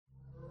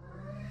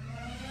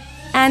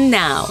And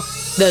now,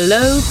 The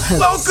Low Post.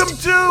 Welcome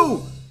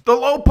to The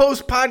Low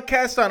Post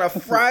podcast on a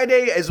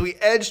Friday as we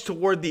edge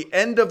toward the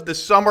end of the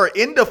summer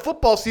into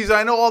football season.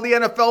 I know all the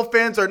NFL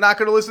fans are not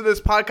going to listen to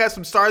this podcast.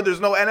 I'm sorry, there's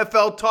no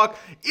NFL talk.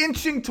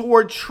 Inching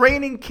toward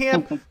training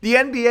camp. The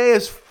NBA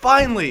has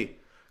finally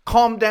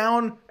calmed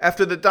down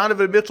after the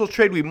Donovan Mitchell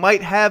trade. We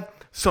might have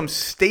some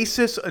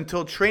stasis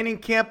until training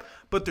camp,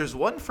 but there's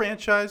one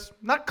franchise,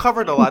 not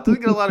covered a lot, doesn't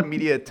get a lot of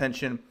media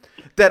attention,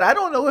 that I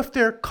don't know if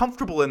they're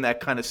comfortable in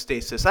that kind of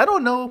stasis. I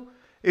don't know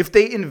if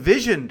they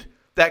envisioned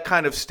that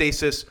kind of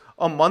stasis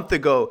a month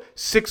ago,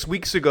 6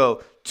 weeks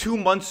ago, 2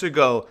 months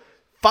ago,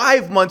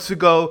 5 months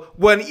ago,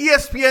 when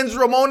ESPN's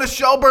Ramona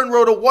Shelburne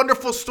wrote a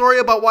wonderful story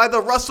about why the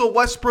Russell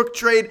Westbrook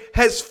trade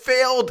has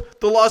failed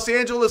the Los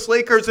Angeles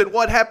Lakers and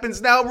what happens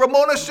now.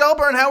 Ramona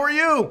Shelburne, how are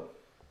you?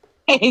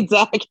 Hey,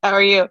 Zach, how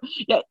are you?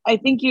 Yeah, I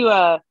think you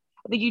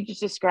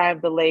just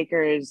described the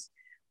Lakers'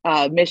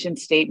 mission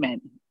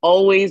statement: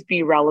 always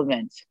be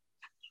relevant.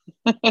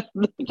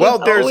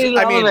 Well,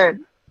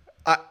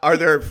 are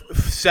there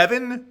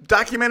 7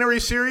 documentary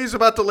series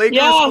about the Lakers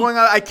going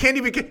on? I can't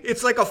even get,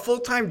 it's like a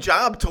full-time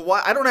job to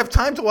watch. I don't have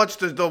time to watch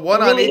the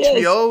one on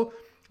HBO,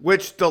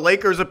 which the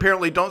Lakers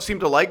apparently don't seem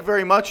to like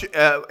very much.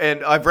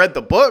 And I've read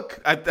the book.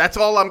 I've read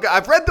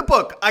the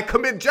book. I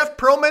commit Jeff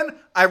Pearlman.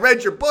 I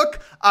read your book.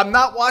 I'm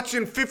not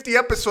watching 50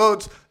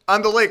 episodes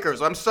on the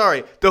Lakers. I'm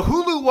sorry. The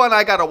Hulu one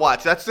I got to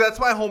watch. That's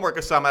my homework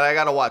assignment. I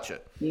got to watch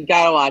it. You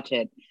got to watch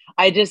it.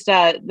 I just,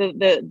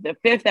 the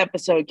 5th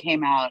episode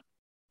came out,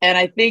 and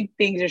I think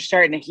things are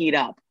starting to heat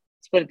up.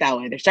 Let's put it that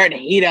way. They're starting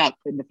to heat up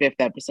in the 5th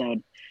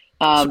episode.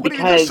 So what do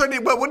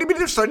you mean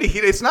they're starting to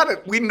heat? It's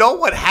not. We know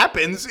what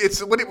happens.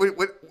 It's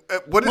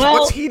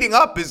what's heating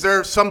up? Is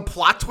there some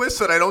plot twist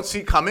that I don't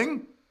see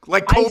coming?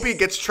 Like Kobe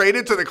gets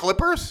traded to the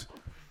Clippers?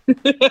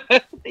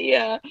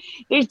 Yeah,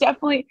 there's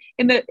definitely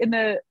in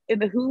the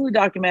Hulu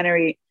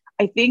documentary.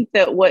 I think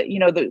that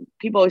the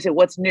people always say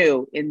what's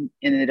new in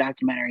the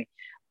documentary.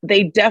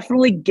 They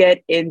definitely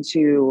get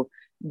into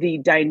the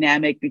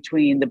dynamic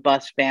between the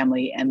Buss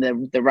family and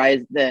the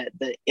rise, the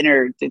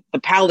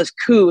palace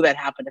coup that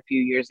happened a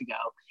few years ago.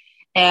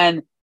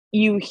 And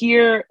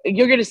you're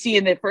going to see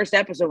in the first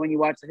episode when you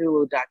watch the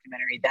Hulu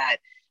documentary that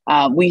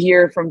we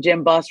hear from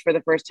Jim Buss for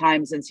the first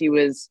time since he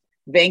was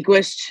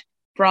vanquished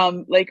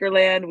from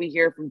Lakerland. We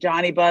hear from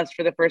Johnny Buss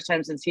for the first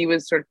time since he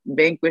was sort of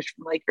vanquished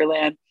from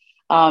Lakerland.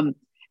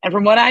 And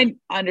from what I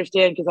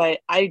understand, because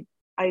I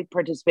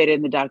participated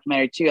in the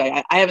documentary too.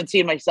 I haven't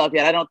seen myself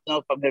yet. I don't know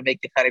if I'm going to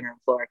make the cutting room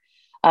floor.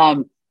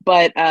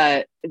 But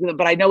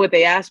I know what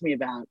they asked me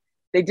about.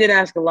 They did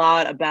ask a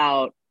lot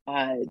about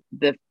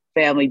the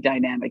family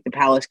dynamic, the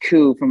palace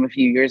coup from a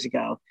few years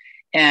ago.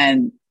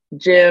 And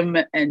Jim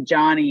and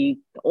Johnny,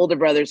 the older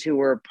brothers who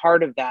were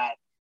part of that,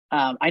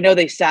 I know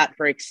they sat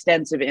for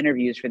extensive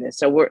interviews for this.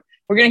 So we're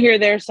going to hear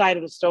their side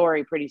of the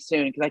story pretty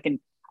soon, because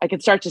I can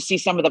start to see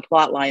some of the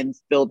plot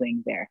lines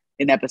building there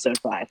in episode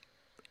 5.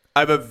 I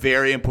have a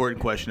very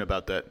important question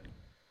about that.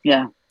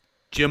 Yeah.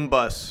 Jim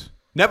Buss.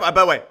 Never.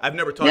 By the way, I've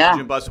never talked to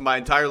Jim Buss in my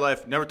entire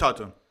life. Never talked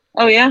to him.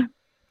 Oh, yeah?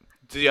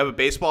 Did you have a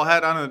baseball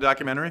hat on in the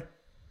documentary?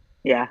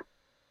 Yeah.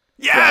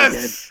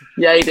 Yes!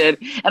 Yeah, he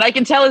did. And I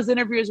can tell his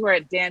interviews were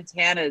at Dan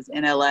Tana's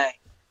in L.A.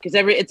 because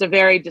it's a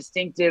very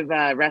distinctive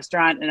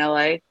restaurant in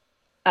L.A.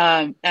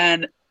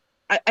 And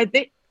I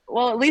think,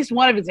 well, at least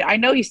one of his, I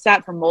know he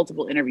sat for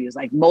multiple interviews,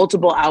 like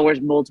multiple hours,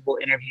 multiple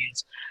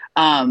interviews.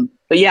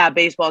 But yeah,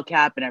 baseball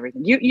cap and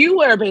everything. You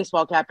wear a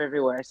baseball cap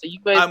everywhere, so you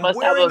guys I'm must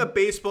wearing have a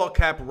baseball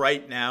cap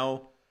right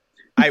now.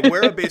 I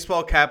wear a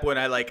baseball cap when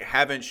I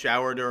haven't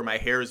showered or my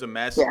hair is a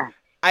mess. Yeah.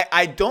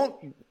 I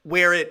don't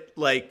wear it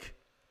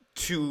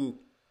to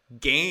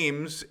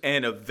games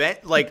and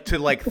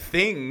to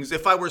things.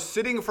 If I were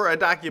sitting for a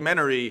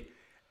documentary,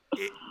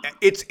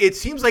 it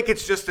seems like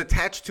it's just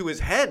attached to his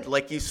head,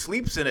 like he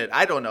sleeps in it.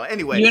 I don't know.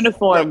 Anyway,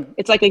 uniform. Look,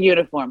 it's like a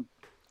uniform.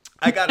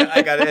 I got it.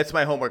 That's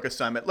my homework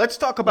assignment. Let's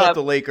talk about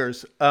the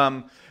Lakers,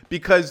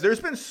 because there's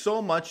been so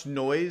much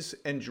noise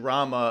and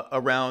drama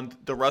around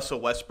the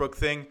Russell Westbrook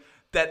thing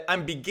that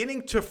I'm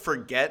beginning to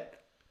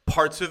forget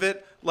parts of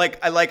it.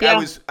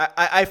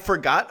 I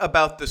forgot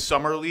about the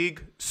summer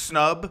league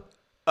snub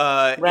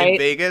in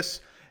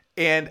Vegas,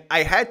 and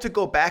I had to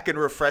go back and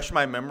refresh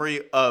my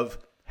memory of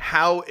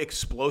how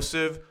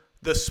explosive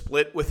the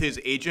split with his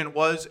agent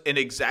was and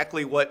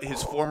exactly what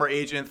his former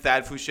agent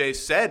Thad Fouché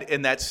said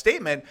in that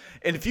statement.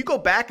 And if you go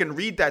back and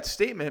read that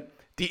statement,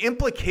 the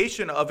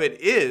implication of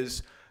it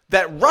is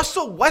that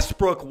Russell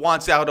Westbrook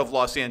wants out of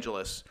Los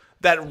Angeles.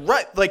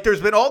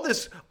 There's been all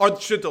this, or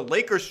should the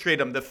Lakers trade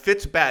him? The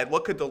fit's bad.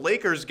 What could the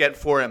Lakers get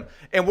for him?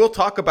 And we'll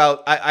talk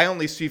about, I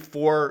only see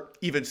 4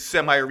 even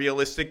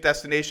semi-realistic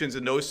destinations,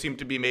 and those seem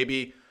to be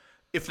maybe,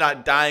 if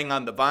not dying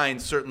on the vine,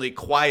 certainly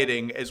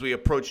quieting as we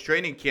approach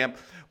training camp.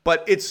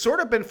 But it's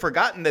sort of been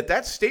forgotten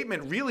that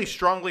statement really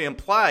strongly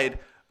implied,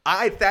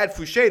 Thad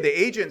Fouché, the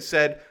agent,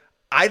 said,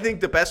 I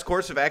think the best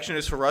course of action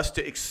is for us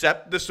to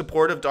accept the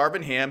support of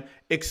Darvin Ham,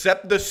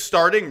 accept the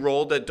starting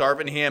role that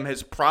Darvin Ham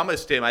has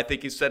promised him, I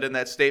think he said in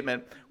that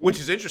statement, which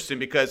is interesting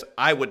because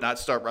I would not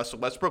start Russell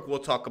Westbrook. We'll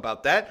talk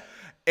about that.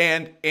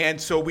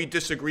 And so we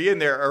disagree,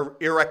 and there are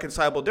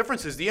irreconcilable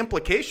differences. The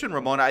implication,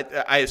 Ramon,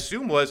 I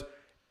assume, was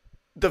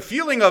the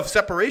feeling of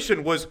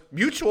separation was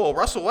mutual.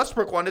 Russell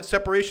Westbrook wanted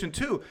separation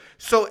too.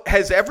 So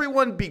has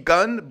everyone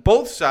begun,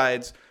 both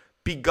sides,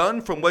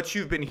 begun from what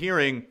you've been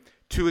hearing,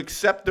 to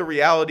accept the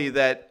reality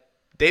that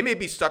they may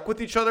be stuck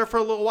with each other for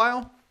a little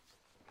while?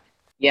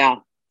 Yeah.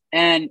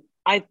 And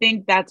I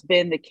think that's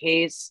been the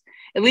case,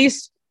 at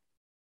least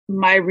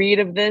my read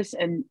of this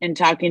and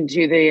talking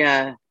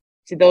to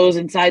those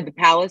inside the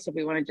palace, if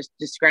we want to just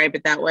describe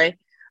it that way.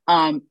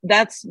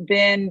 That's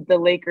been the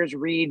Lakers'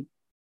 read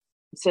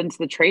since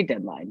the trade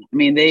deadline. I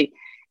mean,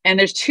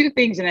 there's two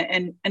things in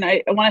it. And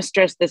I want to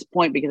stress this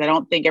point because I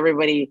don't think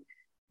everybody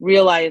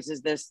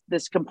realizes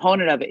this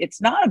component of it.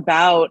 It's not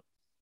about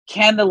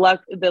can the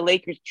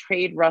Lakers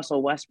trade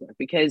Russell Westbrook,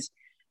 because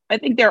I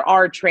think there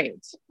are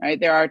trades, right?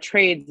 There are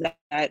trades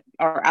that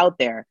are out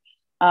there.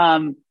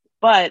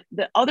 But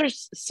the other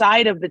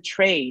side of the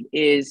trade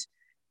is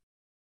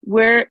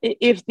where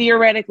if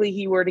theoretically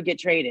he were to get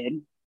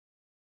traded,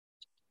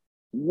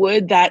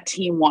 would that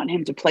team want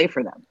him to play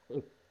for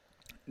them?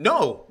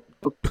 No.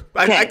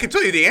 Okay. I can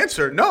tell you the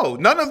answer. No.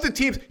 None of the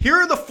teams. Here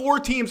are the 4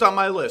 teams on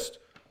my list.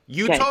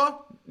 Utah? Okay.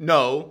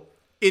 No.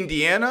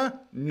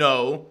 Indiana?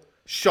 No.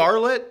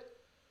 Charlotte?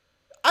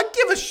 I'd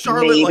give a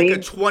Charlotte maybe. like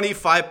a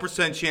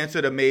 25% chance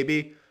at a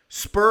maybe.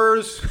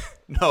 Spurs?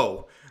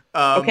 No.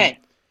 Okay.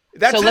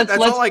 That's it.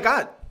 That's all I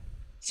got.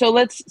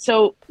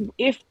 So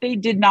if they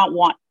did not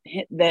want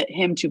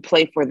him to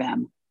play for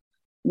them,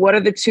 what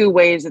are the 2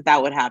 ways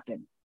that would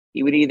happen?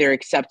 He would either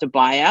accept a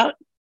buyout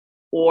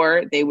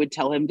or they would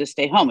tell him to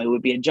stay home. It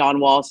would be a John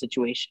Wall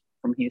situation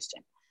from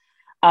Houston.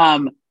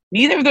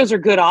 Neither of those are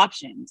good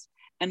options.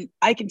 And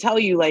I can tell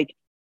you,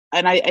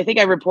 and I think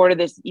I reported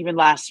this even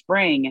last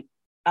spring,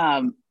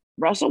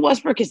 Russell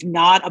Westbrook is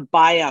not a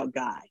buyout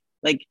guy.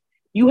 Like,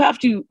 you have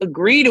to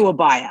agree to a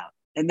buyout,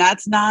 and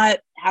that's not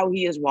how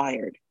he is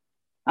wired.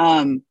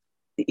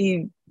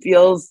 He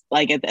feels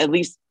like at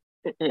least,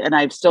 and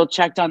I've still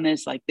checked on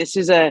this, like this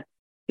is a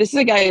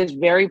guy who's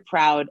very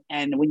proud.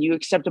 And when you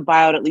accept a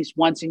buyout at least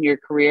once in your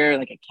career,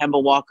 like a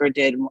Kemba Walker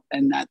did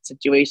in that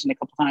situation a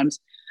couple times,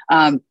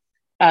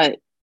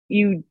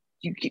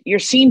 you're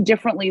seen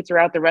differently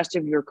throughout the rest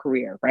of your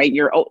career, right?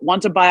 You're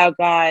once a buyout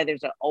guy,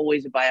 there's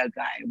always a buyout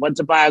guy. Once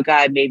a buyout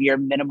guy, maybe you're a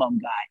minimum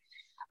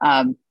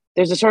guy.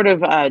 There's a sort of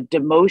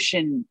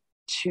demotion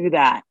to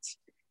that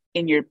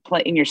in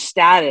your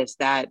status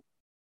that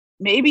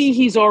maybe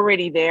he's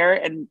already there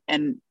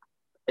and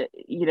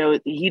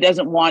he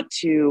doesn't want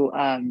to,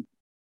 and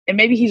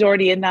maybe he's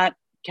already in that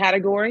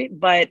category,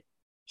 but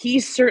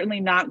he's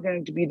certainly not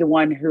going to be the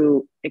one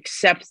who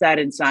accepts that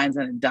and signs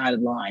on a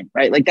dotted line,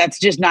 right? Like, that's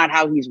just not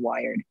how he's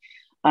wired.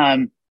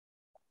 And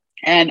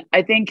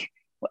I think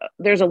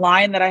there's a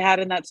line that I had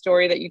in that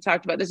story that you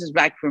talked about. This is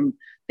back from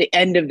the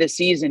end of the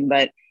season,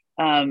 but,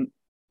 and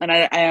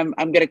I'm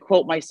going to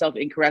quote myself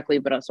incorrectly,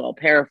 but also I'll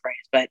paraphrase,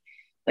 but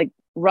like,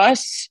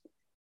 Russ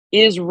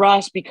is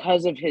Russ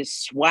because of his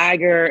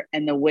swagger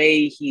and the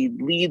way he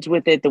leads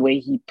with it, the way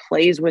he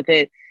plays with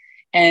it.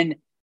 And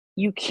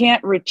you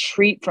can't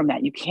retreat from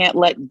that. You can't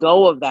let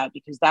go of that,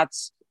 because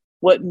that's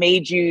what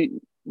made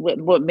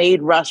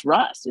Russ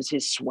Russ is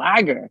his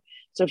swagger.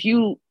 So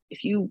if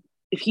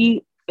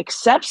he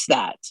accepts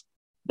that,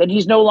 then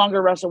he's no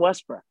longer Russell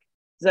Westbrook.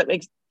 Does that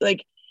make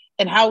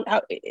and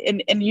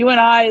and you and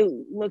I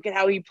look at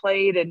how he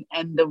played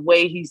and the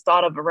way he's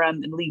thought of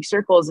around in league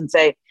circles and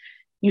say,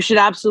 you should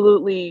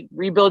absolutely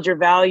rebuild your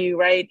value,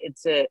 right?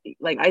 It's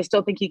I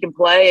still think he can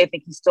play. I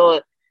think he's still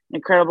an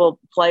incredible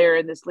player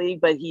in this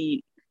league, but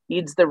he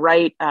needs the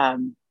right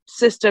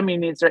system. He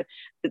needs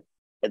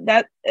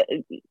that.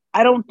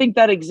 I don't think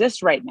that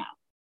exists right now,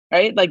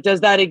 right? Like, does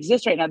that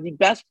exist right now? The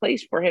best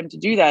place for him to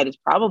do that is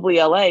probably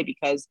LA,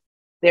 because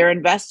they're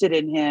invested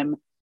in him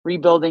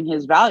rebuilding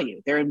his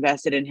value. They're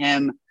invested in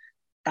him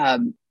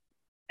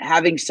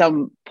having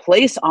some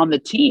place on the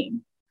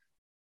team.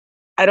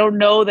 I don't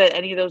know that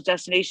any of those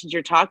destinations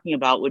you're talking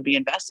about would be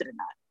invested in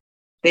that.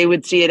 They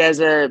would see it as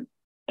a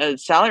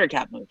salary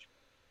cap move.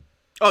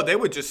 Oh, they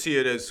would just see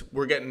it as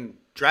we're getting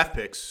draft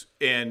picks,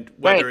 and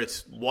whether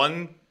it's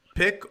one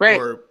pick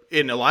or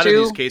in a lot of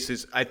these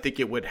cases, I think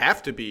it would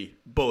have to be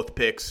both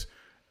picks.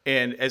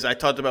 And as I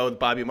talked about with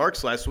Bobby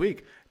Marks last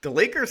week, the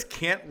Lakers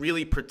can't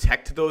really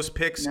protect those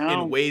picks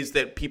in ways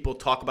that people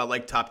talk about,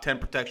 like top 10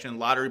 protection,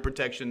 lottery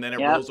protection, then it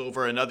rolls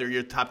over another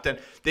year, top 10.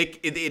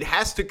 It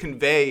has to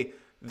convey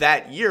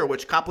that year,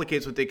 which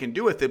complicates what they can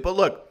do with it. But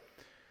look,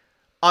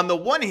 on the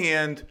one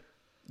hand,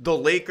 the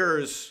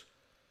Lakers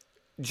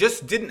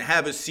just didn't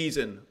have a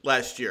season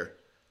last year.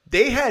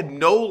 They had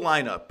no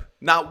lineup,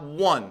 not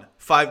one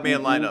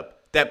 5-man lineup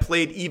that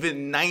played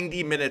even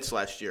 90 minutes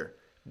last year.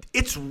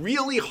 It's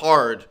really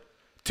hard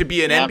to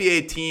be an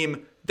NBA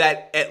team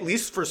that, at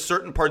least for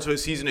certain parts of a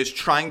season, is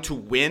trying to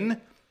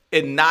win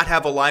and not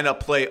have a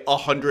lineup play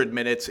 100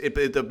 minutes.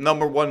 The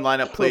number one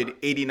lineup played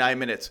 89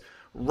 minutes.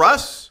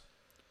 Russ,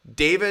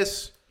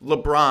 Davis,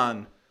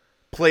 LeBron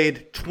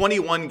played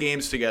 21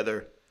 games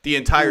together the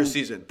entire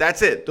season.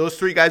 That's it. Those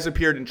 3 guys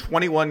appeared in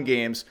 21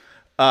 games.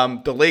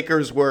 The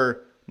Lakers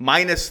were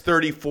minus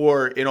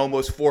 34 in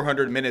almost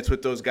 400 minutes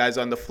with those guys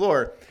on the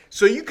floor.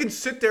 So you can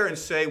sit there and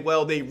say,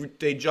 well,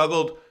 they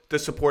juggled the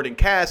supporting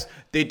cast.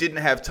 They didn't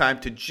have time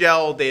to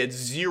gel. They had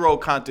zero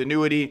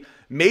continuity.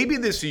 Maybe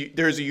there's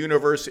a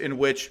universe in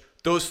which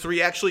those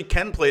three actually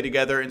can play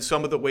together in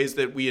some of the ways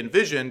that we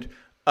envisioned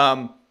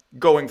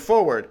going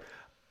forward.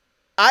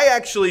 I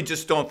actually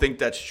just don't think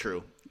that's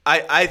true.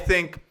 I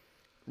think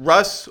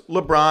Russ,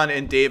 LeBron,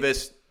 and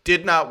Davis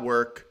did not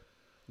work,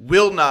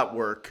 will not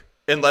work,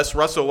 unless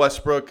Russell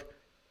Westbrook,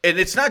 and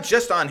it's not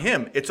just on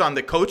him, it's on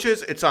the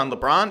coaches, it's on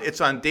LeBron, it's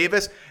on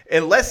Davis,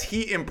 unless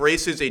he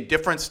embraces a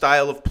different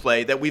style of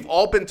play that we've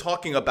all been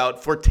talking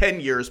about for 10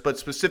 years, but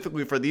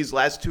specifically for these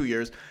last 2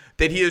 years,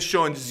 that he has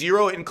shown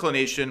zero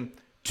inclination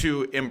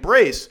to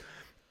embrace.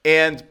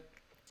 And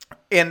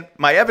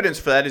my evidence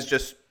for that is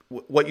just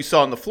what you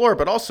saw on the floor,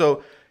 but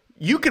also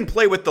you can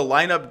play with the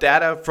lineup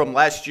data from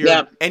last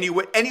year any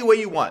way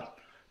you want.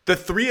 The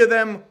three of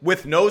them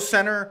with no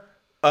center,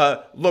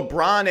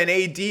 LeBron and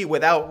AD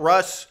without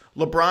Russ,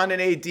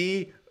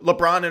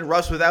 LeBron and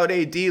Russ without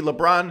AD,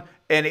 LeBron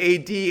and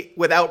AD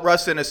without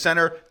Russ in a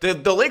center.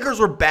 The Lakers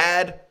were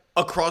bad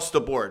across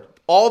the board.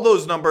 All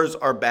those numbers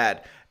are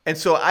bad. And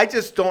so I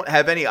just don't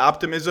have any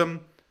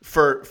optimism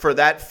for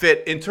that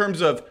fit in terms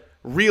of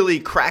really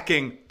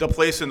cracking the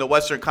place in the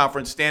Western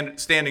Conference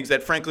standings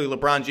that, frankly,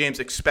 LeBron James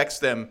expects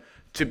them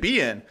to be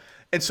in.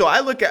 And so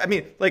I look at,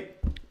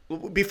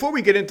 before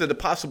we get into the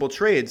possible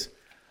trades,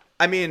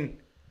 if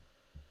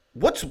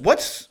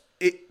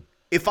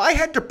I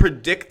had to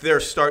predict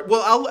their start,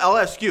 well, I'll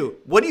ask you,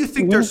 what do you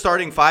think their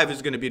starting five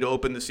is going to be to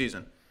open the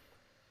season?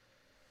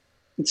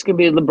 It's going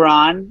to be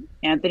LeBron,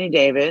 Anthony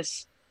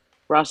Davis,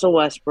 Russell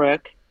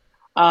Westbrook.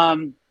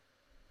 Where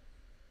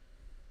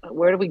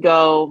do we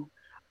go?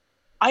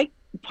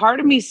 Part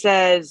of me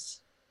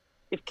says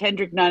if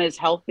Kendrick Nunn is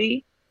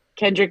healthy,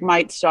 Kendrick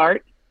might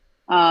start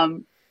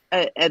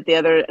at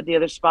the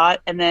other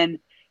spot, and then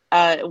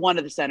one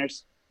of the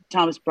centers,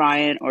 Thomas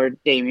Bryant or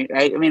Damian.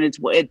 Right? I mean, it's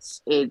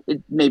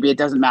maybe it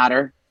doesn't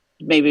matter.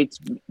 Maybe it's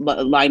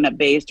lineup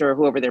based or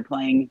whoever they're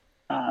playing,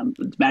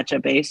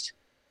 matchup based.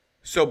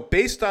 So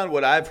based on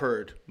what I've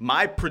heard,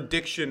 my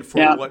prediction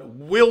for what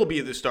will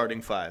be the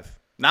starting five,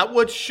 not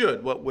what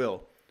should, what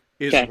will,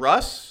 is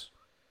Russ,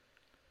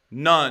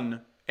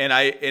 Nunn,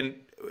 and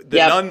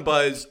Nunn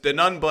buzz. The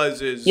Nunn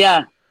buzz is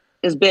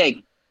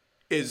big.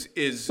 Is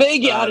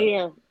big out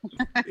here.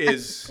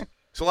 It's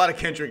a lot of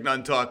Kendrick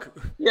Nunn talk.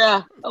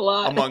 Yeah, a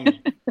lot among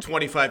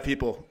 25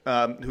 people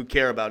who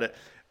care about it.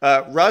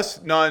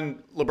 Russ,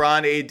 Nunn,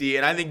 LeBron, AD,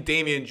 and I think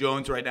Damian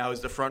Jones right now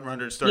is the front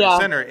runner to start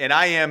center. And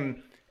I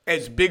am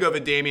as big of a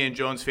Damian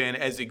Jones fan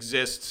as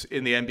exists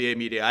in the NBA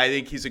media. I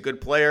think he's a good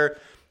player.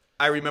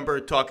 I remember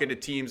talking to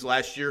teams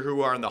last year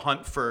who are on the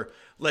hunt for,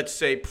 let's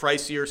say,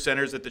 pricier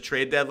centers at the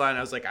trade deadline.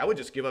 I was like, I would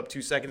just give up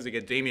 2 seconds to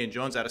get Damian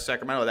Jones out of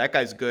Sacramento. That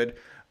guy's good.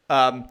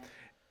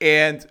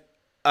 And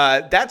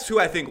that's who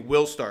I think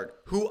will start.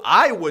 Who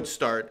I would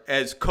start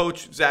as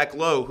Coach Zach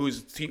Lowe, who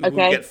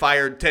get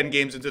fired 10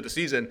 games into the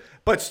season.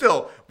 But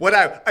still,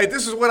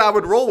 this is what I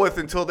would roll with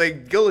until they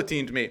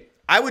guillotined me.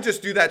 I would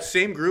just do that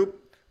same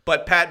group,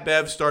 but Pat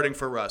Bev starting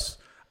for Russ.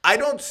 I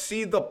don't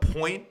see the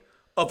point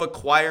of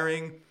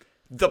acquiring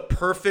the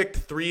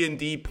perfect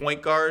 3-and-D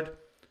point guard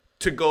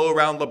to go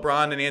around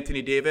LeBron and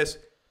Anthony Davis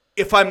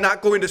if I'm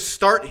not going to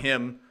start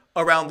him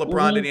around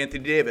LeBron and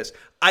Anthony Davis.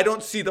 I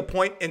don't see the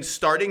point in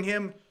starting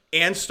him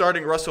and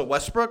starting Russell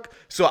Westbrook.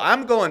 So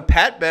I'm going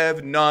Pat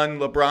Bev, Nunn,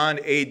 LeBron,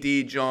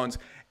 AD, Jones.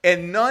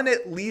 And Nunn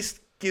at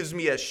least gives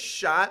me a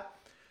shot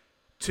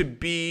to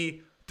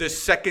be the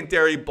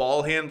secondary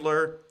ball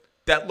handler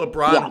that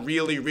LeBron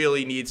really,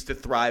 really needs to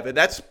thrive. And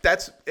that's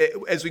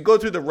as we go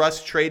through the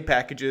Russ trade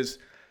packages,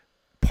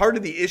 part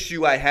of the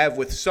issue I have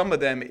with some of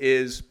them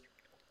is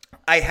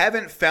I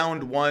haven't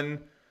found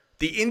one.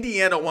 The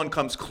Indiana one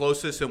comes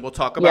closest, and we'll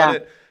talk about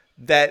it,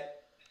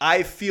 that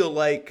I feel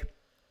like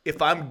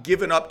if I'm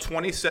giving up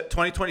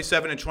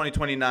 2027 and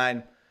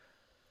 2029,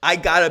 I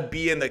got to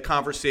be in the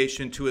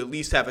conversation to at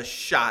least have a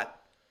shot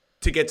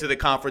to get to the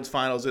conference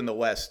finals in the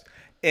West.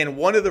 And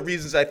one of the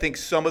reasons I think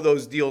some of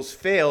those deals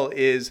fail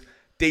is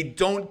they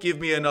don't give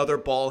me another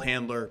ball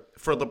handler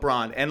for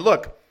LeBron. And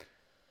look,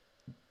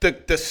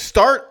 the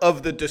start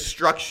of the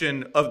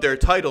destruction of their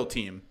title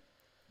team,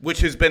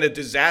 which has been a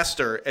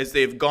disaster as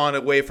they've gone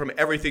away from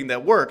everything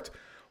that worked,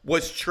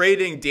 was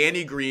trading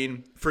Danny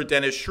Green for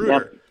Dennis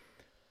Schroeder. Yep.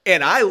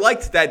 And I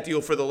liked that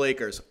deal for the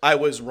Lakers. I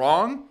was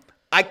wrong.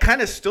 I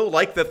kind of still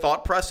like the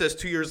thought process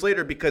 2 years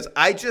later because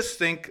I just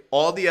think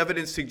all the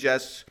evidence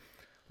suggests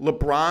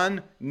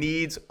LeBron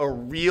needs a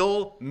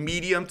real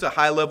medium to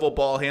high level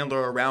ball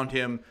handler around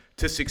him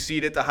to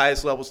succeed at the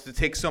highest levels, to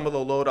take some of the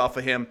load off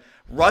of him.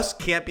 Russ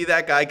can't be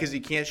that guy because he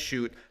can't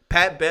shoot.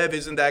 Pat Bev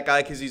isn't that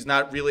guy because he's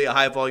not really a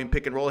high-volume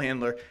pick-and-roll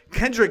handler.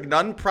 Kendrick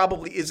Nunn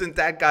probably isn't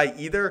that guy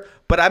either,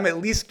 but I'm at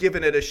least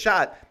giving it a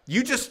shot.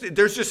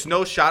 There's just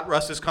no shot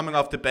Russ is coming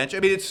off the bench. I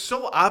mean, it's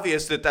so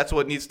obvious that that's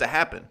what needs to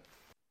happen.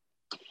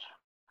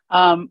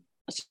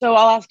 So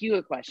I'll ask you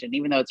a question,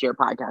 even though it's your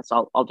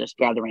podcast. I'll just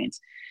grab the reins.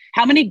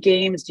 How many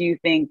games do you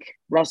think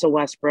Russell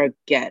Westbrook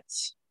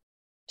gets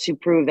to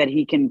prove that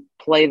he can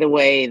play the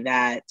way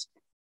that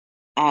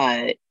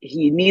they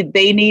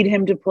need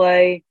him to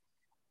play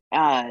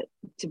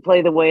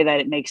the way that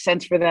it makes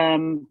sense for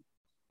them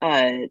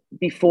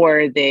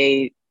before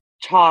they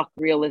talk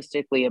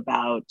realistically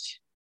about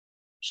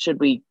should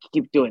we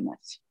keep doing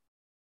this?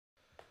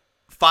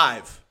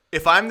 5.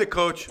 If I'm the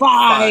coach,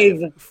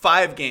 5.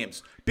 5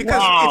 games.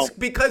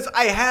 Because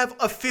I have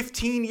a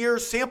 15-year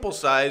sample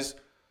size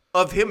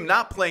of him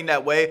not playing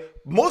that way,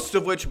 most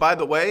of which, by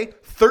the way,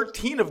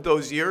 13 of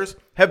those years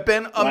have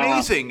been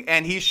amazing,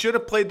 and he should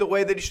have played the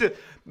way that he should.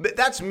 But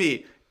that's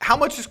me. How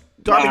much is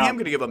Darvin Ham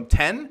going to give him?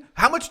 10?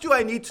 How much do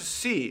I need to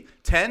see?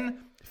 10?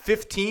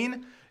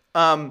 15?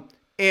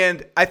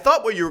 And I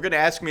thought what you were going to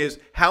ask me is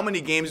how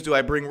many games do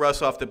I bring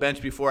Russ off the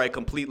bench before I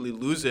completely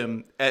lose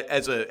him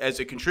as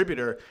a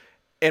contributor?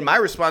 And my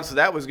response to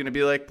that was going to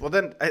be like, well,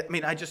 then,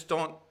 I just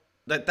don't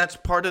 – that's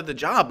part of the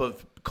job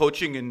of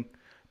coaching and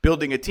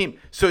building a team.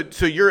 So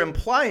you're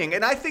implying –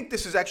 and I think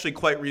this is actually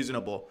quite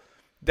reasonable –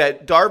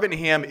 that Darvin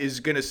Ham is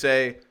going to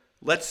say,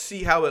 let's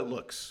see how it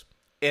looks.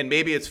 And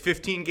maybe it's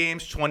 15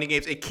 games, 20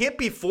 games. It can't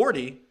be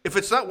 40. If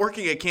it's not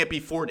working, it can't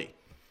be 40.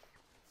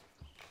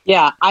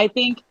 Yeah, I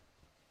think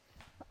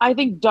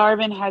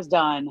Darvin has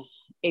done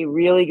a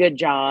really good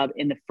job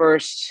in the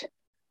first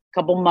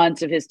couple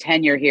months of his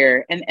tenure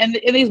here. And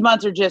these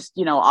months are just,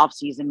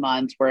 off-season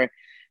months where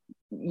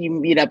you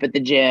meet up at the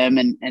gym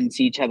and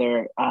see each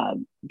other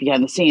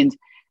behind the scenes.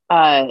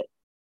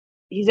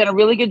 He's done a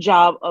really good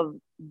job of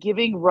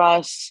giving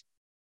Russ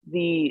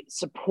the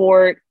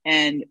support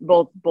and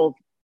both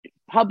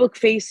public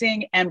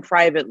facing and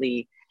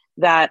privately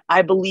that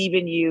I believe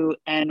in you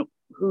and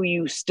who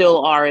you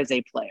still are as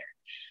a player.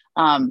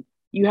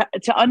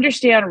 To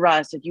understand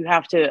Russ, you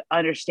have to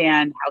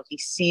understand how he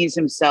sees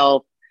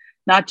himself,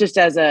 not just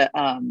as a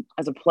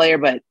player,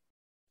 but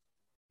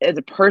as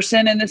a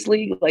person in this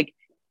league. Like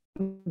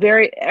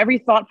every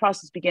thought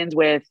process begins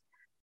with,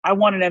 I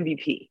want an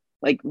MVP.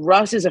 Like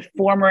Russ is a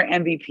former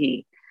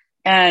MVP,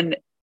 and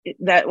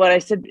that what I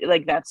said,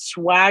 like that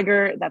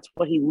swagger, that's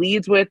what he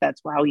leads with.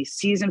 That's how he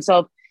sees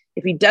himself.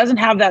 If he doesn't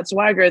have that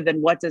swagger,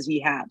 then what does he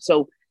have?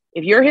 So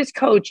if you're his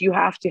coach, you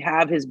have to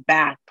have his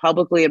back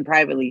publicly and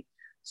privately.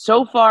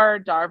 So far,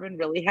 Darvin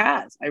really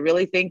has. I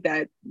really think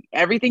that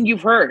everything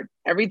you've heard,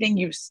 everything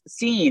you've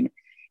seen,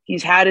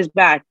 he's had his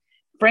back.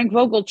 Frank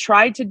Vogel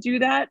tried to do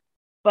that,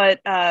 but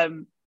I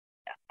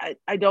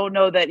don't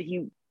know that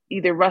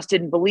either Russ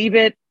didn't believe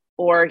it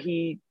or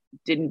he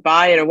didn't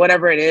buy it or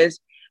whatever it is.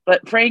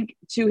 But Frank,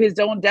 to his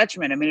own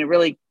detriment, it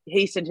really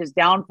hastened his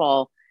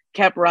downfall,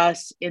 kept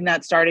Russ in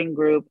that starting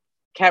group,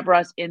 kept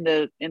Russ in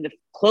the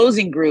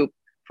closing group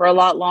for a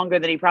lot longer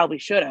than he probably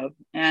should have.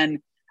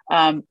 And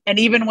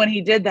even when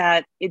he did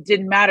that, it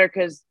didn't matter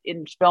because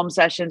in film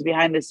sessions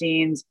behind the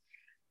scenes,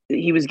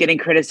 he was getting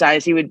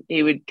criticized. He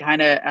would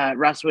kind of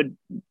Russ would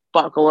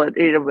buckle it,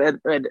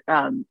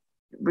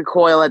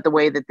 recoil at the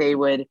way that they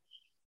would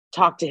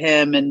talk to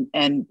him,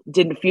 and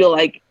didn't feel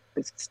like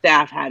the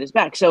staff had his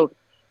back. So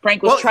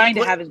Frank was trying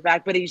to have his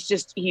back, but he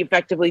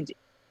effectively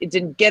it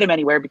didn't get him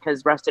anywhere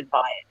because Russ didn't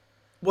buy it.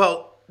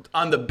 Well,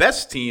 on the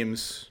best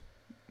teams,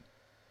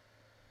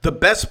 the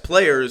best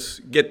players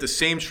get the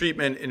same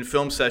treatment in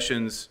film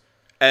sessions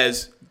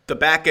as the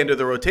back end of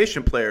the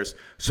rotation players.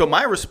 So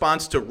my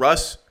response to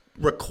Russ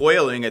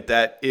recoiling at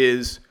that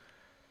is,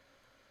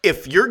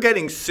 if you're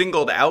getting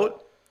singled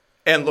out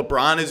and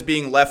LeBron is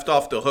being left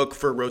off the hook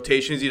for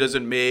rotations he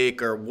doesn't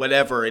make or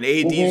whatever, and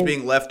AD is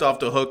being left off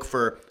the hook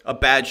for a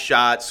bad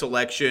shot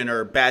selection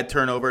or bad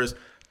turnovers,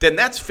 then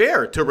that's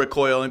fair to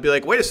recoil and be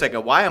like, wait a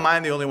second, why am I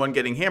the only one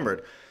getting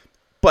hammered?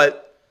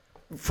 But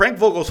Frank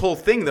Vogel's whole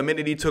thing the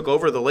minute he took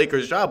over the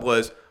Lakers job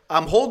was,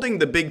 I'm holding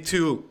the big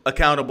two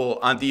accountable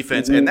on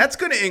defense, and that's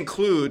going to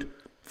include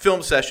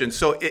film sessions.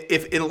 So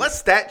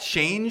unless that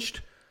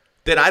changed,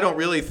 then I don't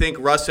really think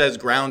Russ has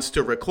grounds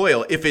to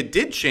recoil. If it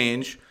did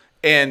change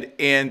and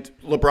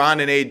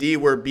LeBron and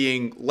AD were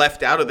being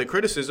left out of the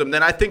criticism,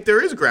 then I think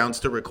there is grounds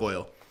to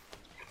recoil.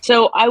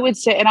 So I would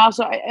say, and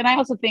I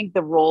also think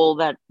the role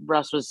that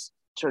Russ was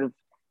sort of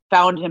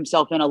found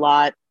himself in a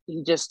lot,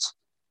 he just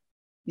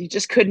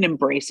couldn't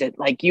embrace it.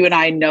 Like you and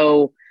I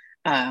know,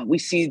 we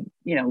see,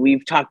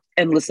 we've talked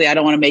endlessly. I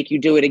don't want to make you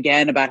do it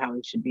again about how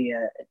he should be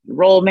a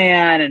role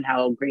man and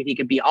how great he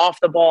could be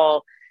off the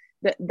ball.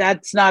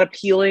 That's not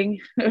appealing,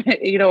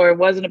 or it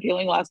wasn't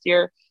appealing last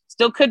year.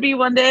 Still could be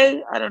one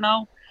day. I don't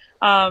know.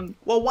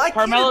 Well, why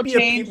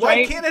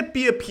can't it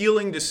be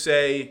appealing to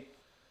say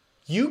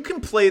you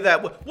can play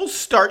that? We'll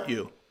start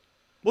you.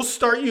 We'll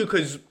start you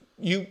because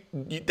you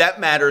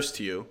that matters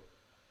to you.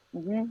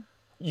 Mm-hmm.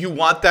 You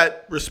want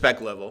that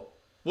respect level.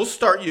 We'll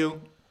start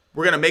you.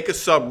 We're going to make a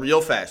sub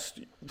real fast.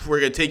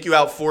 We're going to take you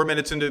out 4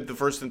 minutes into the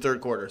first and third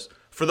quarters.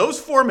 For those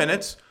 4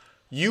 minutes,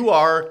 you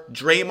are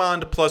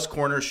Draymond plus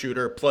corner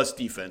shooter plus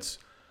defense.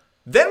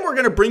 Then we're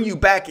going to bring you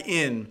back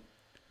in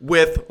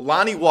with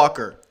Lonnie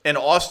Walker and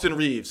Austin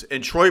Reeves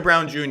and Troy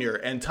Brown Jr.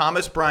 and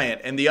Thomas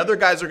Bryant, and the other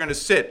guys are going to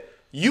sit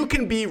You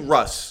can be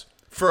Russ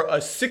for a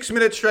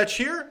 6-minute stretch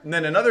here, and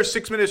then another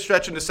 6-minute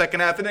stretch in the second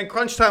half, and then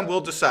crunch time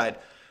will decide.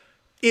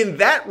 In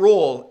that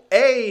role,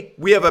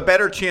 we have a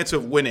better chance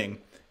of winning,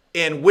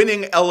 and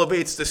winning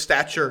elevates the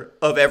stature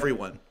of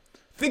everyone.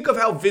 Think of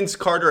how Vince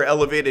Carter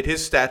elevated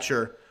his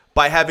stature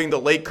by having the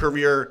late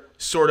career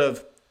sort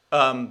of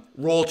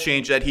role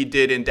change that he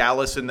did in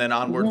Dallas and then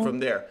onward from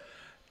there.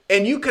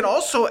 And you can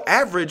also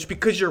average,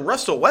 because you're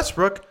Russell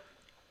Westbrook,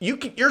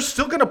 you're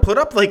still going to put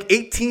up like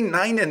 18,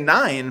 9, and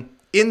 9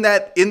 in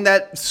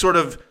that sort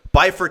of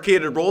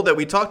bifurcated role that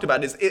we talked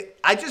about.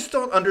 I just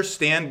don't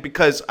understand,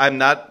 because I'm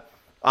not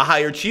a high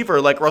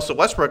achiever like Russell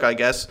Westbrook, I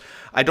guess.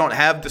 I don't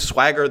have the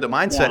swagger, the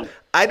mindset. Yeah.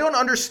 I don't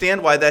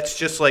understand why that's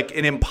just like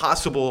an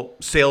impossible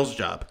sales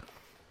job.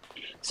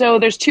 So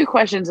there's two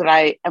questions that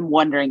I am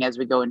wondering as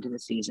we go into the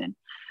season.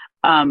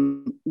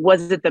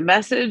 Was it the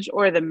message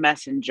or the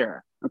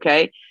messenger?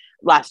 Okay.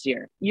 Last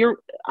year,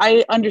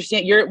 I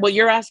understand what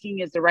you're asking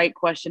is the right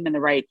question and the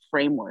right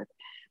framework.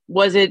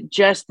 Was it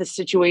just the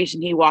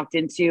situation he walked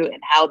into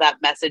and how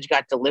that message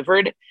got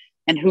delivered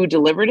and who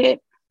delivered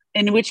it?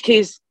 In which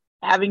case,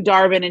 having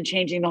Darvin and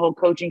changing the whole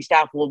coaching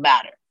staff will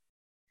matter.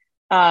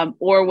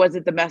 Or was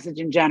it the message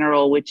in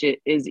general, which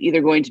is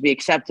either going to be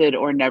accepted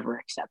or never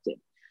accepted?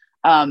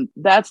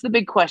 That's the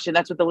big question.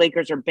 That's what the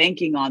Lakers are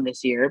banking on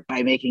this year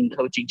by making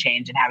coaching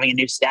change and having a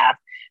new staff.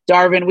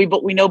 Darvin,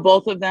 we know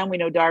both of them. We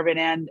know Darvin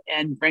and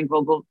Frank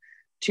Vogel,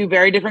 two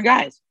very different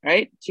guys,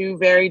 right? Two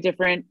very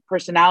different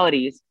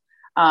personalities.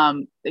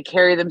 They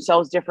carry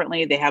themselves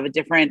differently. They have a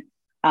different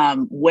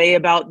way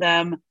about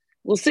them.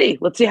 We'll see.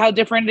 Let's see how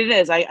different it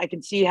is. I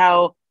can see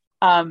how,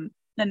 and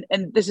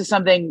this is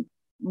something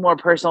more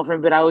personal for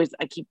me, but I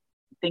keep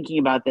thinking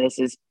about this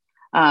is,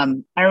 I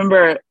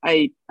remember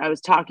I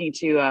was talking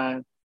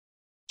to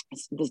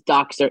this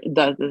doctor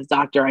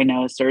I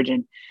know, a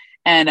surgeon,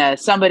 and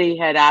somebody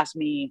had asked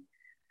me,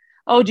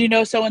 "Oh, do you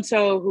know so and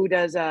so who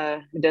does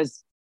back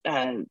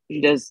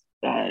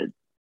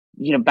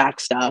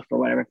stuff or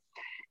whatever?"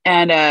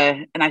 And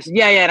I said,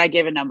 yeah, and I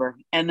gave a number,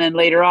 and then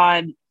later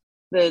on,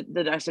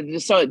 I said,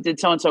 did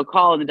so and so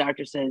call? And the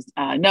doctor says,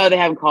 no, they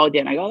haven't called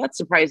yet. And I go, oh, that's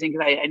surprising,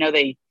 because I know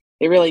they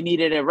really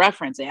needed a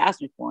reference. They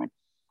asked me for it,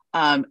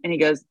 and he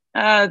goes,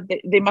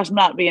 they must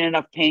not be in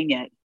enough pain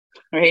yet,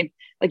 right?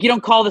 Like, you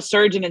don't call the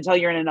surgeon until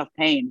you're in enough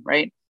pain,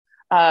 right?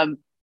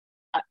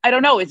 I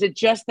don't know. Is it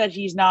just that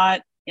he's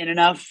not in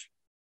enough?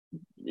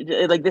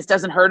 Like, this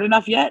doesn't hurt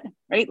enough yet,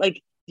 right?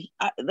 Like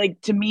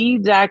to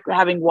me, Zach,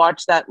 having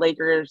watched that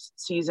Lakers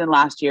season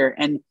last year,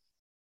 and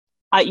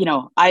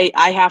I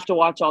have to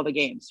watch all the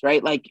games,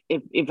 right? Like,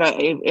 if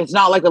it's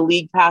not like a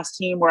league pass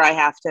team where I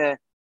have to,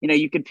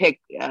 you could pick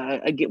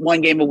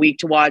one game a week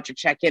to watch or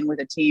check in with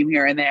a team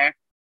here and there.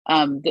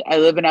 I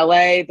live in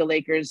LA. The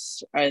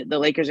Lakers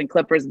and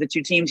Clippers, the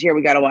two teams here.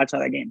 We got to watch all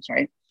their games,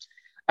 right?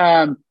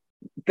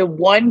 The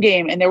one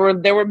game, and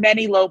there were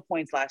many low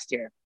points last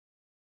year.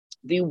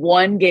 The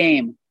one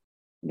game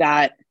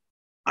that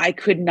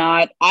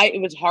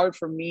it was hard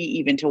for me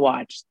even to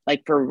watch,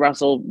 like for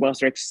Russell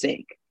Westbrook's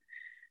sake,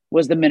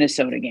 was the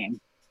Minnesota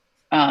game.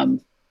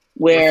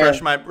 Where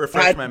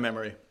refresh my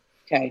memory.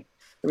 Okay.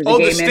 There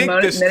was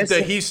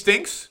the he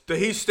stinks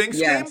game?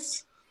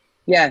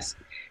 Yes.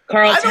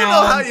 Karl Towns. I don't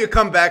know how you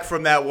come back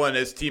from that one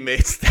as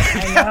teammates.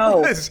 I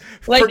know.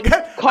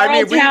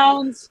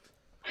 Towns.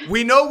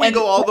 We know we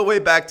go all the way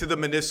back to the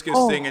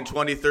meniscus thing in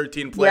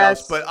 2013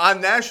 playoffs, but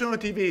on national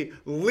TV,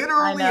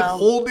 literally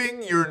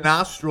holding your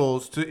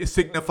nostrils to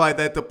signify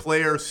that the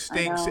player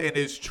stinks and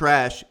is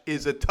trash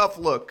is a tough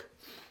look.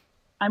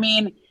 I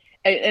mean,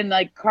 and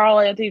like Karl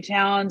Anthony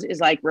Towns is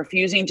like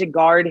refusing to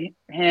guard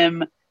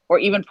him or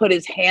even put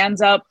his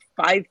hands up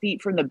 5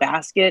 feet from the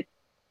basket.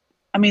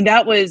 I mean,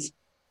 that was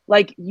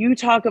like, you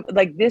talk of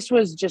like, this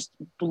was just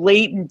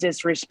blatant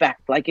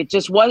disrespect. Like, it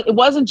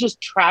wasn't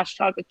just trash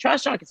talk. Like,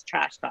 trash talk is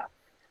trash talk.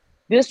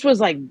 This was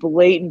like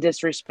blatant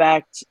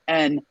disrespect.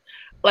 And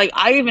like,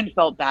 I even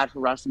felt bad for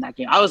Russ in that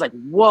game. I was like,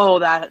 whoa,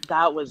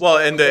 that was well.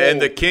 And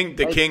the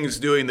Kings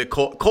doing the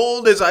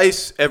cold as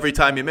ice every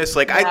time you miss.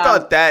 Like, yeah. I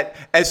thought that,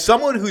 as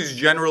someone who's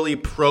generally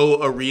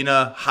pro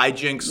arena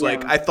hijinks,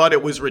 like, I thought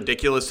it was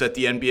ridiculous that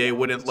the NBA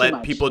wouldn't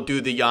let people do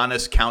the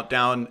Giannis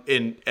countdown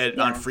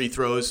on free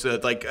throws,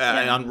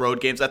 on road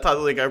games. I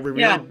thought, like,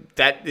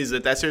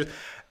 that serious.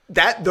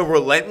 That the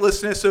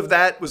relentlessness of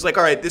that was like,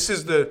 all right, this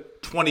is the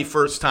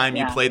 21st time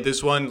you played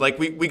this one. Like,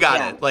 we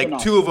got it. Like,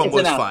 two of them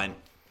was fine.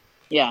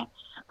 Yeah.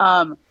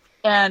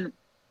 And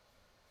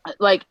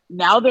like,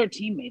 now they're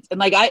teammates, and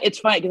like, it's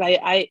funny because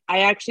I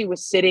actually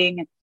was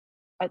sitting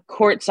at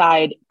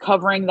courtside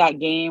covering that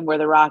game where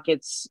the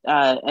Rockets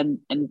and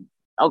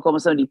Oklahoma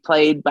City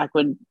played back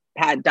when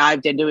Pat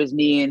dived into his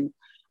knee, and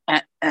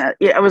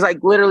I was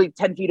like literally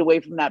 10 feet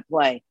away from that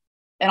play.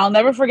 And I'll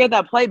never forget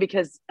that play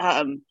because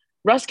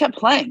Russ kept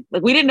playing.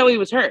 Like, we didn't know he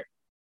was hurt.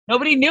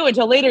 Nobody knew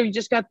until later. He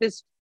just got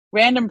this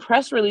random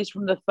press release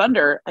from the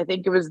Thunder. I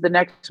think it was the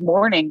next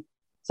morning,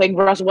 saying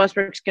Russell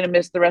Westbrook's going to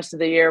miss the rest of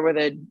the year with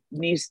a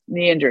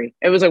knee injury.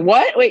 It was like,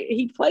 what? Wait,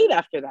 he played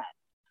after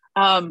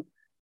that.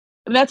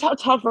 And that's how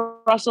tough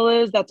Russell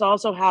is. That's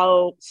also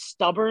how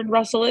stubborn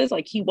Russell is.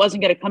 Like, he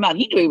wasn't going to come out.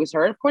 He knew he was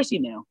hurt. Of course he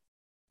knew.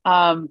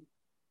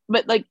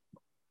 But like,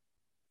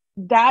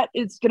 that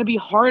is going to be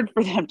hard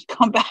for them to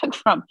come back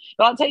from.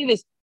 But I'll tell you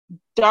this,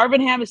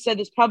 Darvin Ham has said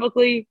this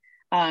publicly.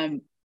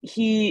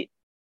 He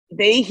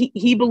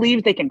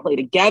believes they can play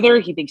together.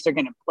 He thinks they're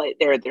going to play,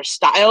 their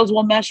styles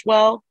will mesh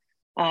well.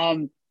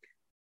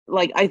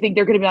 Like, I think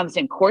they're going to be on the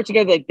same court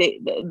together. Like,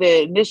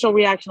 the initial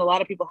reaction a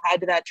lot of people had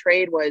to that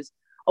trade was,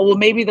 oh, well,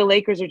 maybe the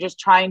Lakers are just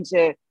trying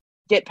to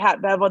get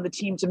Pat Bev on the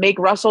team to make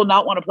Russell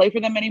not want to play for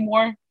them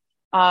anymore.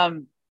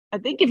 I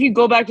think if you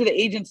go back to the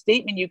agent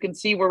statement, you can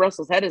see where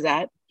Russell's head is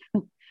at.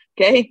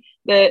 Okay.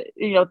 That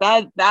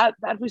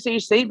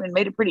Fusage statement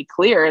made it pretty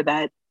clear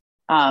that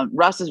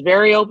Russ is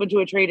very open to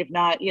a trade. If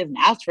not, he hasn't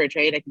asked for a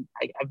trade.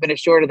 I've been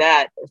assured of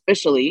that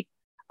officially.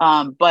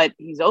 But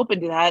he's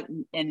open to that,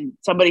 and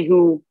somebody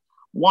who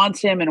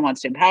wants him and wants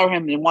to empower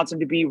him and wants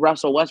him to be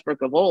Russell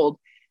Westbrook of old.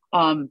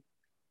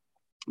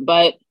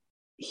 But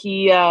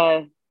he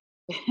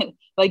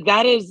like,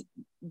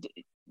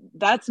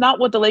 that's not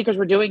what the Lakers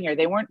were doing here.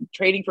 They weren't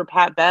trading for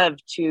Pat Bev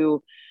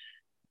to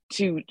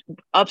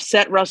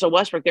upset Russell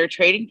Westbrook. They're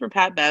trading for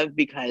Pat Bev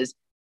because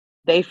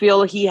they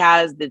feel he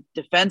has the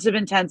defensive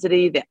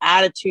intensity, the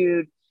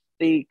attitude,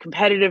 the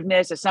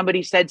competitiveness. As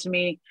somebody said to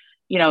me,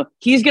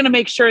 he's going to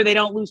make sure they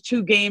don't lose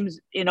 2 games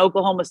in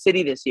Oklahoma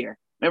City this year.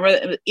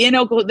 Remember, in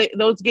Oklahoma,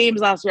 those games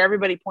last year,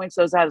 everybody points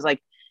those out as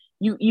like,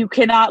 you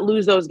cannot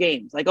lose those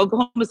games. Like,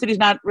 Oklahoma City's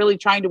not really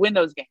trying to win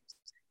those games,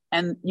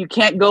 and you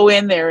can't go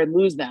in there and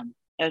lose them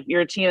if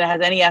you're a team that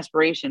has any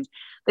aspirations.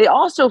 They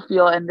also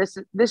feel, and this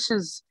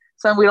is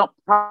something we don't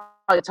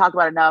probably talk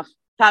about enough.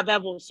 Pat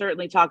Bev will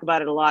certainly talk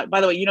about it a lot.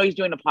 By the way, he's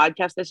doing a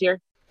podcast this year.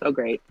 So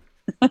great.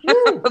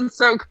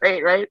 So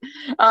great, right?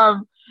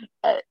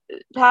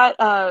 Pat,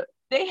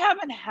 they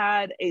haven't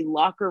had a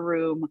locker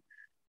room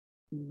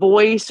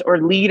voice or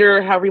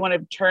leader, however you want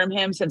to term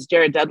him, since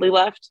Jared Dudley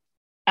left,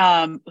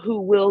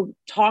 who will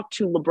talk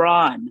to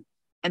LeBron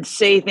and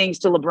say things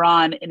to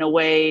LeBron in a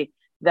way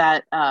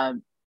that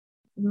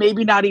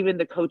maybe not even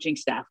the coaching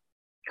staff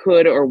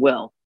could or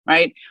will,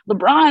 right?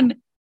 LeBron,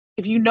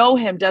 if you know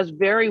him, does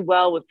very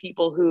well with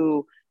people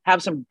who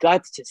have some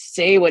guts to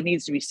say what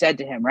needs to be said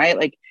to him, right?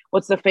 Like,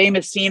 what's the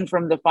famous scene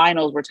from the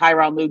finals where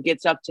Tyronn Lue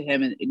gets up to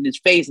him in his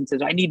face and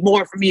says, I need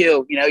more from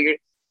you.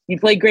 You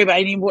played great, but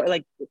I need more.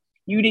 Like,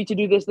 you need to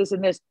do this, this,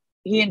 and this.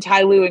 He and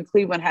Ty Lue in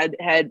Cleveland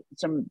had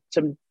some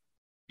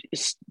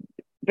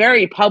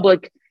very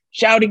public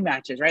shouting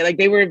matches, right? Like,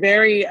 they were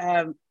very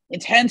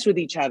intense with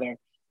each other.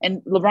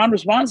 And LeBron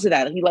responds to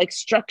that. He likes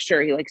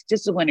structure. He likes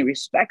discipline. He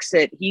respects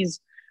it. He's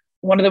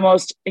one of the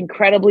most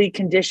incredibly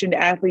conditioned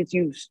athletes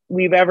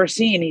we've ever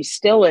seen. He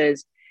still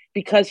is,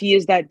 because he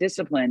is that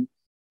disciplined.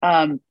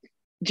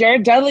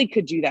 Jared Dudley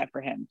could do that for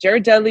him.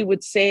 Jared Dudley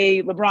would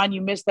say, LeBron, you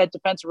missed that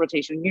defensive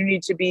rotation. You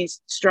need to be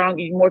strong,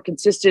 more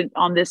consistent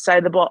on this side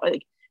of the ball.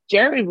 Like,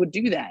 Jared would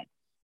do that.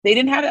 They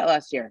didn't have that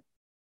last year.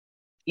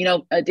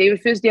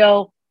 David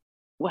Fizdale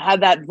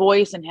had that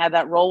voice and had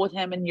that role with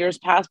him in years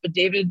past, but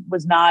David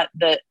was not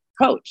the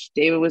coach.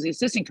 David was the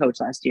assistant coach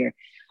last year.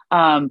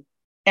 That's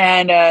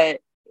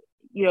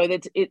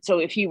it. So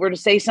if he were to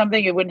say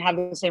something, it wouldn't have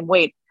the same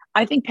weight.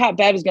 I think Pat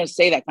Bev is going to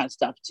say that kind of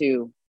stuff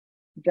to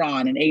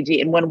Bron and AD.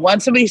 And when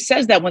somebody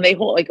says that, when they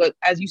hold, like,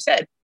 as you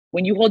said,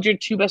 when you hold your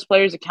 2 best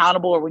players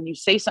accountable, or when you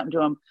say something to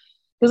them,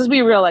 because let's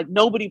be real, like,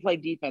 nobody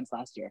played defense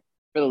last year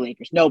for the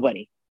Lakers.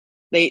 Nobody.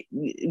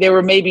 There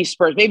were maybe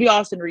Spurs, maybe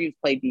Austin Reeves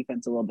played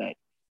defense a little bit,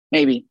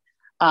 maybe.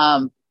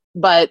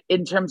 But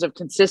in terms of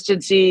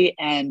consistency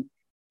and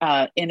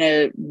in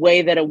a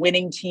way that a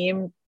winning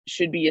team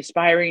should be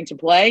aspiring to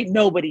play,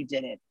 nobody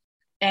did it.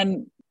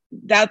 And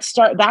that's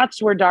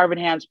where Darvin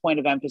Ham's point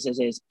of emphasis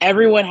is.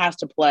 Everyone has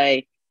to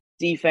play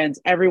defense.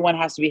 Everyone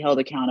has to be held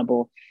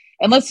accountable.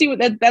 And let's see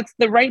that's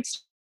the right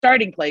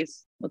starting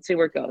place. Let's see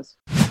where it goes.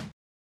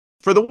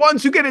 For the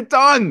ones who get it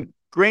done,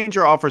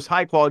 Grainger offers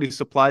high-quality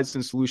supplies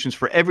and solutions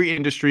for every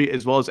industry,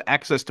 as well as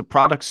access to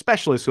product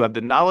specialists who have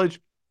the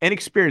knowledge and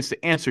experience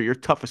to answer your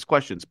toughest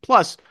questions.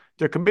 Plus,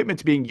 their commitment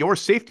to being your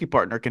safety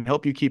partner can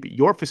help you keep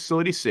your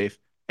facility safe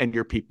and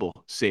your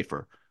people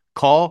safer.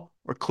 Call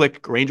or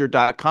click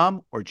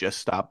Grainger.com or just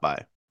stop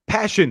by.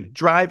 Passion,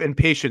 drive, and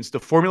patience, the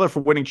formula for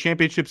winning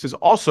championships, is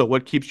also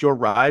what keeps your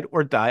ride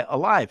or die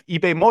alive.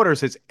 eBay Motors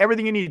has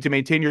everything you need to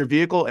maintain your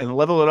vehicle and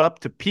level it up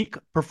to peak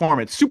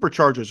performance.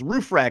 Superchargers,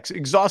 roof racks,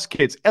 exhaust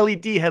kits,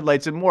 LED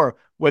headlights, and more.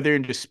 Whether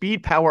into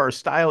speed, power, or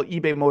style,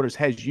 eBay Motors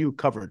has you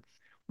covered.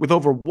 With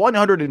over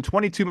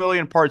 122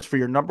 million parts for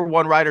your number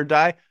one ride or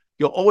die,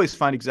 you'll always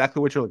find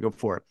exactly what you're looking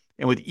for.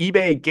 And with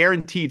eBay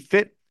Guaranteed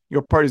Fit,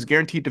 your part is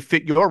guaranteed to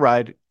fit your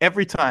ride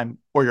every time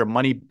or your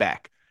money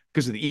back.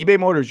 Because with eBay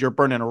Motors, you're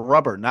burning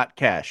rubber, not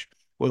cash.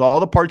 With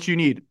all the parts you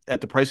need at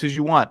the prices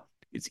you want,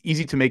 it's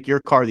easy to make your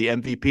car the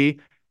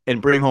MVP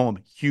and bring home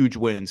huge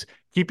wins.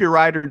 Keep your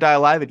ride or die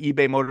alive at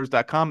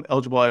ebaymotors.com.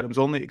 Eligible items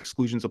only.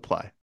 Exclusions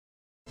apply.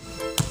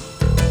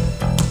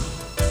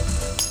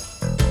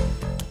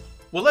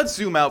 Well, let's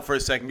zoom out for a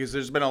second because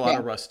there's been a lot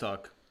of Russ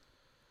talk.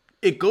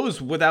 it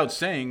goes without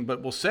saying,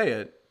 but we'll say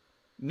it.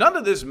 None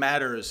of this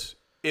matters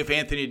if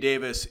Anthony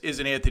Davis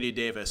isn't Anthony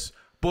Davis,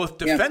 both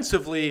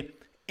defensively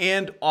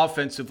and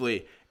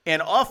offensively.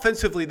 And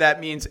offensively, that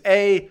means,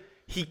 A,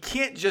 he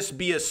can't just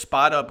be a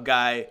spot-up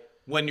guy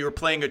when you're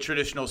playing a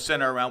traditional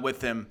center around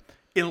with him,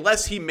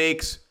 unless he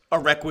makes a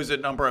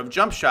requisite number of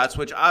jump shots,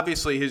 which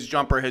obviously his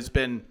jumper has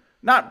been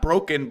not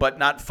broken, but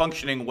not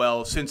functioning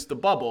well since the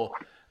bubble.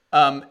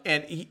 And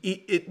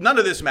none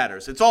of this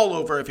matters. It's all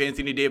over if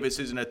Anthony Davis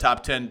isn't a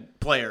top 10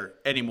 player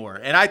anymore.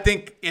 And I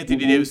think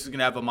Anthony Davis is going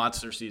to have a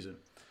monster season.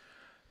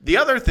 The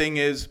other thing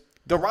is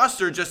the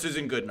roster just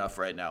isn't good enough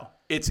right now.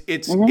 They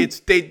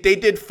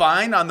did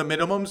fine on the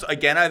minimums.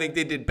 Again, I think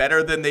they did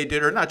better than they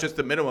did, or not just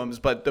the minimums,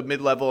 but the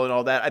mid-level and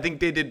all that. I think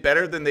they did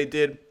better than they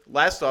did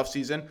last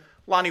offseason.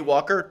 Lonnie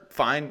Walker,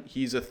 fine.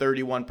 He's a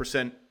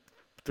 31%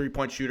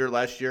 three-point shooter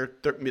last year,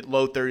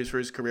 low 30s for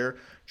his career.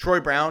 Troy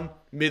Brown,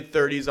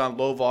 mid-30s on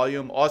low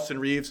volume. Austin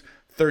Reeves,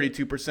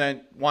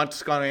 32%. Juan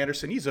Toscano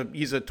Anderson, he's a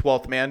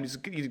 12th man.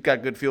 He's got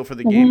a good feel for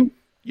the game.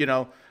 You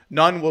know,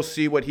 Nunn, we'll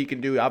see what he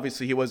can do.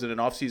 Obviously, he wasn't an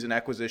offseason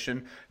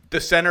acquisition.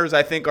 The centers,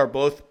 I think, are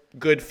both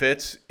good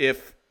fits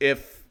if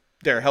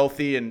they're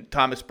healthy. And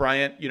Thomas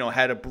Bryant, you know,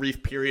 had a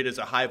brief period as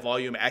a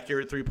high-volume,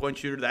 accurate three-point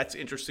shooter. That's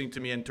interesting to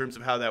me in terms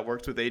of how that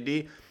works with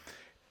AD.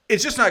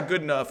 It's just not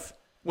good enough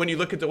when you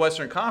look at the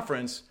Western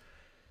Conference.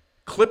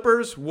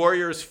 Clippers,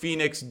 Warriors,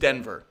 Phoenix,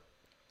 Denver.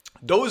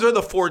 Those are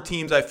the four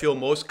teams I feel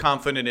most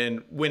confident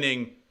in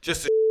winning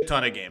just a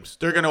ton of games.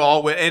 They're going to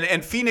all win.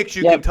 And Phoenix,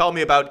 you can tell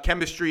me about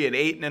chemistry and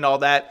Ayton and all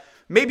that.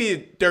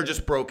 Maybe they're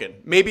just broken.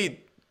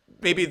 Maybe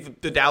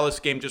the Dallas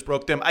game just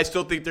broke them. I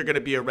still think they're going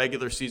to be a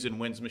regular season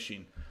wins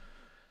machine.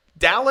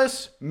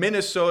 Dallas,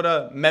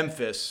 Minnesota,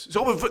 Memphis.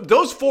 So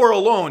those four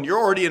alone, you're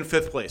already in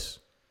fifth place.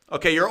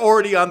 Okay, you're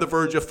already on the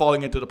verge of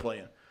falling into the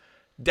play-in.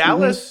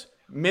 Dallas,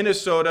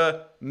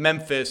 Minnesota,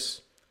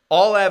 Memphis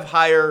all have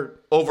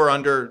higher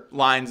over-under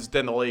lines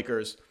than the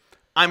Lakers.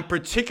 I'm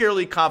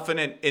particularly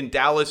confident in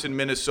Dallas and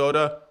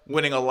Minnesota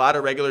winning a lot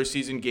of regular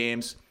season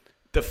games.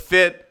 The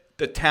fit,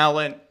 the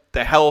talent,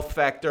 the health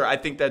factor, I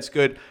think that's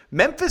good.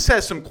 Memphis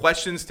has some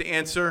questions to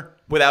answer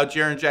without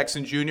Jaren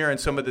Jackson Jr. and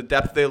some of the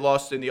depth they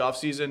lost in the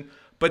offseason,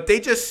 but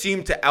they just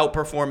seem to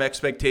outperform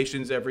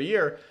expectations every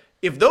year.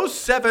 If those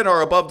seven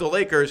are above the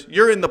Lakers,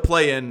 you're in the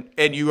play-in,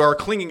 and you are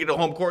clinging to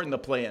home court in the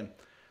play-in.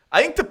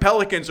 I think the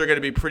Pelicans are going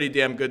to be pretty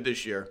damn good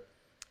this year.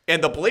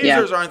 And the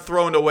Blazers aren't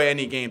throwing away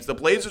any games. The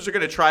Blazers are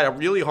going to try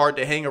really hard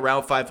to hang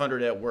around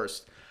 500 at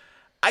worst.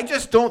 I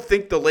just don't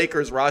think the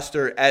Lakers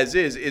roster as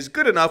is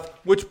good enough,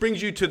 which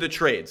brings you to the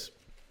trades.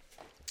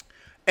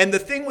 And the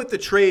thing with the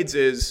trades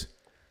is,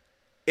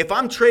 if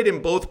I'm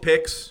trading both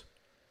picks,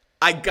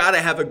 I got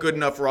to have a good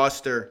enough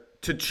roster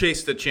to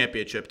chase the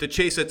championship, to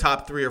chase a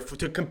top three, or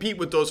to compete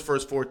with those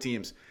first four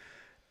teams.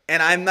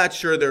 And I'm not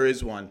sure there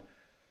is one.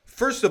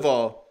 First of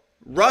all,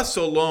 Russ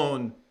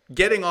alone,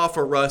 getting off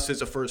of Russ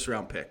is a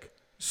first-round pick.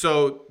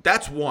 So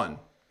that's one.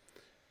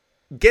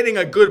 Getting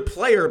a good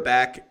player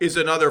back is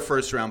another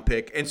first-round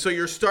pick. And so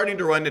you're starting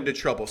to run into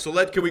trouble. So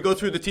can we go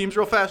through the teams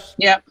real fast?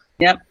 Yep.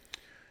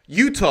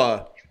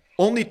 Utah,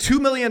 only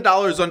 $2 million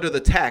under the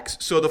tax,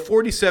 so the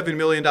 $47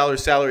 million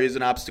salary is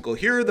an obstacle.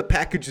 Here are the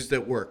packages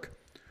that work.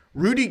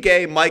 Rudy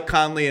Gay, Mike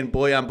Conley, and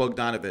Bojan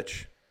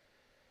Bogdanovic.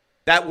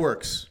 That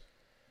works.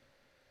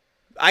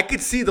 I could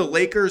see the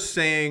Lakers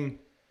saying,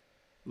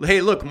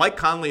 hey, look, Mike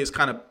Conley is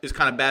kind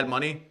of bad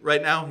money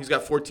right now. He's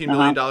got $14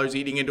 million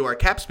eating into our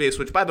cap space,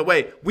 which, by the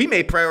way, we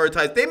may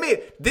prioritize.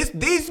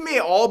 These may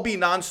all be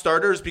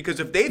non-starters, because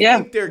if they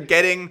think they're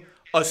getting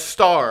a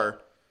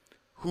star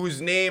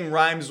whose name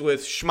rhymes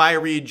with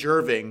Schmyrie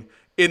Jerving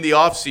in the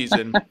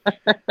offseason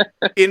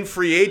in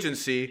free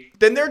agency,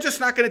 then they're just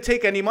not going to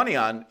take any money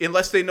on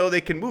unless they know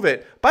they can move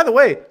it. By the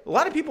way, a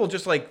lot of people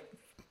just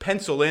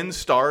pencil in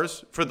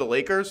stars for the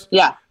Lakers.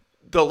 Yeah.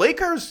 The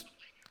Lakers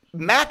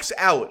max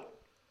out,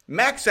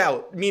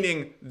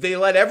 meaning they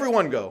let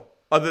everyone go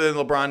other than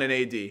LeBron and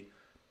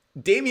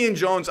AD. Damian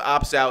Jones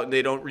opts out and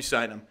they don't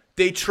re-sign him.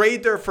 They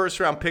trade their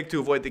first-round pick to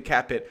avoid the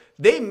cap hit.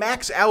 They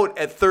max out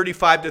at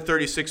 $35 to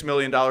 $36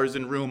 million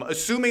in room,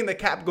 assuming the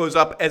cap goes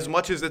up as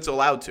much as it's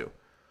allowed to.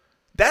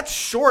 That's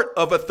short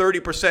of a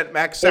 30%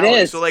 max salary.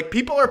 It is. So,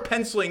 people are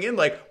penciling in,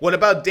 what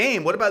about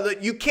Dame? What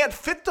about you can't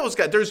fit those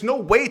guys. There's no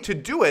way to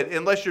do it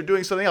unless you're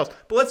doing something else.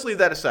 But let's leave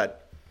that aside.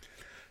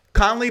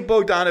 Conley,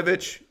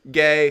 Bogdanovic,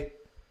 Gay.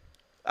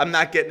 I'm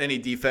not getting any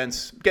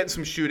defense. Getting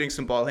some shooting,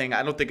 some ball hanging.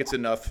 I don't think it's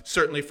enough,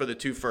 certainly for the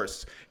two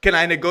firsts. Can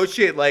I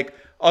negotiate,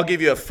 I'll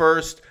give you a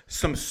first,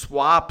 some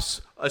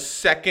swaps, a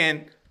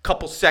second,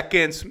 couple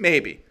seconds,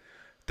 maybe.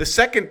 The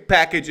second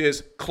package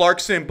is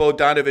Clarkson,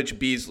 Bogdanovic,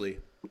 Beasley.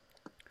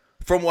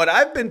 From what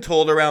I've been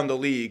told around the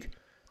league,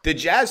 the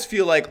Jazz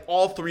feel like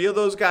all three of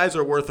those guys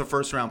are worth a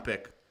first-round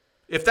pick.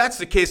 If that's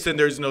the case, then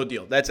there's no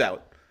deal. That's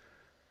out.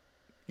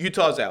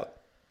 Utah's out.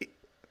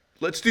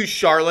 Let's do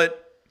Charlotte,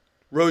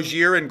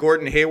 Rozier, and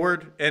Gordon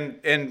Hayward, and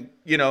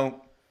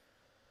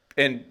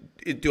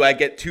do I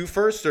get two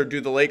firsts, or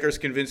do the Lakers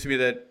convince me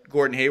that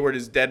Gordon Hayward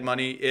is dead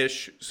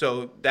money-ish,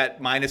 so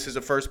that minus is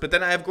a first? But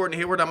then I have Gordon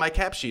Hayward on my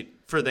cap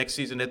sheet for next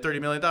season at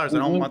 $30 million. I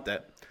don't want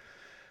that.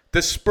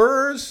 The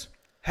Spurs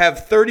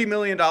have $30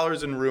 million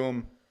in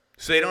room,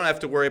 so they don't have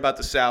to worry about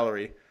the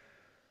salary.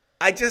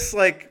 I just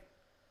like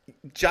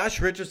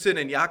Josh Richardson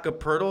and Jakob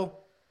Poeltl.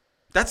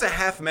 That's a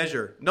half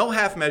measure. No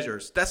half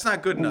measures. That's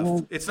not good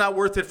enough. It's not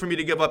worth it for me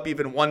to give up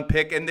even one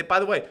pick. And by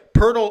the way,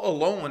 Poeltl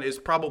alone is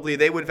probably,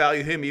 they would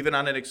value him even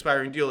on an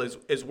expiring deal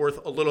is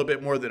worth a little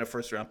bit more than a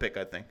first-round pick,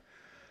 I think.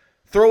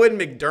 Throw in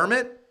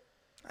McDermott.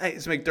 I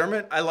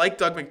like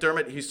Doug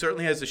McDermott. He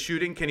certainly has the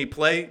shooting. Can he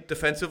play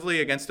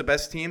defensively against the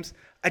best teams?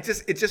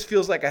 It just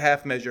feels like a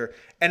half measure.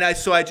 And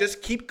I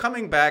just keep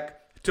coming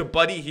back to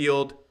Buddy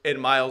Hield and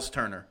Miles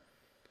Turner.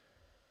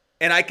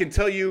 And I can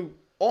tell you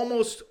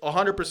almost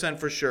 100%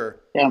 for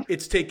sure,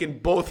 it's taken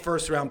both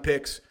first-round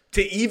picks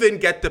to even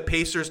get the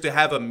Pacers to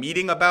have a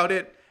meeting about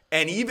it.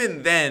 And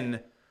even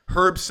then,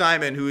 Herb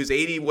Simon, who is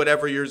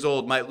 80-whatever years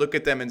old, might look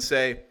at them and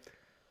say,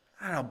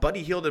 I don't know,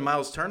 Buddy Hield and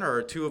Miles Turner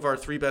are two of our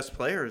three best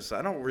players.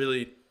 Are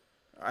we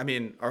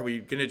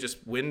going to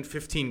just win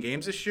 15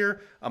 games this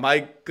year? Am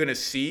I going to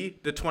see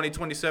the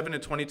 2027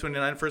 and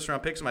 2029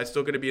 first-round picks? Am I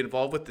still going to be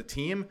involved with the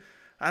team?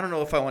 I don't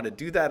know if I want to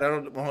do that. I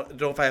don't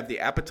know if I have the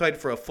appetite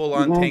for a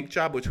full-on tank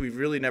job, which we've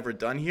really never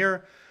done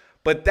here.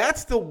 But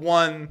that's the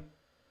one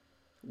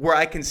where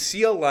I can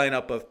see a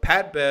lineup of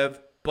Pat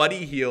Bev,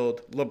 Buddy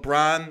Hield,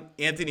 LeBron,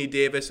 Anthony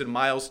Davis, and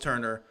Miles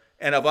Turner.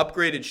 And I've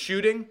upgraded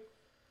shooting.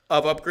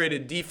 I've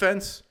upgraded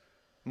defense.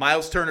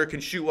 Miles Turner can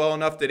shoot well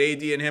enough that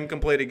AD and him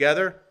can play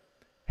together.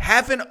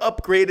 Haven't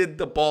upgraded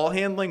the ball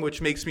handling,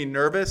 which makes me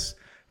nervous.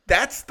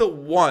 That's the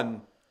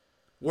one.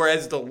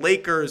 Whereas the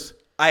Lakers,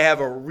 I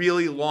have a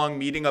really long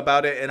meeting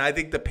about it, and I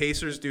think the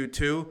Pacers do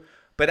too.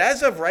 But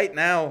as of right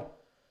now,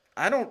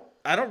 I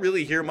don't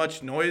really hear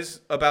much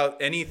noise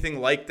about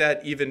anything like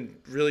that even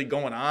really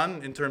going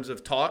on in terms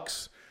of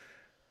talks.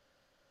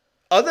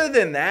 Other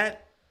than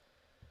that,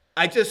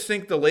 I just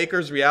think the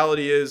Lakers'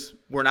 reality is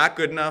we're not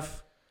good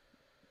enough.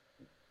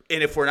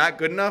 And if we're not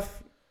good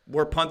enough,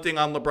 we're punting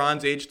on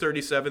LeBron's age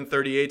 37,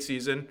 38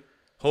 season,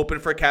 hoping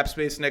for cap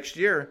space next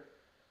year.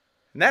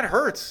 And that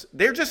hurts.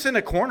 They're just in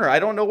a corner. I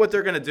don't know what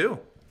they're going to do.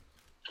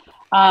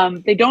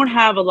 They don't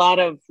have a lot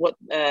of what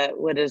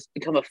has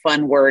become a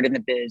fun word in the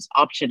biz,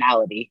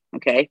 optionality.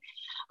 Okay.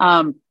 They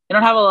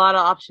don't have a lot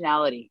of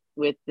optionality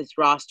with this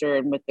roster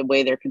and with the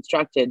way they're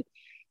constructed.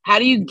 How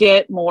do you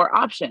get more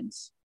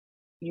options?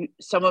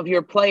 Some of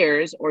your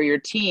players or your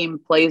team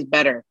plays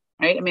better,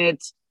 right? I mean,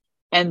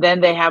 and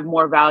then they have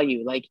more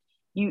value. Like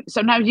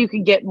sometimes you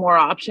can get more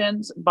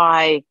options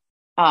by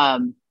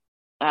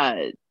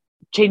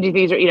changing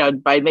things, or,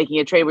 by making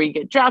a trade where you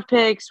get draft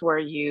picks,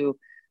 where the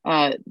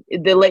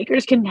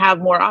Lakers can have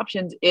more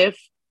options if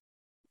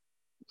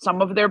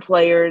some of their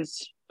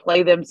players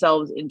play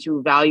themselves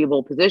into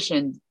valuable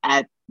positions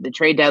at the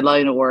trade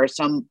deadline or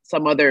some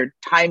other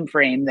time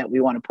frame that we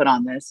want to put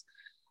on this.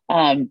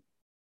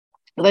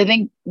 But I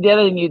think the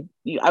other thing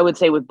I would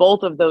say with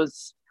both of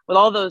those, with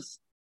all those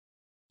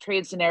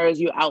trade scenarios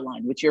you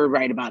outlined, which you're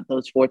right about,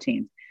 those 4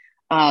 teams,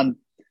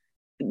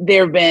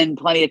 there have been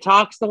plenty of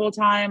talks the whole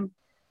time.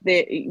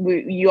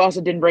 You also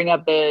didn't bring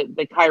up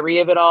the Kyrie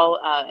of it all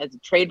as a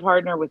trade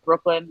partner with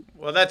Brooklyn.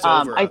 Well, that's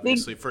over,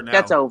 obviously, for now.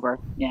 That's over,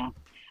 yeah.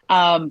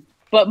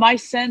 But my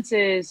sense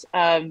is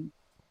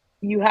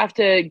you have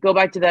to go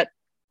back to that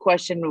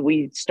question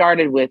we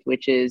started with,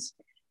 which is,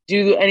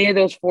 do any of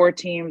those 4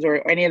 teams or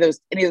any of those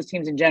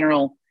teams in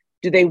general,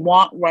 do they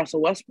want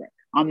Russell Westbrook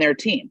on their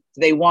team?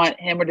 Do they want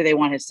him or do they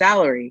want his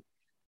salary?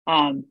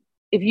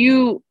 If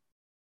you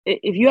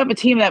have a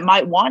team that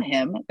might want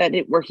him,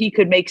 where he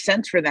could make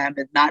sense for them,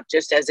 and not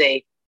just as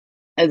a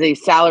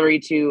salary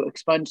to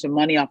expunge some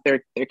money off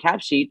their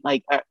cap sheet,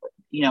 like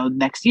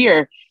next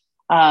year,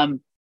 then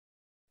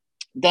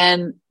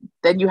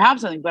you have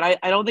something. But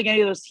I don't think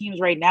any of those teams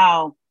right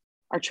now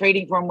are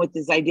trading for him with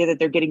this idea that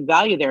they're getting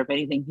value there. If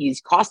anything, he's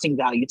costing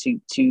value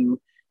to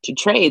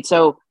trade.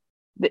 So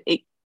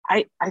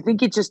I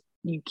think it just,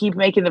 you keep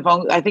making the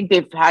phone. I think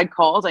they've had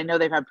calls. I know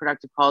they've had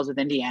productive calls with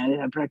Indiana. They've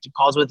had productive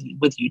calls with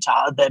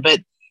Utah.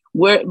 But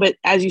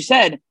as you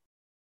said,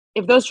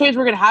 if those trades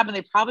were going to happen,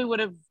 they probably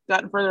would have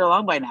gotten further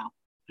along by now,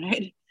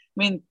 right? I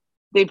mean,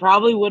 they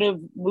probably would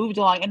have moved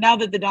along. And now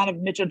that the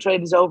Donovan Mitchell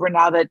trade is over,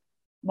 now that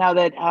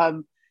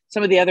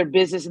some of the other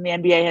business in the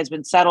NBA has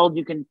been settled,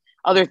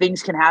 other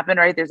things can happen,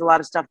 right? There's a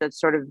lot of stuff that's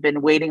sort of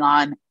been waiting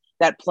on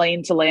that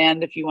plane to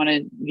land, if you want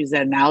to use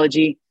that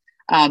analogy,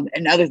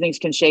 and other things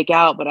can shake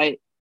out. But I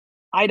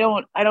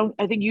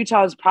think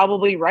Utah is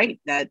probably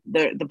right that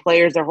the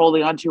players they're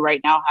holding on to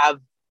right now have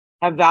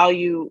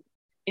value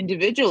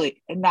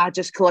individually and not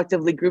just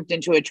collectively grouped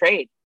into a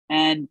trade.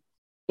 And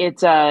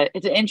it's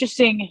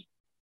interesting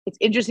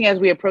as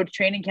we approach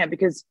training camp,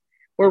 because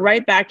we're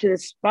right back to the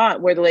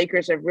spot where the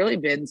Lakers have really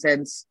been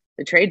since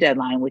the trade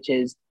deadline, which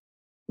is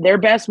their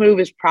best move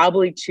is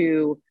probably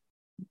to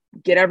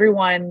get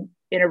everyone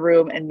in a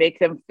room and make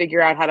them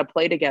figure out how to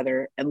play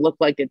together and look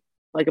like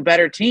a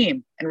better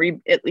team,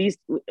 and at least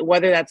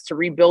whether that's to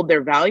rebuild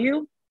their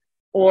value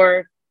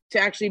or to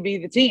actually be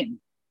the team.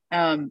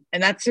 And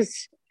that's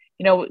just,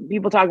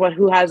 people talk about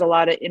who has a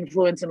lot of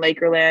influence in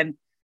Lakerland.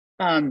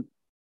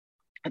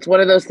 it's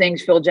one of those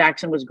things Phil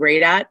Jackson was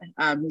great at.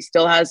 He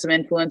still has some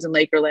influence in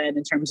Lakerland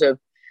in terms of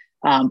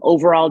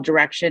overall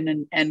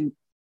direction. And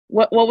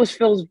what was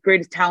Phil's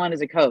greatest talent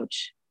as a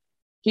coach?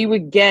 He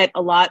would get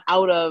a lot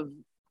out of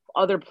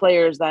other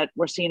players that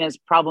were seen as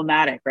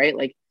problematic, right?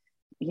 Like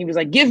he was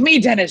like, give me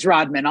Dennis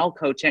Rodman, I'll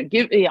coach him.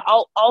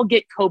 I'll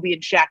get Kobe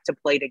and Shaq to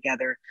play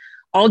together.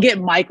 I'll get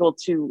Michael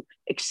to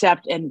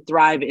accept and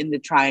thrive in the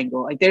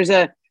triangle. Like there's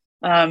a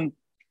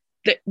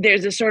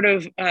sort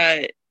of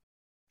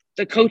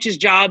the coach's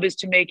job is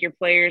to make your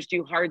players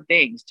do hard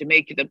things, to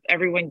make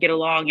everyone get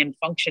along and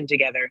function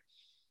together.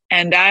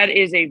 And that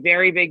is a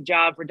very big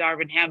job for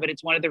Darvin Ham, but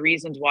it's one of the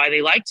reasons why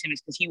they liked him is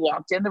because he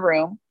walked in the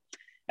room,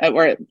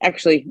 or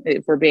actually,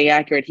 if we're being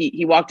accurate,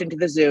 he walked into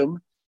the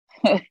Zoom.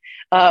 Most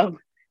of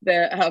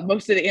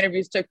the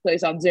interviews took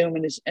place on Zoom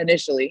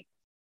initially.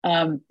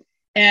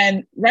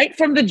 And right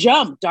from the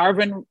jump,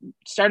 Darvin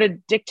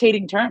started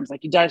dictating terms.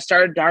 Like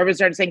Darvin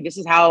started saying, this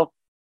is how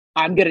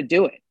I'm going to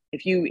do it.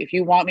 If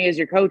you want me as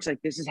your coach,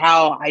 like this is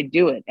how I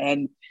do it.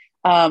 And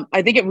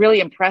I think it really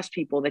impressed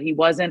people that he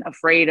wasn't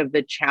afraid of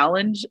the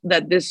challenge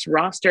that this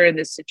roster and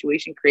this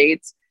situation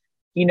creates.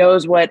 He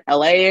knows what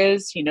LA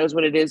is. He knows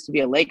what it is to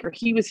be a Laker.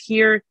 He was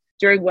here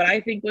during what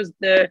I think was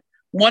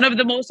one of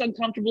the most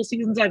uncomfortable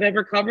seasons I've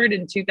ever covered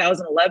in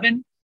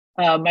 2011,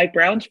 Mike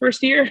Brown's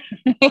first year.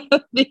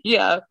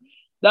 Yeah,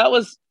 that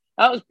was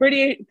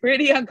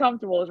pretty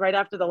uncomfortable. It was right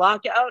after the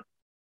lockout.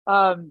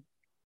 When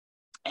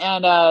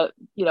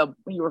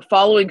you were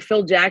following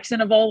Phil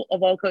Jackson of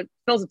all coaches,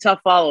 Phil's a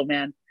tough follow,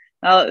 man.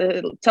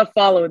 Tough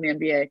follow in the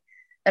NBA,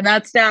 and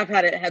that staff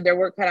had their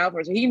work cut out for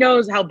it. So he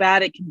knows how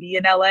bad it can be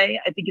in LA.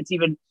 I think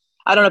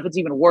I don't know if it's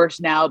even worse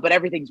now, but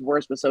everything's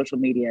worse with social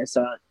media.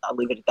 So I'll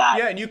leave it at that.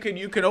 Yeah, and you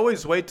can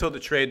always wait till the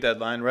trade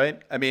deadline,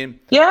 right? I mean,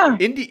 yeah,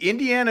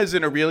 Indiana's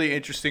in a really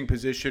interesting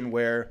position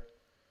where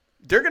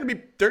they're gonna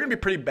be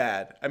pretty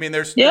bad. I mean,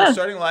 their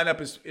starting lineup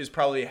is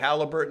probably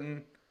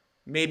Halliburton,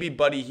 maybe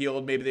Buddy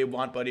Hield. Maybe they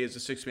want Buddy as a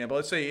sixth man, but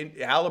let's say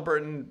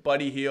Halliburton,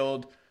 Buddy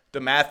Hield, the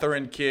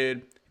Mathurin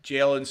kid,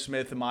 Jalen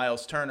Smith, and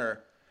Miles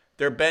Turner.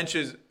 Their bench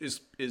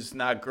is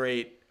not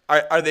great.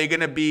 Are they going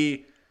to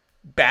be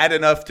bad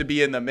enough to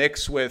be in the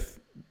mix with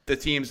the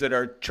teams that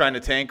are trying to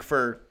tank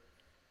for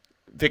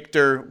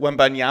Victor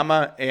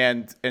Wembanyama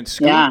and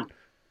Scoot? Yeah.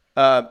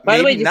 By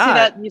the way,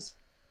 you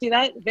see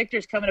that?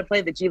 Victor's coming to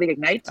play the G League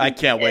Ignite. I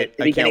can't wait.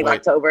 Beginning of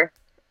October.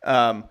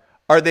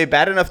 Are they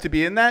bad enough to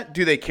be in that?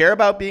 Do they care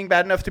about being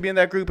bad enough to be in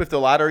that group? If the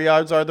lottery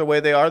odds are the way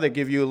they are, they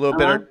give you a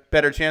little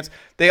better chance.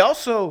 They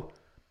also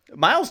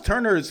Miles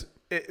Turner's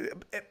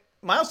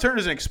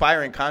an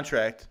expiring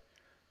contract.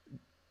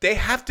 They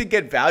have to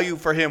get value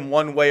for him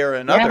one way or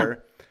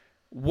another. Yeah.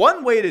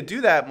 One way to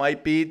do that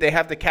might be they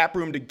have the cap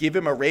room to give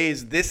him a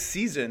raise this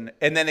season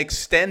and then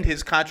extend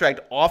his contract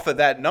off of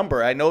that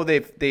number. I know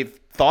they've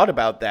thought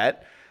about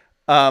that.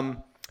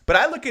 But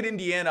I look at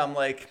Indiana, I'm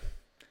like,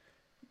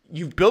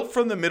 you've built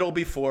from the middle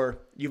before.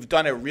 You've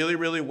done it really,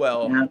 really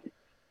well. Yeah.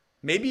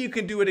 Maybe you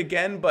can do it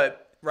again,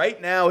 but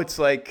right now it's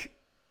like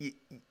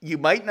you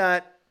might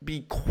not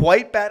be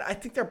quite bad. I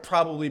think they're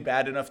probably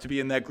bad enough to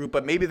be in that group,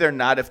 but maybe they're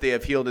not if they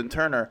have Hield and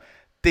Turner.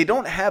 They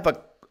don't have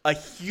a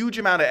huge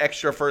amount of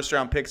extra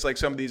first-round picks like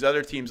some of these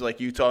other teams like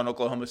Utah and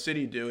Oklahoma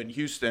City do in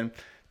Houston.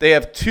 They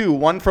have two,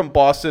 one from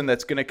Boston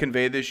that's going to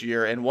convey this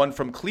year and one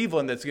from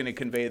Cleveland that's going to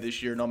convey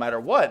this year no matter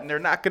what, and they're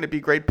not going to be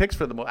great picks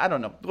for them. I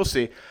don't know. We'll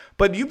see.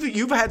 But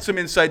you've had some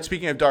insight,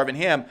 speaking of Darvin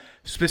Ham,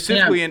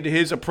 specifically into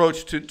his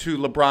approach to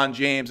LeBron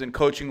James and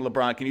coaching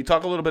LeBron. Can you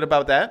talk a little bit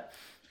about that?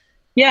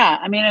 Yeah,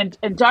 I mean,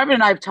 and Darvin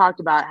and I have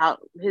talked about how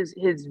his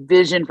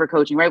vision for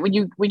coaching, right? When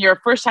you're a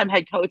first-time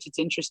head coach, it's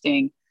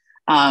interesting.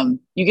 You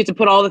get to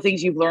put all the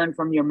things you've learned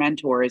from your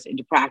mentors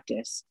into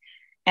practice.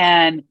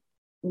 And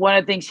one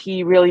of the things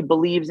he really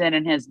believes in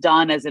and has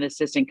done as an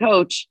assistant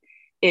coach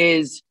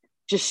is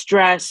just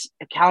stress,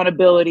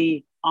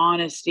 accountability,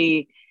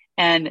 honesty.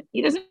 And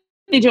he doesn't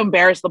need to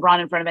embarrass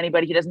LeBron in front of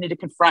anybody. He doesn't need to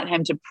confront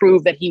him to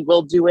prove that he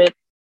will do it.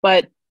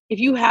 But if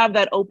you have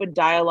that open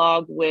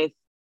dialogue with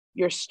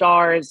your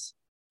stars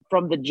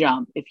from the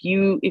jump, if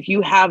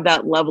you have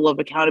that level of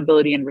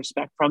accountability and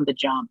respect from the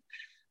jump,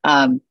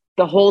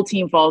 the whole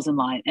team falls in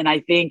line. And I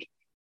think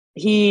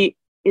he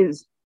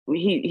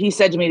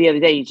said to me the other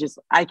day,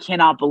 I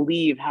cannot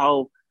believe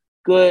how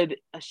good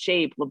a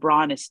shape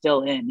LeBron is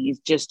still in. He's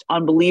just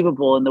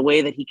unbelievable in the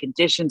way that he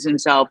conditions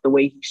himself, the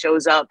way he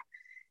shows up.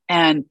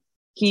 And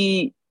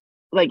he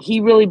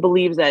really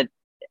believes that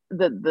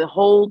the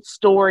whole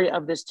story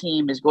of this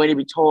team is going to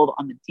be told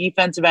on the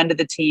defensive end of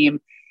the team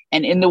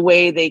and in the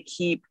way they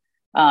keep,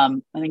 I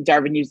think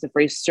Darvin used the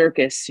phrase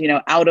circus,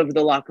 out of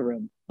the locker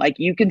room. Like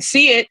you can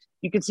see it.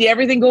 You can see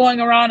everything going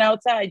around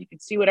outside. You can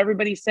see what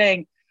everybody's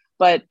saying,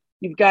 but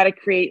you've got to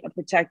create a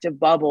protective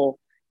bubble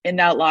in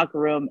that locker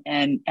room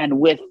and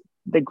with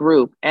the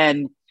group.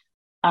 And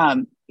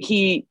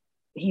he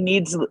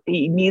needs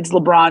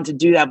LeBron to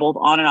do that both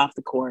on and off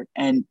the court.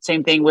 And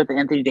same thing with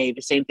Anthony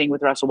Davis, same thing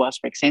with Russell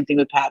Westbrook, same thing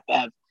with Pat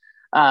Bev.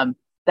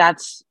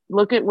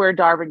 Look at where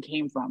Darvin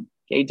came from.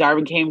 Okay,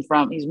 Darvin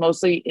he's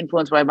mostly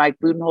influenced by Mike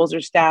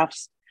Budenholzer's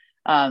staffs.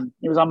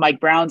 He was on Mike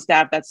Brown's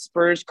staff. That's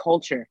Spurs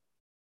culture.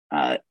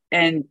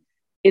 And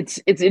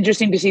it's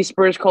interesting to see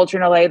Spurs culture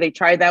in LA. They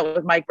tried that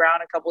with Mike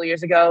Brown a couple of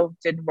years ago.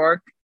 Didn't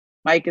work.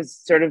 Mike has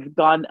sort of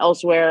gone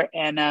elsewhere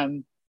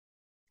and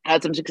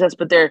had some success,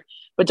 but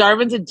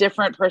Darvin's a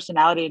different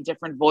personality and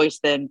different voice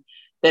than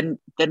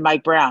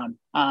Mike Brown.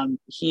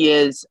 He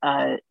is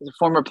a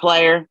former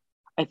player.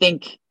 I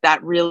think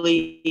that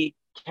really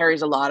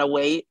carries a lot of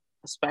weight,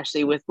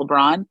 especially with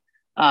LeBron.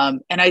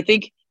 And I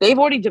think they've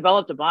already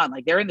developed a bond.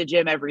 Like they're in the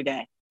gym every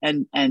day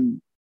and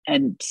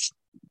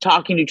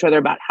talking to each other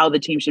about how the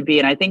team should be.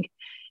 And I think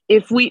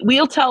if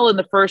we'll tell in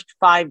the first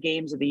 5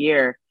 games of the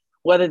year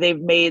whether they've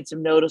made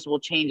some noticeable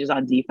changes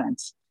on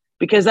defense,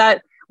 because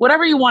that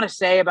whatever you want to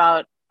say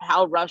about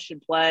how Russ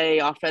should play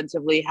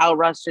offensively, how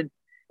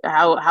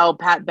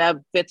Pat Bev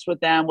fits with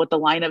them, what the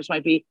lineups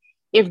might be.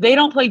 If they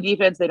don't play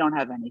defense, they don't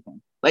have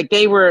anything. Like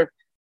they were,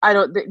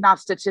 not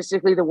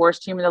statistically the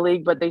worst team in the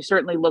league, but they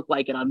certainly looked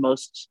like it on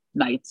most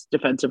nights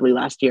defensively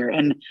last year.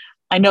 And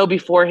I know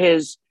before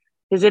his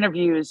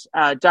interviews,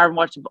 Darvin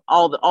watched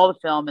all the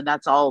film, and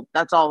that's all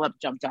that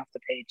jumped off the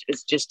page.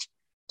 It's just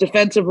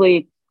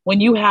defensively, when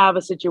you have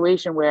a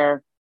situation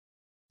where,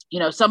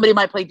 somebody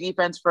might play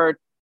defense for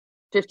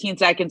 15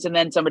 seconds and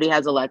then somebody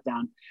has a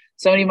letdown.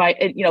 Somebody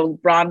might,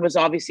 Bron was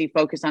obviously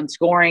focused on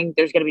scoring.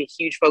 There's going to be a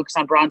huge focus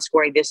on Bron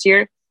scoring this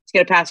year. He's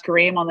going to pass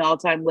Kareem on the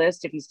all-time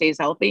list if he stays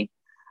healthy.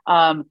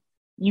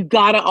 You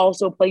got to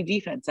also play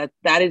defense.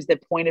 That is the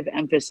point of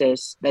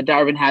emphasis that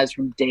Darvin has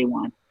from day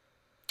one.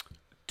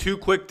 2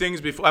 quick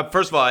things before.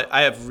 First of all,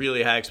 I have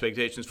really high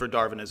expectations for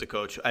Darvin as a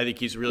coach. I think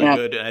he's really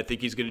good, and I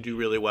think he's going to do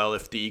really well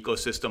if the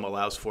ecosystem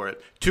allows for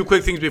it. 2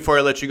 quick things before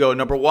I let you go.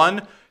 Number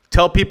 1,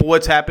 tell people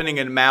what's happening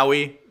in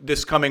Maui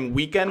this coming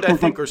weekend, I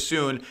think, or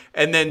soon.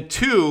 And then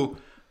 2,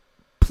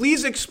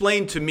 please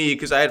explain to me,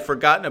 because I had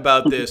forgotten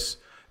about this,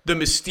 the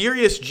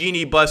mysterious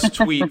Genie Bus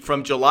tweet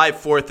from July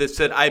 4th that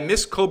said, I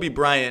miss Kobe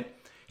Bryant.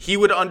 He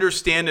would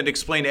understand and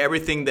explain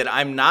everything that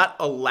I'm not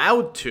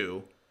allowed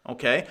to.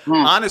 Okay.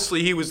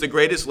 Honestly, he was the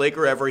greatest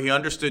Laker ever. He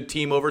understood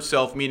team over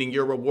self, meaning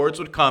your rewards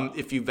would come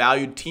if you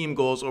valued team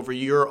goals over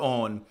your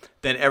own.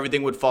 Then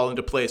everything would fall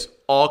into place.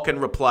 All can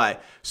reply.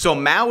 So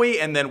Maui,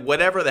 and then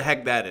whatever the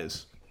heck that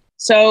is.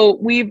 So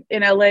in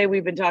LA,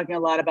 we've been talking a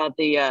lot about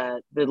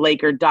the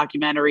Laker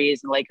documentaries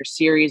and Laker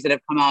series that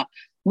have come out.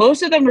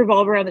 Most of them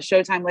revolve around the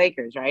Showtime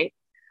Lakers, right?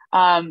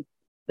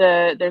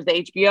 There's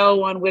the HBO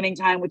one, Winning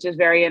Time, which is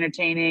very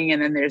entertaining,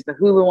 and then there's the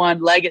Hulu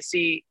one,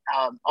 Legacy,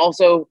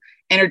 also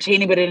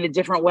entertaining, but in a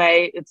different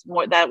way. It's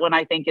more, that one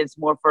I think is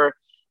more for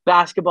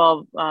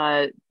basketball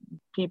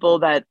people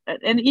that,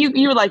 and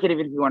you like it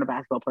even if you weren't a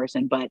basketball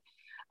person, but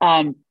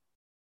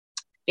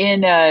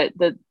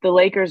the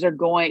Lakers are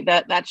going,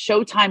 that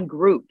Showtime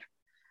group,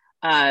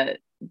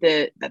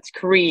 that's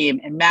Kareem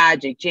and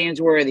Magic,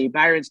 James Worthy,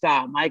 Byron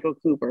Stott, Michael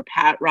Cooper,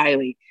 Pat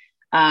Riley.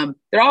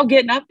 They're all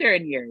getting up there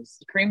in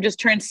years. Kareem just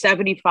turned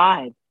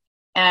 75,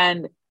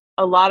 and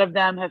a lot of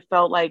them have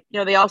felt like,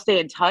 they all stay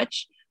in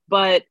touch,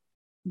 but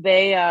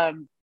they've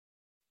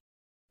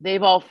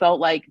all felt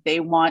like they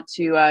want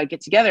to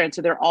get together. And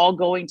so they're all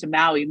going to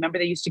Maui. Remember,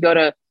 they used to go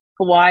to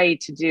Hawaii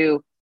to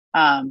do,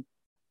 for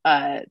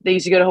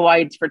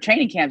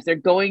training camps. They're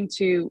going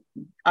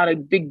on a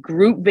big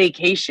group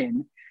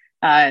vacation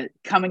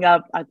coming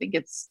up. I think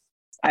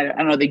I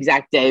don't know the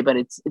exact day, but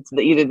it's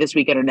either this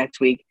weekend or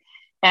next week.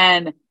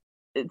 And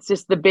it's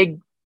just the big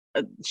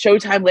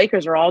Showtime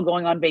Lakers are all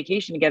going on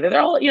vacation together.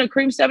 They're all,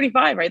 Kareem's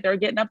 75, right? They're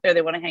getting up there.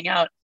 They want to hang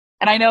out.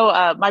 And I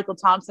know Michael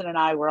Thompson and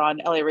I were on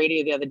LA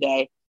radio the other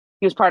day.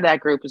 He was part of that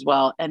group as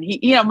well. And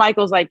he,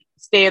 Michael's like,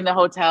 stay in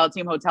the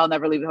team hotel,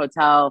 never leave the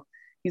hotel.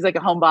 He's like a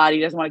homebody.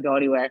 He doesn't want to go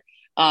anywhere.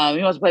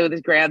 He wants to play with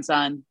his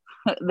grandson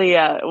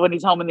when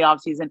he's home in the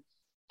off season.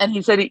 And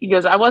he said, he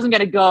goes, I wasn't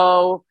going to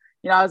go.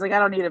 I was like, I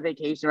don't need a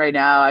vacation right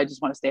now. I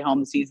just want to stay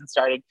home. The season's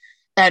starting.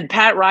 And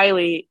Pat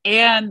Riley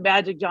and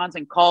Magic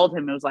Johnson called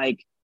him and was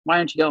like, why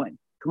aren't you going?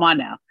 Come on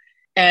now.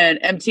 And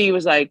MT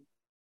was like,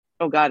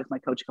 oh God, it's my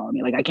coach calling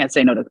me. Like, I can't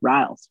say no to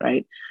Riles,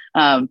 right?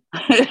 And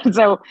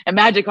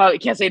Magic called,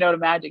 can't say no to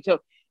Magic. So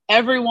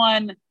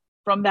everyone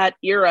from that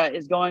era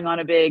is going on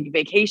a big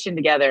vacation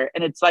together.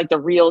 And it's like the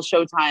real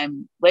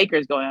Showtime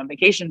Lakers going on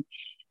vacation.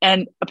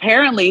 And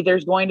apparently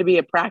there's going to be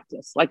a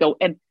practice.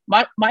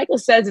 Michael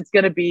says it's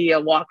going to be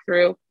a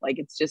walkthrough. Like,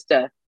 it's just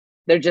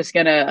they're just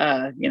going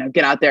to,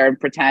 get out there and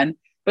pretend.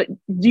 But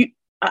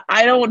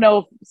I don't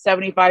know if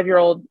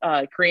 75-year-old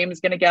Kareem is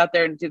going to get out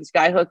there and do the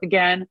sky hook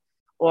again,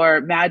 or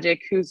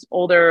Magic, who's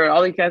older,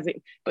 all these guys.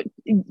 But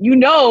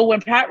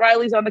when Pat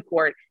Riley's on the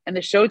court and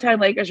the Showtime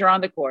Lakers are on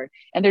the court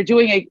and they're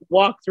doing a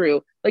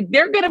walkthrough, like,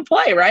 they're going to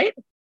play, right?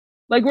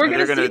 Like, we're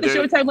going to see the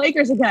Showtime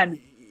Lakers again.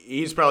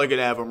 He's probably going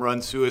to have them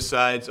run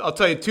suicides. I'll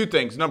tell you 2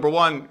 things. Number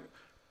 1,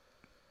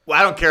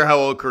 I don't care how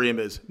old Kareem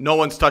is. No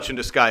one's touching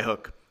the sky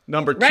hook.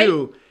 Number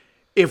 2,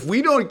 if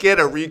we don't get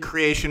a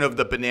recreation of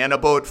the banana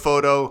boat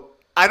photo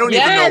I don't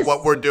even know Yes.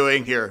 what we're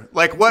doing here.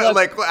 Like what?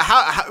 Look. Like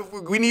how?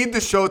 We need the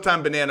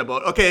Showtime banana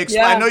boat. Okay,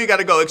 Yeah. I know you got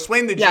to go.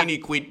 Explain the Yeah. Genie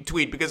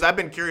tweet because I've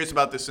been curious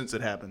about this since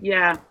it happened.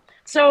 Yeah.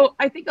 So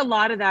I think a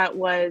lot of that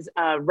was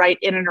right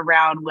in and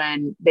around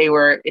when they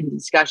were in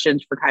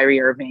discussions for Kyrie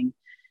Irving,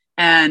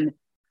 and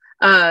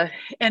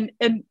and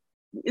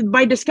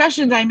by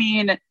discussions I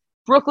mean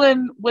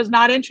Brooklyn was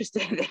not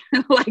interested.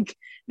 Like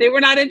they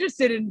were not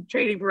interested in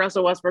trading for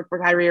Russell Westbrook for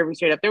Kyrie Irving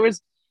straight up. There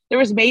was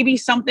maybe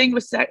something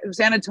with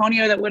San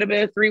Antonio that would have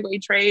been a three-way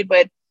trade,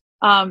 but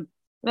then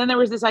there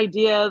was this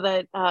idea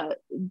that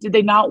did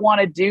they not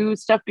want to do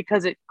stuff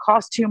because it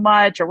cost too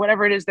much or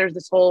whatever it is. There's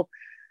this whole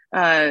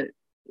like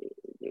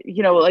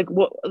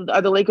what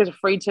are the Lakers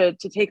afraid to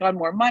take on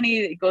more money?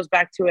 It goes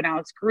back to an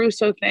Alex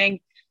Caruso thing.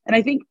 And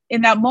I think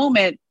in that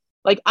moment,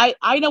 like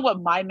I know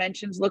what my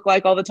mentions look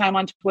like all the time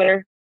on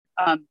Twitter.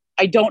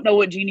 I don't know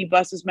what Jeannie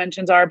Buss's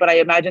mentions are, but I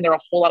imagine they're a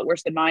whole lot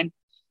worse than mine.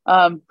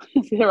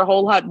 They're a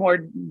whole lot more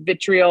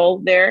vitriol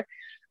there.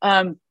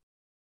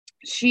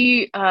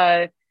 She's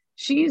a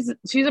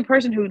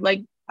person who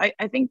like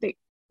I think that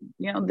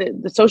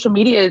the social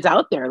media is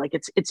out there, like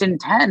it's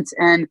intense.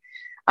 And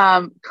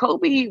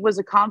Kobe was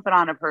a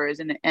confidant of hers,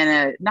 and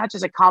not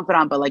just a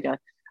confidant, but like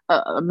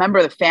a member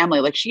of the family.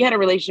 Like she had a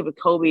relationship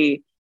with Kobe,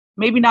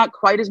 maybe not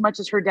quite as much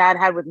as her dad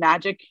had with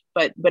Magic,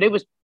 but it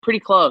was pretty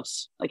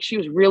close. Like she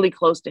was really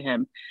close to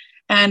him.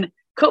 And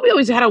Kobe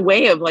always had a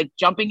way of like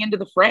jumping into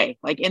the fray,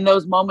 like in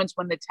those moments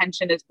when the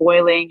tension is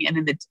boiling.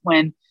 And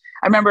when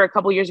I remember a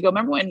couple of years ago,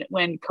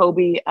 when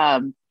Kobe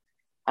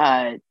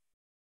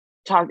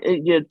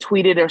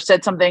tweeted or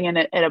said something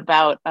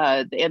about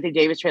the Anthony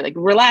Davis trade, like,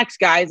 relax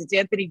guys, it's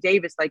Anthony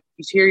Davis. Like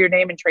you hear your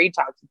name in trade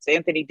talks, it's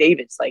Anthony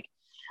Davis. Like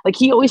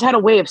he always had a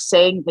way of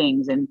saying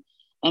things and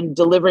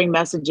delivering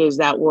messages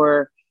that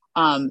were,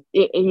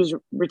 he was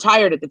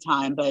retired at the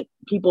time, but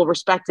people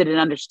respected and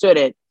understood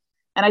it.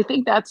 And I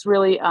think that's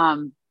really,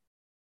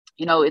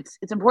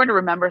 it's important to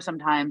remember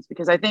sometimes,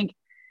 because I think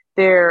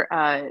there's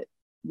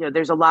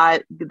a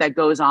lot that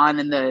goes on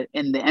in the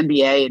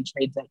NBA and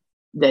trades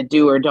that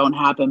do or don't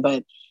happen,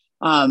 but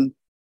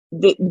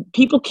the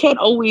people can't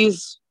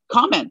always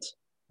comment.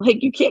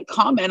 Like you can't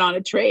comment on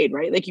a trade,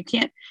 right? Like you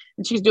can't.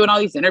 And she's doing all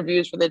these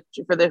interviews for the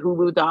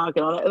Hulu doc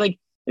and all that. Like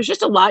there's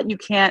just a lot you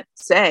can't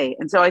say.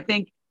 And so I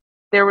think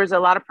there was a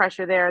lot of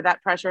pressure there.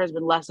 That pressure has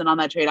been lessened on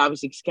that trade,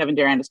 obviously, because Kevin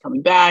Durant is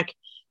coming back.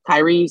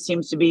 Kyrie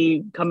seems to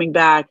be coming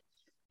back.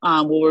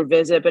 We'll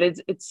revisit, but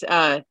it's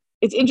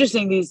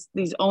interesting,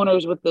 these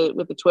owners with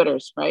the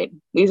Twitters, right?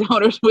 These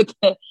owners with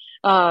the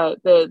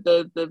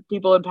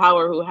people in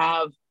power who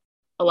have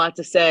a lot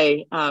to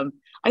say.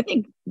 I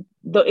think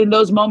in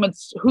those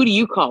moments, who do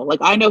you call?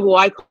 Like I know who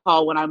I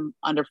call when I'm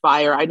under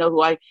fire. I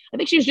know I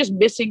think she was just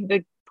missing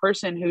the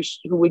person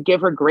who would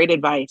give her great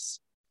advice,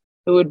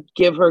 who would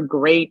give her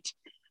great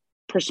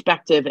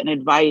perspective and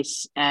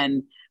advice,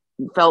 and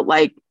felt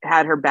like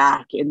had her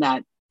back in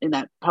that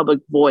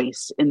public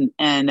voice. And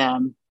I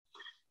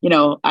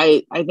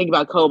think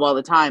about Kobe all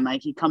the time.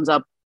 Like he comes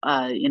up,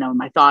 in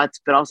my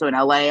thoughts, but also in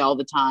LA all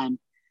the time.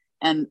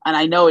 And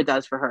I know it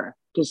does for her,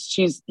 because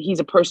he's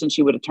a person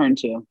she would have turned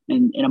to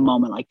in a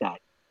moment like that.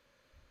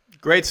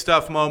 Great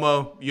stuff,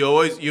 Momo. You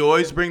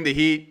always bring the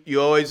heat. You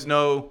always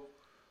know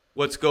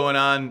what's going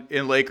on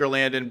in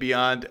Lakerland and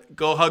beyond.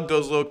 Go hug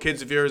those little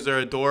kids of yours. They're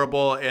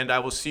adorable. And I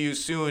will see you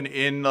soon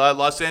in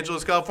Los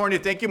Angeles, California.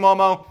 Thank you,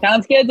 Momo.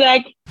 Sounds good,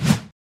 Zach.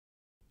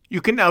 You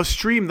can now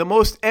stream the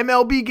most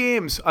MLB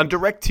games on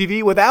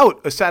DirecTV without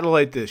a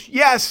satellite dish.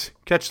 Yes!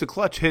 Catch the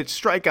clutch hits,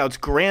 strikeouts,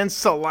 grand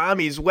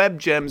salamis, web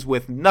gems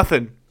with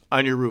nothing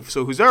on your roof.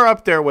 So who's there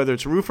up there, whether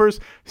it's roofers,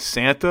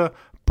 Santa,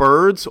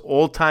 birds,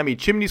 old-timey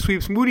chimney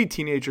sweeps, moody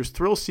teenagers,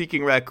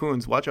 thrill-seeking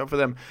raccoons, watch out for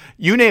them.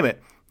 You name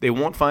it, they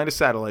won't find a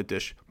satellite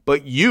dish.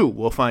 But you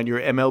will find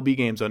your MLB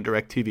games on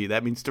DirecTV.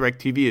 That means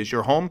DirecTV is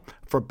your home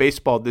for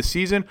baseball this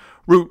season.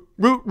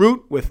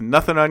 Root with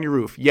nothing on your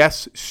roof.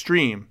 Yes,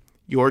 stream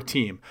your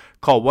team.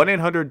 Call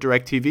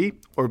 1-800-DIRECTV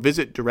or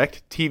visit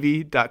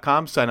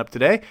directtv.com. Sign up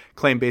today.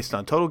 Claim based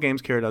on total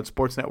games carried on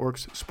sports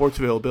networks. Sports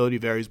availability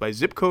varies by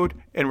zip code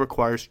and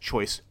requires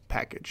choice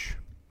package.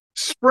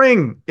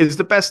 Spring is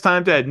the best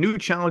time to add new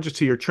challenges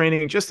to your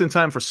training, just in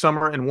time for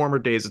summer and warmer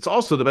days. It's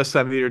also the best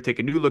time of the year to take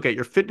a new look at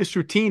your fitness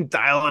routine,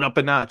 dial it up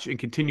a notch, and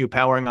continue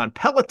powering on.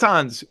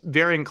 Peloton's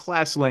varying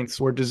class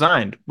lengths were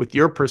designed with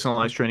your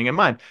personalized training in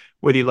mind.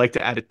 Whether you'd like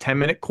to add a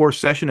 10-minute core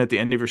session at the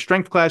end of your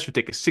strength class or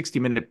take a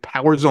 60-minute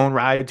power zone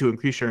ride to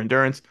increase your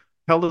endurance,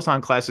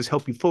 Peloton classes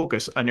help you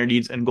focus on your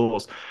needs and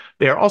goals.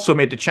 They are also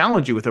made to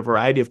challenge you with a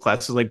variety of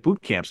classes like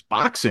boot camps,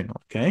 boxing,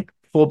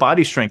 full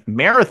body strength,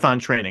 marathon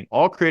training,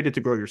 all created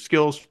to grow your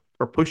skills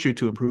or push you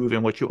to improve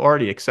in what you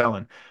already excel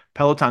in.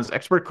 Peloton's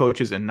expert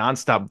coaches and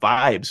nonstop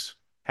vibes,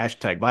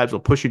 #vibes, will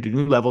push you to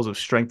new levels of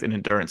strength and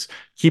endurance,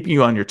 keeping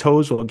you on your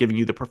toes while giving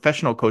you the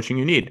professional coaching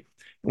you need.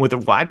 And with a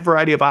wide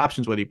variety of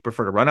options, whether you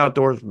prefer to run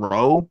outdoors,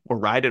 row, or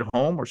ride at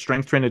home, or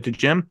strength train at the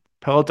gym,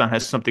 Peloton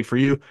has something for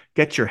you.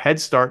 Get your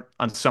head start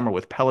on summer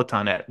with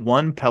Peloton at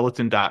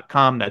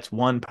onepeloton.com. That's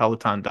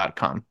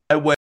onepeloton.com.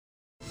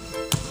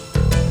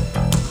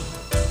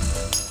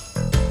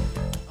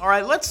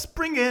 right, let's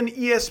bring in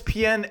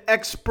ESPN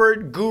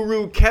expert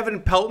guru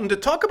Kevin Pelton to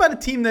talk about a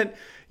team that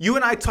you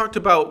and I talked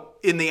about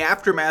in the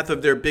aftermath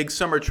of their big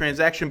summer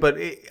transaction. But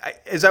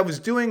as I was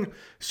doing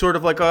sort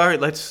of like, all right,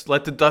 let's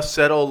let the dust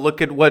settle,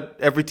 look at what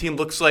every team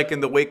looks like in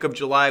the wake of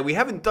July. We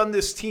haven't done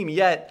this team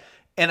yet.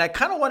 And I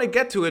kind of want to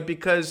get to it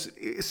because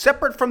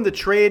separate from the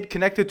trade,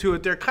 connected to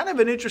it, they're kind of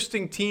an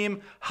interesting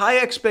team. High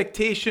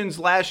expectations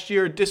last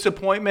year,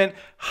 disappointment.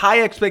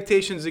 High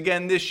expectations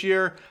again this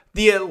year.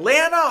 The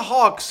Atlanta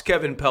Hawks,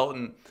 Kevin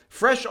Pelton,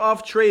 fresh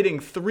off trading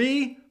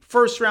 3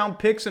 first-round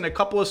picks and a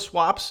couple of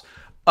swaps,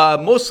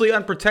 mostly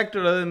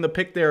unprotected other than the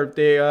pick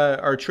they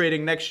are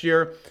trading next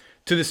year,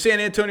 to the San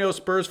Antonio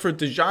Spurs for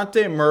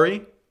DeJounte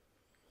Murray,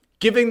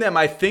 giving them,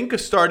 I think, a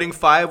starting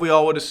 5, we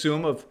all would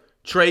assume, of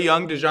Trae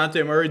Young,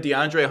 DeJounte Murray,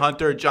 DeAndre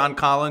Hunter, John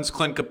Collins,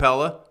 Clint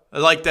Capella. I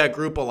like that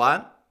group a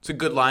lot. It's a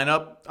good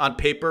lineup on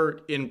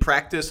paper. In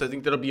practice, I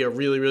think that'll be a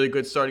really, really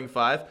good starting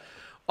 5.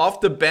 Off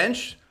the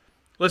bench,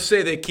 let's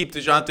say they keep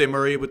DeJounte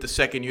Murray with the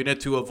second unit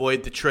to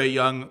avoid the Trae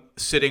Young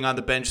sitting on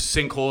the bench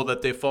sinkhole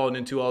that they've fallen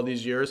into all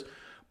these years.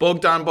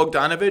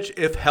 Bogdanovic,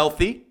 if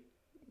healthy,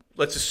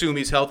 let's assume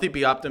he's healthy,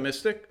 be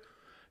optimistic.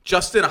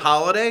 Justin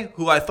Holiday,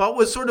 who I thought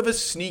was sort of a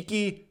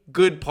sneaky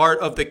good part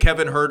of the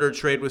Kevin Huerter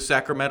trade with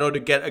Sacramento to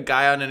get a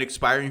guy on an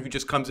expiring who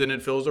just comes in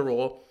and fills a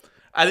role.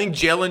 I think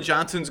Jalen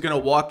Johnson's going to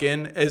walk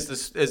in as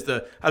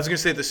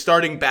the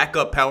starting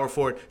backup power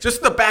forward,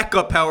 just the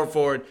backup power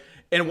forward.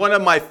 And one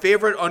of my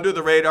favorite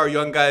under-the-radar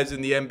young guys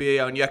in the NBA,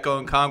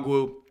 Onyeka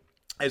Okongwu,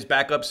 as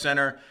backup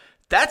center.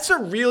 That's a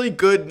really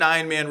good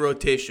 9-man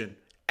rotation.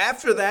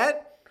 After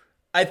that,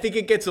 I think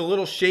it gets a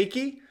little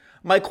shaky.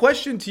 My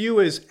question to you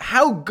is,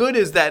 how good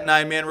is that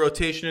 9-man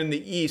rotation in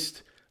the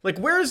East? Like,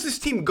 where is this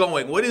team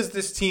going? What is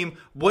this team?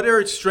 What are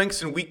its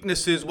strengths and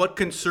weaknesses? What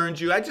concerns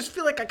you? I just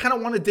feel like I kind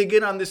of want to dig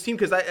in on this team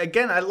because,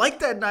 I like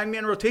that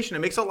 9-man rotation. It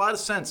makes a lot of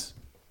sense.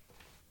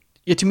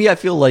 Yeah, to me, I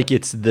feel like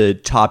it's the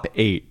top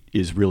 8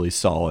 is really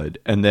solid.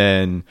 And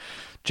then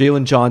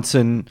Jalen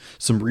Johnson,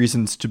 some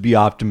reasons to be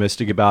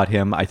optimistic about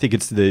him. I think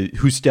it's the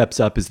who steps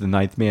up as the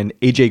 9th man.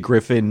 AJ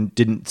Griffin,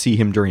 didn't see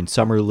him during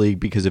summer league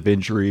because of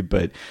injury,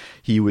 but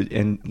he was,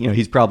 and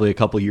he's probably a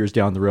couple years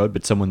down the road,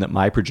 but someone that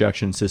my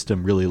projection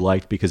system really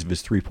liked because of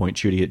his 3-point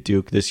shooting at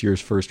Duke, this year's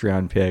first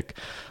round pick.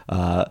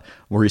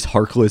 Maurice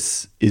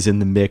Harkless is in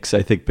the mix,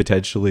 I think,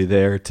 potentially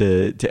there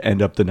to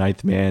end up the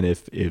 9th man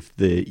if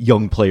the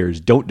young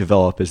players don't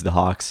develop as the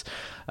Hawks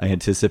I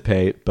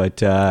anticipate. But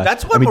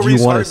that's what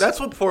that's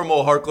what poor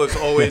Mo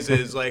Harkless always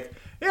is like.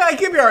 Yeah, I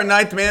give you our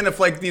 9th man if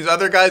like these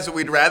other guys that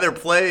we'd rather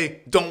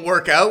play don't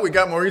work out. We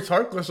got Maurice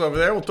Harkless over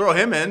there. We'll throw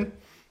him in.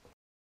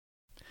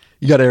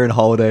 You got Aaron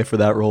Holiday for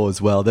that role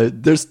as well.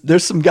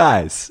 There's some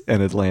guys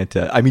in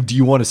Atlanta. I mean, do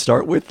you want to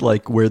start with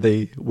like where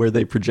they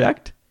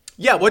project?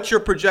 Yeah, what's your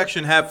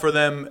projection have for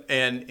them?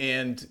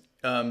 And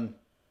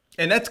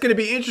that's going to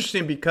be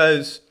interesting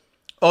because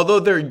although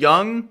they're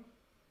young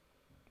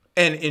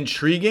and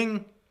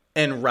intriguing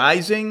and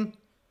rising,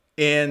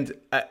 and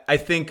I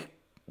think,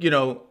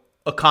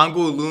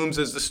 Okongwu looms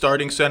as the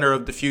starting center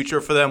of the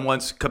future for them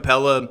once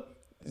Capella's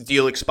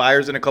deal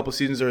expires in a couple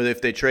seasons or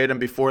if they trade him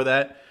before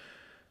that.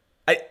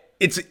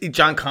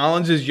 John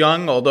Collins is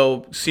young,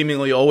 although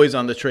seemingly always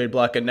on the trade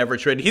block and never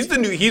traded.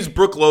 He's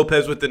Brook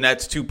Lopez with the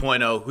Nets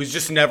 2.0, who's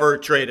just never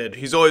traded.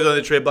 He's always on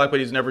the trade block, but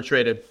he's never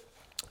traded.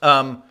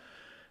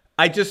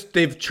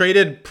 They've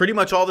traded pretty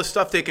much all the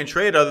stuff they can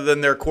trade other than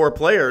their core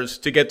players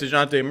to get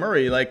DeJounte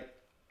Murray. Like,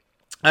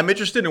 I'm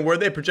interested in where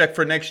they project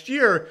for next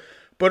year,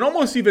 but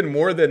almost even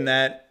more than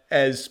that,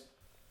 as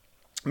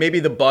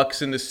maybe the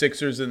Bucks and the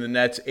Sixers and the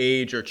Nets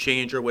age or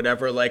change or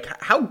whatever. Like,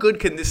 how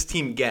good can this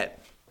team get?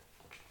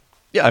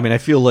 Yeah, I mean, I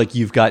feel like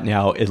you've got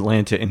now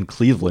Atlanta and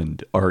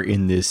Cleveland are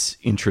in this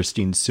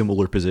interesting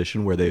similar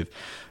position where they've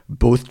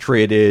both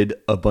traded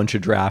a bunch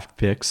of draft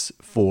picks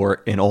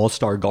for an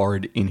all-star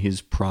guard in his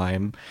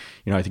prime.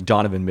 I think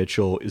Donovan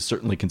Mitchell is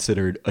certainly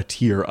considered a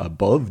tier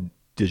above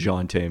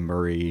DeJounte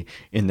Murray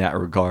in that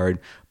regard.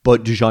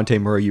 But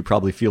DeJounte Murray, you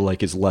probably feel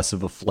like is less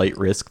of a flight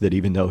risk, that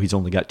even though he's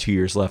only got 2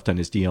 years left on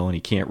his deal and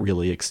he can't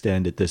really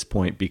extend at this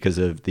point because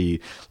of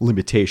the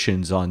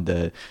limitations on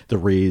the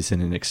raise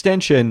and an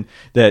extension,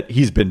 that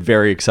he's been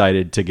very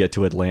excited to get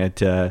to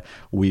Atlanta.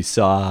 We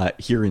saw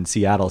here in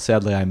Seattle,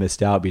 sadly I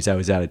missed out because I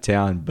was out of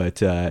town,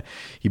 but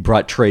he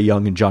brought Trae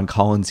Young and John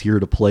Collins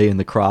here to play in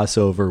the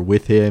crossover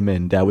with him,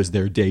 and that was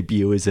their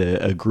debut as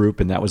a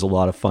group, and that was a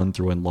lot of fun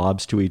throwing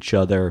lobs to each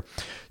other.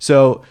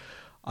 So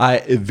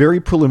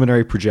very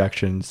preliminary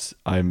projections.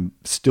 I'm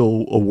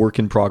still a work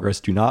in progress.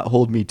 Do not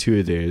hold me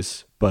to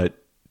these.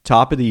 But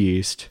top of the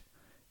East,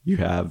 you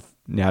have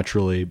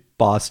naturally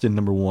Boston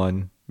number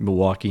 1,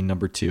 Milwaukee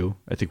number 2.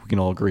 I think we can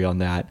all agree on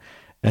that.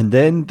 And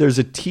then there's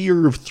a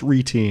tier of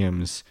 3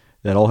 teams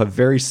that all have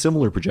very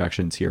similar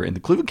projections here. And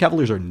the Cleveland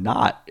Cavaliers are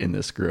not in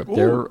this group. Ooh.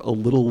 They're a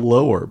little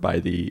lower by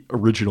the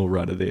original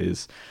run of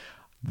these.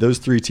 Those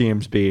 3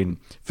 teams being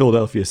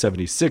Philadelphia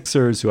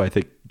 76ers, who I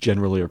think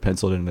generally are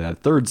penciled into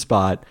that 3rd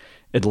spot,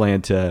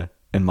 Atlanta,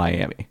 and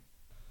Miami.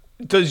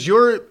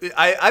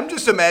 I'm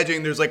just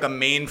imagining there's like a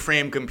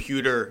mainframe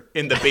computer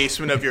in the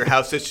basement of your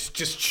house that's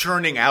just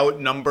churning out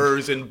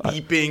numbers and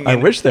beeping. I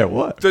wish there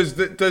was.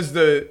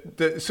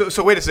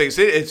 So wait a second.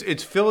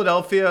 It's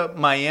Philadelphia,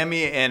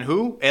 Miami, and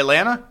who?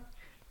 Atlanta?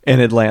 And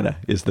Atlanta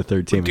is the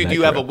third team. Do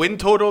you have a win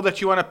total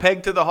that you want to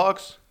peg to the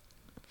Hawks?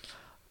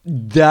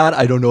 That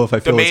I don't know if I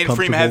feel as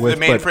comfortable with.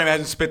 The mainframe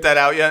hasn't spit that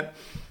out yet?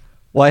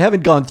 Well, I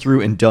haven't gone through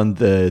and done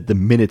the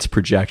minutes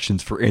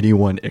projections for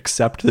anyone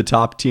except the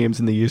top teams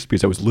in the East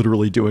because I was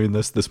literally doing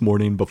this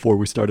morning before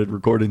we started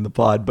recording the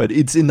pod, but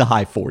it's in the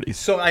high 40s.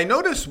 So I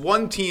noticed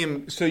one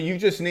team, so you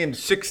just named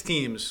 6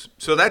 teams.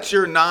 So that's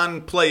your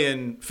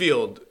non-play-in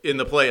field in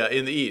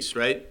the East,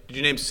 right? Did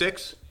you name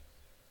 6?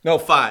 No,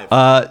 5.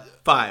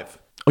 5.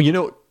 Oh, you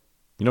know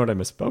what I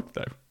misspoke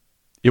there?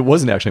 It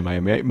wasn't actually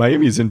Miami.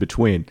 Miami's in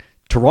between.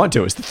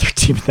 Toronto is the third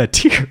team in that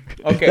tier.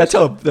 Okay, that's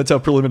how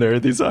preliminary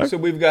these are. So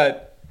we've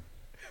got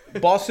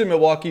Boston,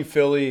 Milwaukee,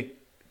 Philly,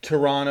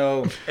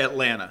 Toronto,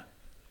 Atlanta.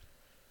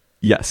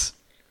 Yes.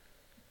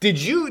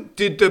 Did your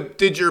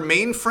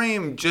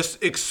mainframe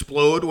just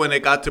explode when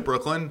it got to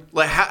Brooklyn?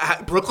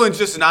 Like Brooklyn's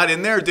just not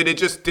in there? Did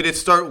it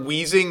start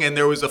wheezing and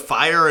there was a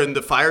fire and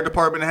the fire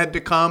department had to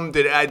come?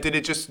 Did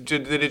it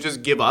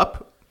just give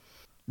up?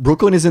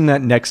 Brooklyn is in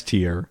that next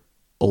tier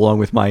along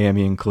with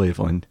Miami and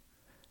Cleveland.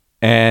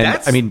 And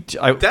that's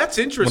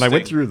interesting. When I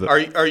went through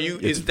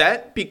is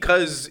that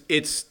because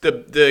it's the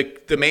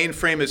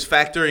mainframe is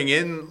factoring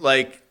in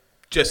like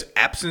just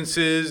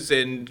absences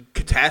and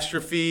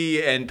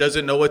catastrophe and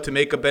doesn't know what to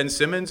make of Ben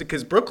Simmons?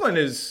 Because Brooklyn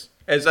is,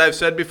 as I've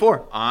said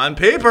before, on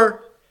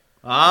paper,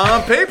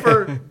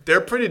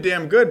 they're pretty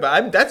damn good.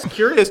 But that's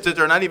curious that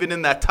they're not even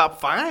in that top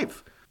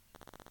 5.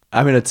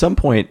 I mean, at some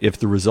point, if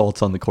the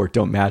results on the court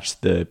don't match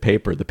the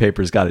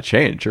paper's got to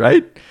change,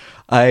 right?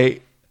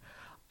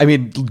 I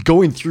mean,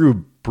 going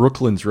through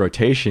Brooklyn's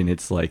rotation,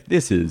 it's like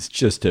this is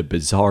just a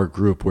bizarre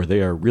group where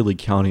they are really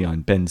counting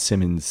on Ben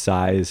Simmons'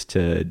 size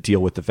to deal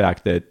with the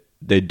fact that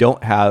they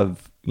don't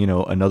have,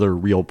 another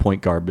real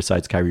point guard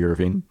besides Kyrie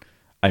Irving.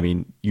 I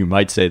mean, you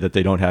might say that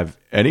they don't have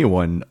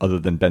anyone other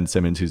than Ben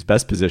Simmons whose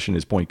best position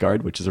is point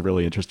guard, which is a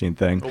really interesting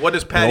thing. But what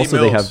is Patty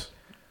Mills?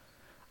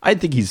 I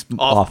think he's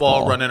off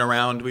ball running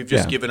around. We've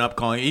just given up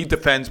calling. He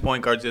defends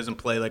point guards. He doesn't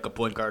play like a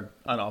point guard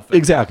on offense.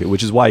 Exactly,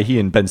 which is why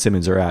he and Ben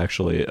Simmons are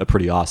actually a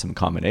pretty awesome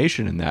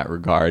combination in that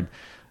regard.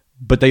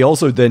 But they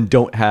also then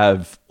don't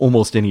have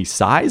almost any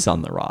size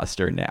on the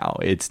roster now.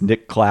 It's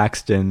Nick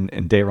Claxton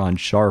and Day'Ron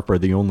Sharpe are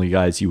the only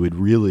guys you would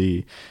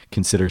really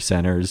consider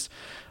centers.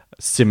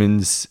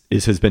 Simmons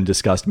has been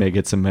discussed, may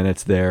get some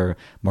minutes there.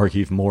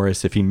 Markieff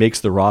Morris, if he makes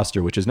the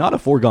roster, which is not a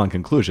foregone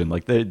conclusion,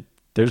 like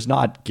there's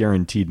not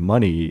guaranteed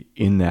money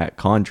in that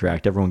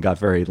contract. Everyone got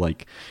very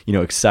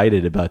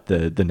excited about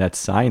the Nets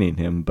signing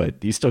him, but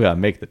he's still got to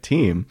make the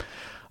team.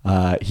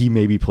 He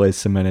maybe plays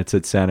some minutes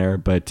at center,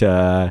 but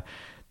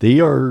they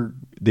are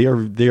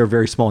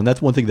very small, and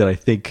that's one thing that I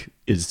think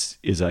is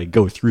I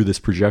go through this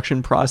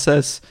projection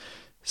process.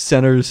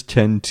 Centers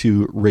tend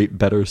to rate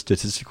better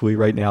statistically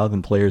right now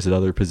than players at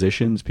other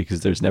positions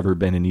because there's never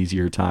been an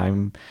easier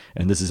time.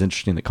 And this is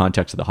interesting in the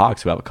context of the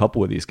Hawks, who have a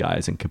couple of these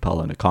guys in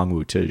Capella and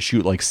Okongwu to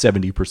shoot like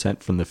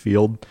 70% from the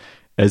field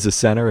as a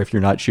center if you're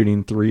not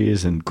shooting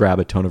threes and grab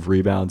a ton of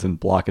rebounds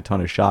and block a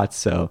ton of shots.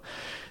 So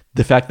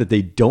the fact that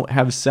they don't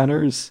have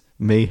centers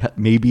may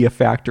be a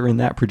factor in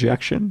that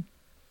projection.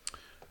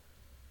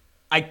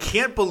 I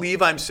can't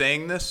believe I'm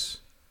saying this.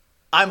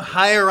 I'm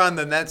higher on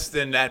the Nets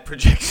than that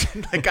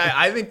projection.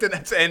 I think the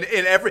Nets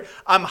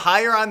I'm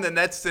higher on the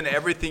Nets than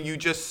everything you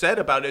just said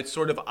about its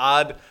sort of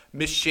odd,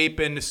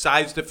 misshapen,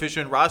 size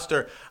deficient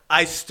roster.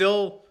 I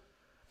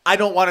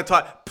don't want to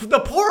talk.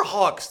 The poor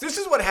Hawks. This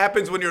is what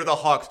happens when you're the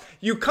Hawks.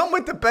 You come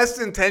with the best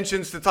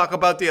intentions to talk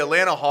about the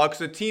Atlanta Hawks,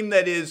 a team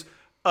that is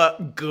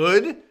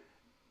good,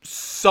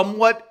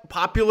 somewhat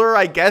popular,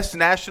 I guess,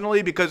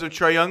 nationally because of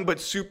Trae Young, but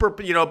super,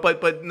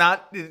 but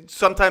not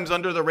sometimes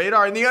under the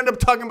radar. And you end up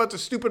talking about the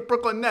stupid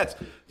Brooklyn Nets.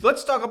 So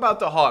let's talk about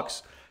the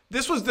Hawks.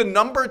 This was the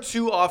number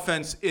 2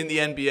 offense in the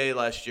NBA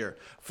last year.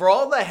 For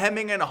all the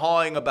hemming and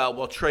hawing about,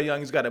 well, Trae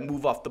Young's got to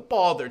move off the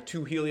ball. They're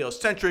too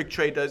heliocentric.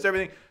 Trae does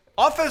everything.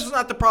 Offense was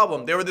not the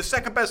problem. They were the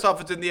second best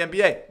offense in the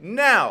NBA.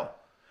 Now,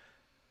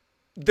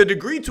 the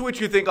degree to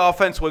which you think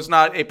offense was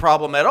not a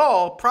problem at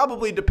all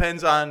probably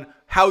depends on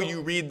how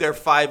you read their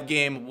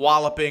 5-game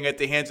walloping at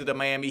the hands of the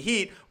Miami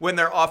Heat when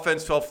their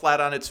offense fell flat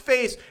on its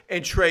face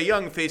and Trae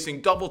Young facing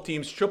double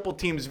teams, triple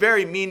teams,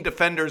 very mean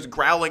defenders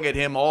growling at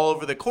him all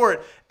over the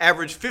court,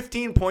 averaged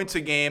 15 points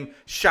a game,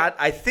 shot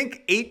I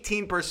think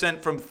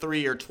 18% from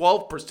 3 or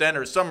 12%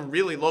 or some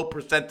really low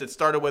percent that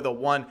started with a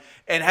 1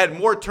 and had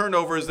more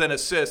turnovers than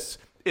assists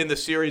in the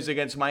series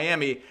against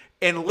Miami,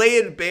 and lay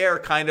it bare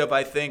kind of,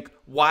 I think,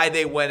 why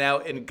they went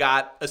out and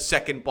got a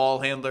second ball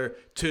handler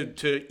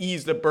to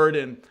ease the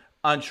burden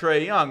on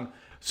Trae Young.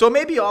 So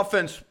maybe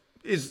offense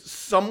is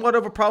somewhat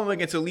of a problem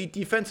against elite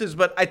defenses,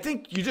 but I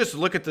think you just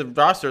look at the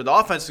roster, the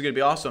offense is going to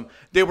be awesome.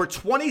 They were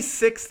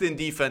 26th in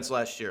defense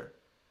last year.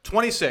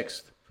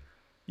 26th.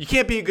 You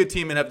can't be a good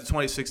team and have the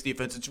 26th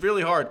defense. It's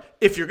really hard.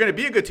 If you're going to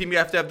be a good team, you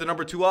have to have the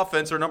number 2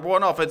 offense or number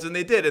 1 offense, and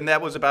they did, and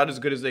that was about as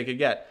good as they could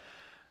get.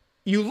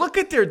 You look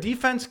at their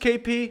defense,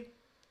 KP,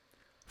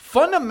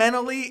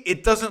 fundamentally,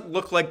 it doesn't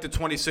look like the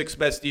 26th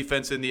best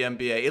defense in the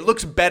NBA. It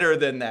looks better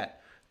than that.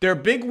 Their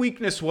big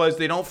weakness was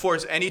they don't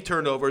force any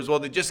turnovers. Well,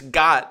 they just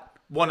got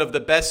one of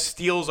the best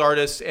steals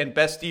artists and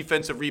best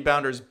defensive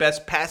rebounders,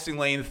 best passing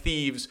lane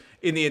thieves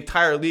in the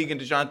entire league in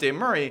DeJounte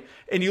Murray.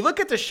 And you look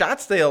at the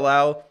shots they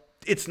allow,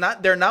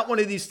 they're not one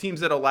of these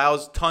teams that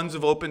allows tons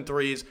of open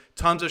threes,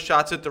 tons of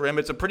shots at the rim.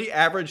 It's a pretty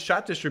average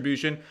shot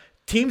distribution.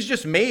 Teams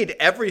just made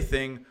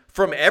everything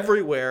from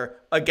everywhere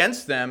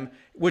against them,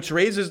 which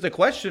raises the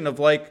question of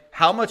like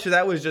how much of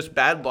that was just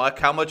bad luck,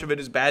 how much of it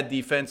is bad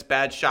defense,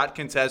 bad shot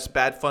contests,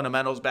 bad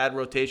fundamentals, bad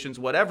rotations,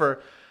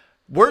 whatever.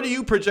 Where do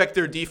you project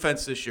their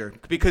defense this year?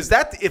 Because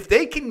that if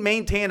they can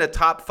maintain a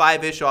top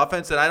 5-ish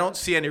offense, and I don't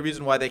see any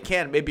reason why they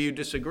can't, maybe you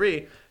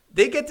disagree,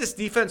 they get this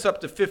defense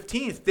up to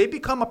 15th, they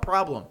become a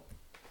problem.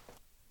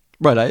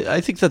 Right. I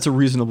think that's a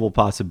reasonable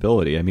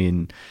possibility. I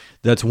mean,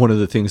 that's one of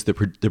the things that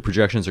the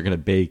projections are going to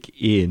bake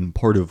in.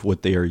 Part of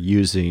what they are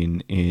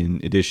using,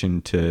 in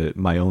addition to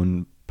my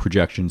own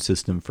projection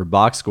system for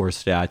box score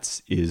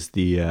stats, is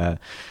the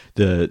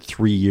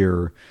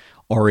 3-year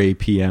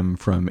RAPM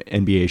from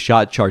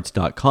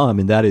NBAShotCharts.com,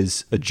 and that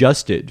is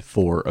adjusted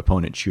for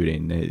opponent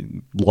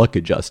shooting, luck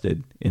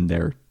adjusted in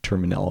their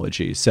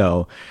terminology.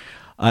 So,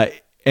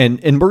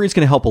 and Murray's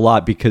going to help a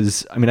lot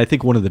because, I mean, I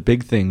think one of the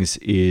big things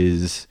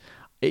is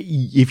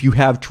if you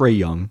have Trae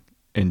Young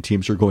and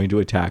teams are going to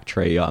attack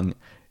Trae Young,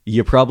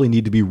 you probably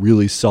need to be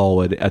really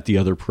solid at the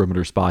other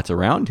perimeter spots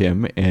around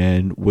him.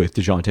 And with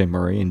DeJounte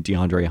Murray and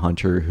DeAndre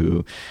Hunter,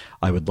 who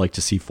I would like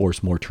to see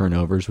force more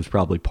turnovers, was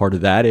probably part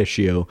of that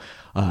issue,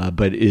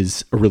 but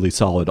is a really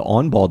solid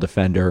on-ball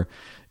defender.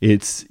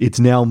 It's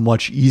now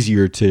much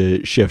easier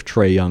to shift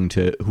Trae Young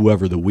to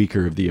whoever the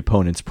weaker of the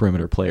opponent's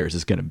perimeter players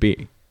is going to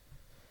be.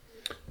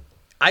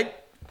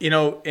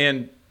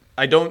 And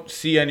I don't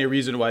see any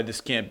reason why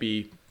this can't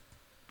be,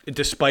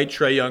 despite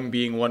Trae Young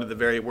being one of the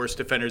very worst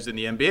defenders in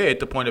the NBA at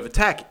the point of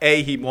attack.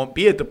 He won't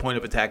be at the point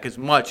of attack as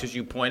much as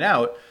you point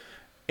out.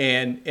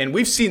 And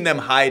we've seen them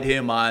hide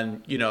him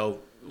on,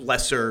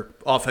 lesser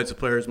offensive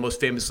players, most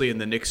famously in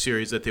the Knicks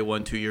series that they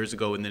won 2 years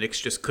ago, and the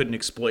Knicks just couldn't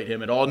exploit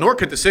him at all, nor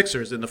could the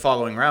Sixers in the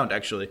following round,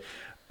 actually.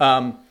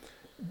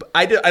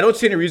 I don't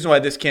see any reason why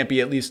this can't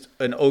be at least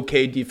an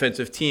okay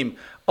defensive team.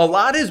 A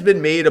lot has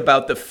been made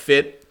about the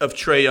fit of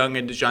Trae Young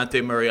and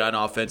DeJounte Murray on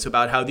offense,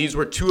 about how these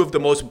were two of the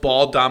most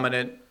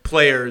ball-dominant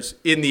players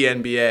in the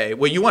NBA.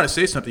 Well, you want to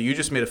say something. You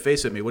just made a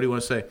face at me. What do you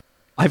want to say?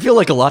 I feel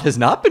like a lot has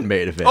not been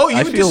made of it. Oh, you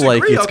I feel disagree?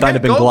 like it's kind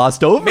of been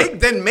glossed over.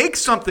 Then make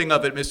something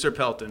of it, Mr.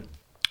 Pelton.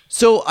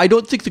 So I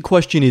don't think the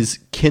question is,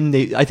 can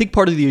they? I think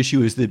part of the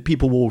issue is that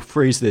people will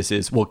phrase this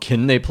as, well,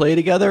 can they play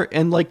together?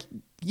 And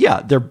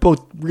yeah, they're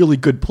both really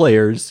good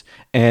players,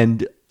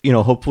 and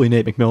hopefully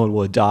Nate McMillan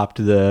will adopt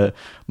the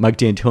Mike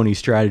D'Antoni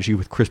strategy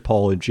with Chris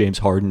Paul and James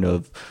Harden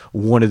of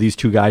one of these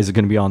two guys are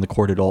going to be on the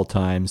court at all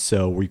times.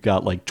 So we've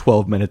got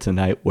 12 minutes a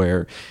night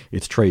where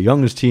it's Trae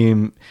Young's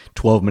team,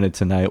 12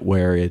 minutes a night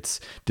where it's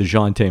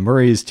DeJounte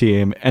Murray's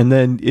team, and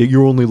then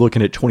you're only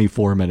looking at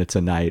 24 minutes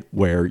a night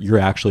where you're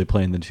actually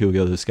playing the two of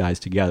those guys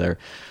together.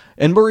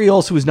 And Murray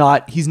also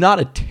he's not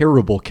a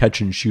terrible catch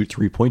and shoot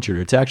 3-point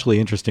shooter. It's actually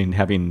interesting,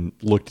 having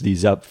looked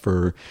these up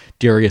for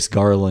Darius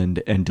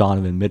Garland and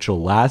Donovan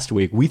Mitchell last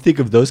week. We think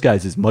of those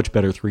guys as much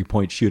better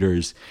 3-point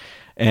shooters,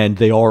 and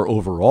they are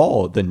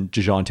overall, than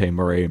DeJounte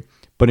Murray.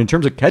 But in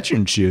terms of catch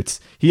and shoots,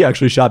 he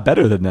actually shot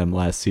better than them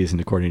last season,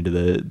 according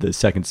to the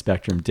Second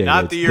Spectrum data.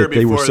 Not the year before.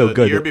 They were so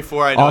good. The year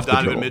before, I know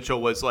Donovan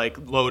Mitchell was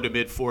low to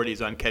mid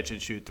 40s on catch and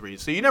shoot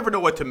threes. So you never know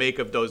what to make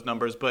of those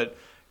numbers. But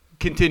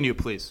continue,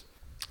 please.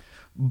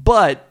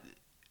 But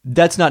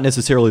that's not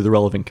necessarily the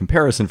relevant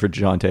comparison for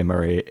DeJounte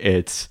Murray.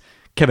 It's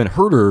Kevin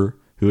Huerter,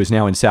 who is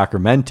now in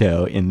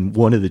Sacramento, in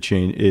the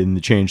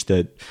change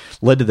that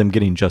led to them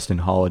getting Justin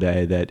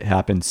Holiday that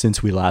happened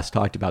since we last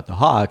talked about the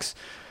Hawks.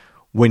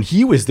 When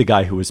he was the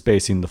guy who was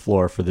spacing the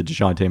floor for the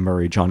DeJounte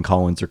Murray, John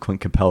Collins, or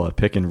Clint Capella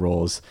pick and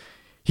rolls,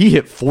 he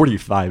hit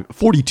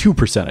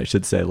 42%, I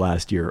should say,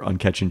 last year on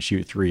catch and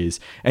shoot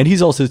threes. And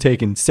he's also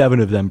taken 7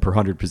 of them per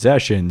 100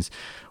 possessions,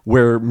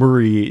 where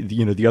Murray,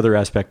 the other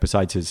aspect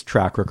besides his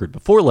track record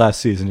before last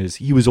season is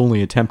he was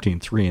only attempting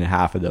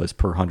 3.5 of those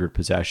per 100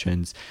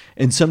 possessions.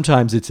 And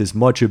sometimes it's as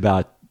much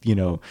about,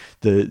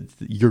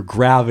 your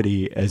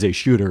gravity as a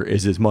shooter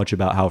is as much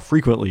about how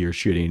frequently you're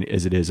shooting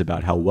as it is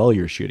about how well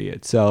you're shooting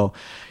it. So,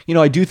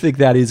 I do think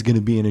that is going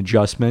to be an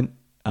adjustment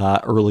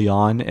early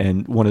on.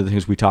 And one of the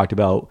things we talked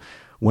about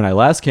when I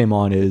last came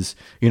on is,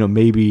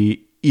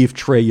 maybe if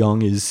Trae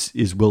Young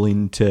is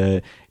willing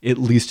to at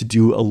least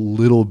do a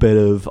little bit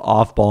of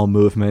off-ball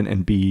movement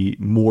and be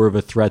more of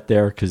a threat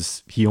there,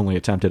 because he only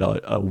attempted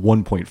a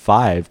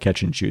 1.5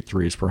 catch-and-shoot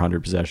threes per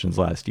 100 possessions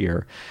last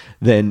year,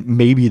 then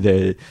maybe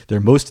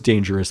their most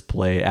dangerous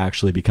play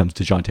actually becomes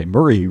DeJounte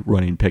Murray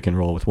running pick and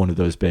roll with one of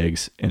those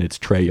bigs, and it's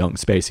Trae Young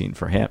spacing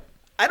for him.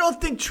 I don't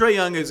think Trae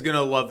Young is going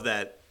to love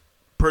that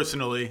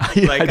personally.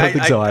 I don't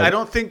think so either. I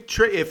don't think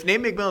if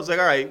Nate McMillan's like,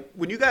 all right,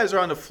 when you guys are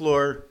on the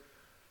floor,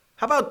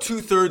 how about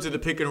 2/3 of the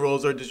pick and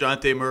rolls are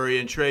DeJounte Murray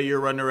and Trey, you're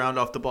running around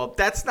off the ball?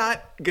 That's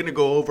not going to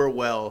go over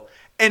well.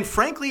 And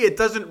frankly, it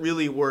doesn't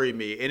really worry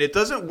me. And it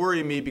doesn't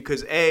worry me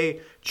because,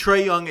 A,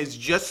 Trae Young is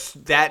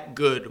just that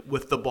good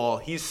with the ball.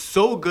 He's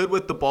so good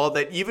with the ball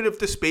that even if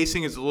the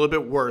spacing is a little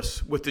bit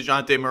worse with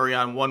DeJounte Murray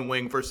on one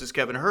wing versus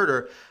Kevin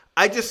Huerter,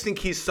 I just think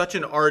he's such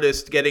an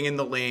artist getting in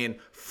the lane,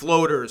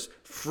 floaters,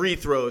 free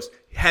throws,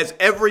 has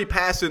every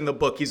pass in the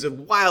book. He's a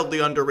wildly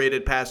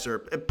underrated passer,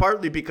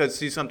 partly because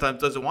he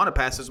sometimes doesn't want to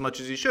pass as much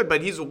as he should,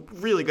 but he's a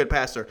really good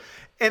passer.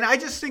 And I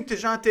just think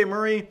DeJounte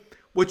Murray,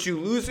 what you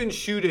lose in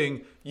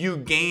shooting, you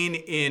gain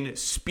in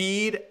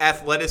speed,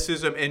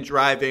 athleticism, and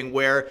driving,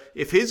 where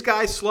if his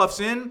guy sloughs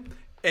in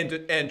and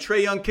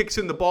Trae Young kicks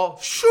in the ball,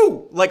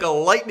 shoo, like a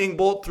lightning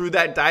bolt through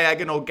that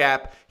diagonal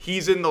gap,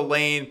 he's in the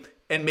lane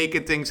and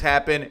making things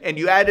happen. And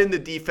you add in the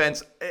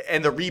defense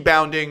and the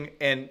rebounding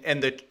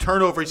and the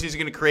turnovers he's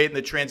going to create and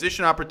the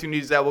transition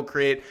opportunities that will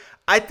create.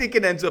 I think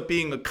it ends up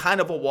being a kind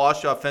of a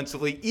wash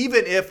offensively,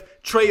 even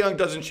if Trae Young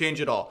doesn't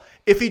change at all.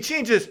 If he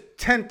changes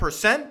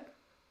 10%,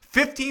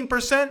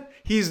 15%,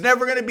 he's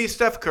never going to be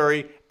Steph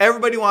Curry.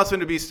 Everybody wants him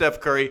to be Steph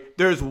Curry.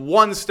 There's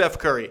one Steph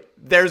Curry.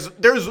 There's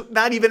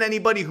not even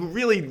anybody who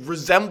really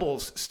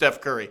resembles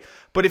Steph Curry.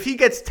 But if he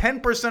gets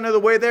 10% of the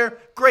way there,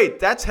 great.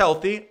 That's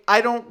healthy.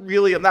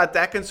 I'm not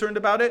that concerned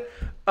about it.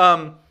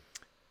 To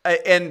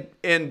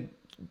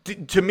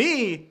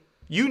me,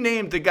 you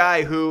named the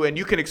guy who, and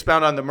you can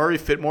expound on the Murray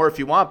fit more if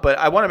you want, but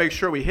I want to make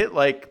sure we hit,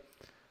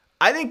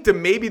 I think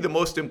maybe the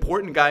most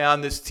important guy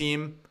on this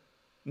team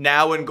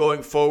now and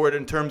going forward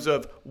in terms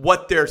of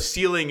what their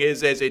ceiling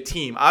is as a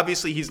team.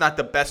 Obviously, he's not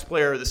the best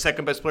player, the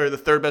second best player, the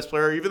third best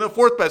player, or even the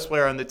fourth best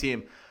player on the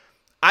team.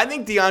 I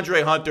think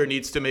DeAndre Hunter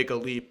needs to make a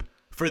leap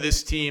for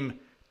this team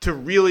to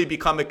really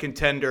become a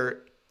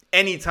contender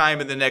anytime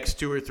in the next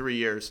 2 or 3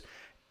 years.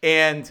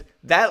 And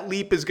that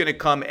leap is going to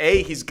come,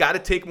 A, he's got to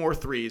take more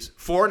threes.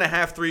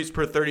 4.5 threes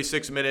per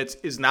 36 minutes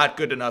is not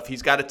good enough.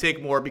 He's got to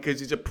take more because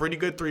he's a pretty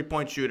good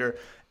three-point shooter.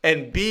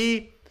 And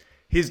B,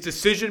 his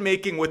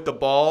decision-making with the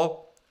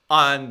ball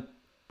on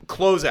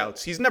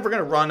closeouts. He's never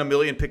going to run a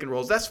million pick and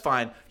rolls. That's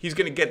fine. He's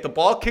going to get the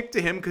ball kicked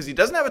to him because he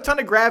doesn't have a ton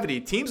of gravity.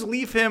 Teams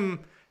leave him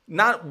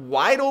not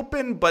wide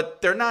open,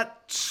 but they're not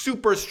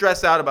super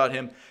stressed out about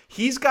him.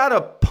 He's got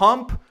to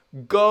pump,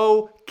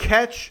 go,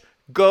 catch,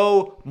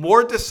 go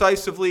more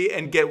decisively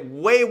and get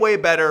way, way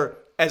better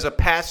as a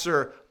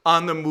passer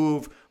on the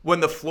move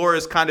when the floor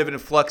is kind of in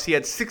flux. He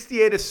had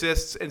 68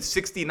 assists and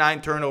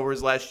 69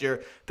 turnovers last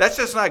year. That's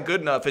just not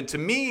good enough. And to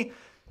me,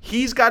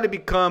 he's got to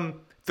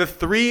become the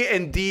 3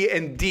 and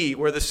D,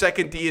 where the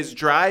second D is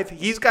drive.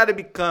 He's got to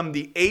become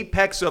the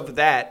apex of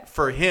that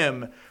for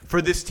him,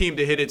 for this team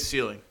to hit its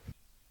ceiling.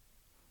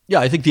 Yeah,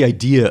 I think the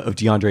idea of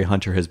DeAndre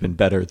Hunter has been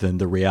better than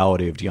the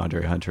reality of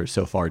DeAndre Hunter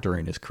so far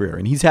during his career.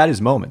 And he's had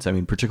his moments. I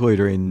mean, particularly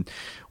during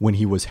when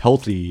he was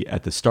healthy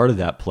at the start of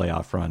that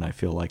playoff run, I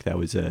feel like that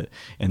was and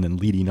then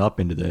leading up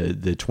into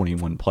the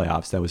 21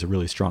 playoffs, that was a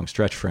really strong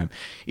stretch for him.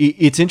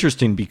 It's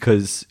interesting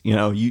because,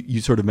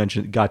 you sort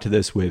of got to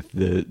this with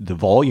the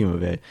volume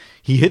of it.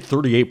 He hit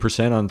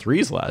 38% on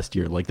threes last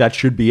year. Like, that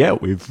should be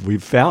it.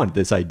 We've found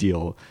this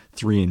ideal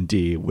 3 and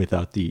D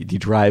without the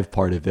drive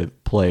part of the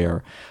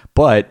player.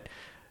 But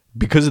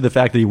because of the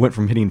fact that he went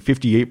from hitting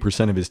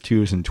 58% of his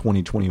twos in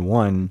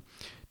 2021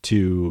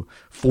 to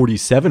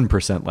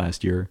 47%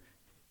 last year,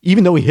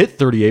 even though he hit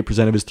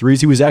 38% of his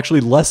threes, he was actually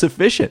less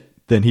efficient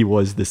than he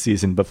was the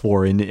season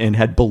before and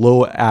had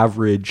below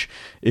average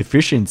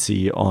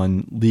efficiency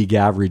on league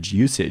average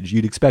usage.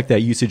 You'd expect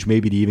that usage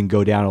maybe to even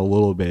go down a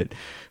little bit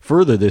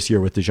further this year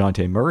with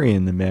DeJounte Murray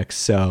in the mix.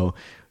 So,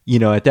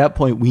 at that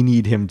point, we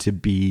need him to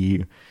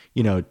be,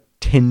 10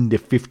 to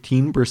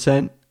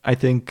 15%. I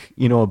think,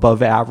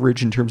 above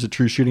average in terms of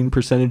true shooting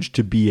percentage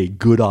to be a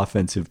good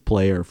offensive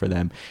player for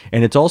them.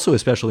 And it's also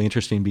especially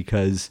interesting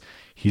because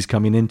he's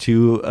coming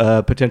into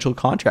a potential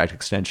contract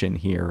extension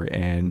here.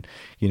 And,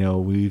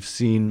 we've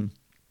seen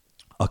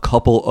a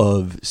couple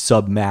of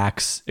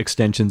sub-max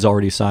extensions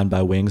already signed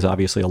by wings.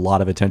 Obviously, a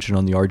lot of attention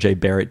on the RJ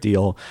Barrett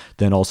deal.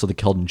 Then also the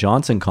Keldon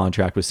Johnson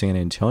contract with San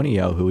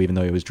Antonio, who, even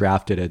though he was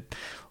drafted at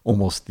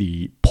almost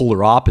the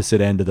polar opposite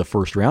end of the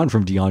first round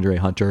from DeAndre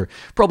Hunter,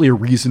 probably a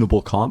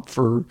reasonable comp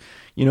for,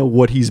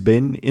 what he's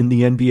been in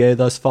the NBA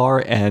thus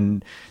far.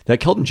 And that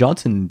Keldon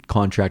Johnson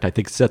contract, I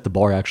think, set the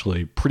bar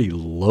actually pretty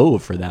low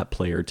for that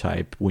player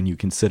type when you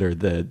consider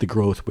the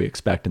growth we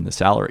expect in the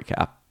salary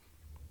cap.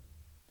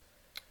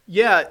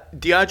 Yeah,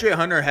 DeAndre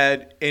Hunter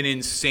had an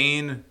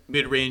insane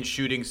mid-range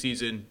shooting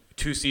season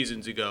 2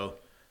 seasons ago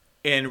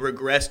and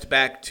regressed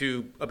back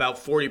to about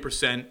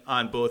 40%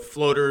 on both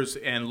floaters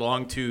and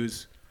long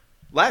twos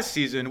last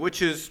season,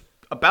 which is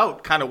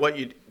about kind of what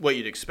you'd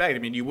expect. I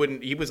mean,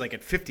 he was like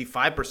at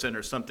 55%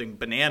 or something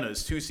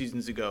bananas 2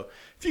 seasons ago.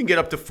 If you can get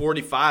up to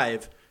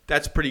 45,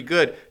 that's pretty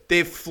good.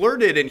 They've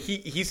flirted, and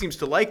he seems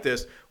to like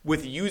this,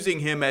 with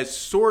using him as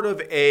sort of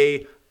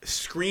a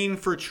screen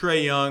for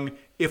Trae Young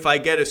if I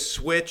get a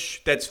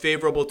switch that's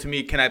favorable to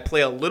me, can I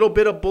play a little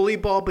bit of bully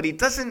ball? But he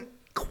doesn't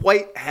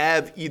quite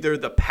have either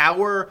the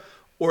power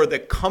or the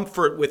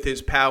comfort with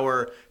his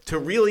power to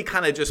really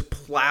kind of just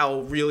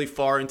plow really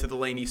far into the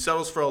lane. He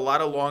settles for a lot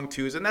of long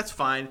twos, and that's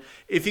fine.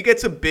 If he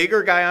gets a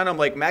bigger guy on him,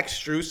 like Max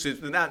Strus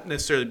is not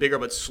necessarily bigger,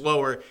 but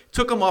slower,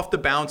 took him off the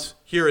bounce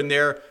here and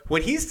there.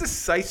 When he's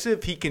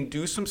decisive, he can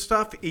do some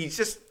stuff. He's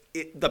just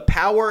the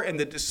power and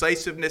the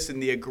decisiveness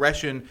and the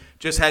aggression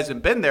just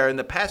hasn't been there, and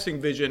the passing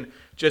vision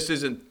just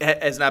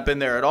has not been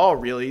there at all,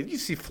 really. You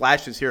see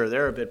flashes here or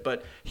there of it,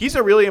 but he's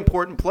a really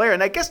important player,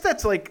 and I guess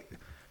that's like,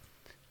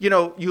 you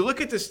know, you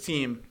look at this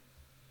team.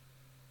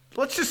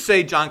 Let's just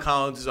say John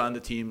Collins is on the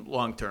team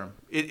long term.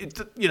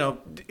 You know,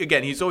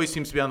 again, he's always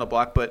seems to be on the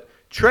block, but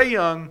Trae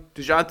Young,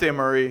 DeJounte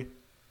Murray,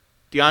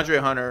 DeAndre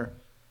Hunter,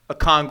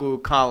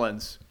 Okongwu,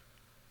 Collins,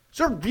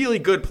 those are really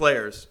good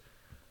players.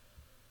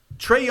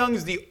 Trae Young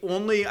is the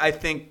only, I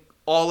think,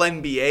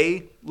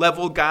 all-NBA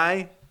level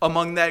guy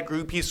among that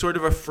group. He's sort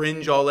of a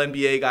fringe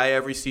all-NBA guy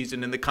every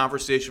season in the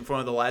conversation for one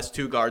of the last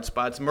two guard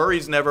spots.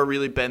 Murray's never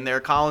really been there.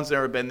 Collins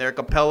never been there.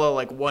 Capella,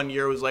 like 1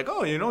 year, was like,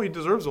 oh, you know, he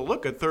deserves a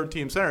look at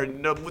third-team center.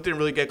 No, didn't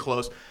really get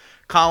close.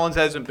 Collins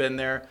hasn't been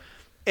there.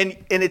 And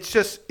it's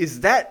just,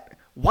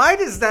 why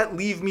does that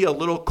leave me a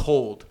little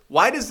cold?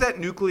 Why does that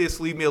nucleus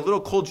leave me a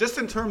little cold just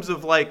in terms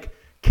of, like,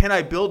 can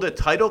I build a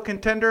title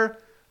contender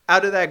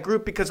out of that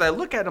group? Because I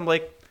look at him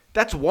like,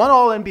 that's one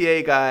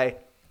all-NBA guy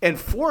and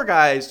four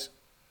guys,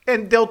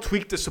 and they'll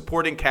tweak the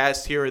supporting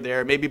cast here or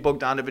there. Maybe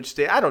Bogdanovich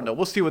stay. I don't know.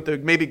 We'll see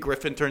maybe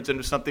Griffin turns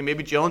into something.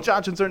 Maybe Jalen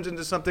Johnson turns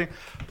into something.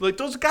 But like,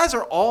 those guys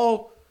are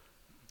all,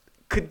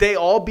 could they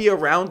all be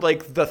around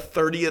like the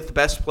 30th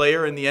best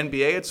player in the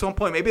NBA at some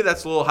point? Maybe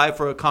that's a little high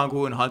for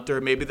Okongwu and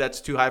Hunter. Maybe that's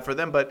too high for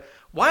them. But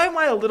why do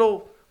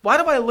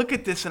I look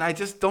at this and I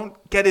just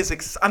don't get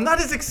I'm not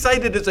as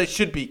excited as I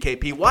should be,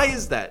 KP. Why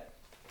is that?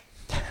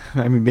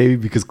 I mean, maybe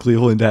because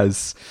Cleveland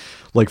has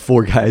like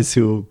four guys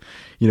who,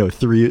 you know,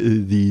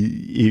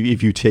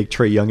 if you take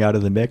Trae Young out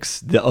of the mix,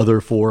 the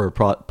other four are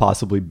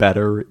possibly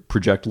better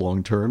project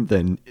long term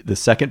than the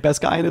second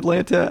best guy in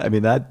Atlanta. I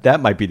mean,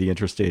 that might be the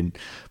interesting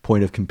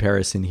point of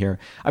comparison here.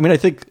 I mean, I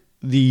think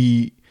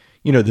the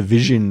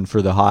vision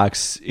for the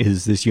Hawks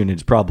is this unit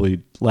is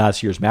probably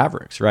last year's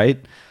Mavericks,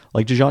 right?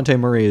 Like DeJounte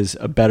Murray is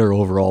a better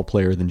overall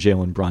player than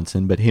Jalen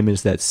Brunson, but him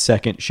is that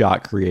second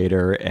shot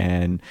creator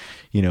and,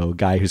 you know,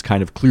 guy who's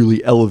kind of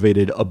clearly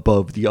elevated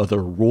above the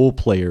other role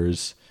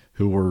players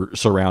who were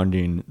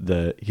surrounding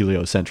the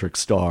heliocentric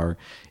star.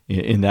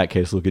 In that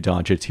case, Luka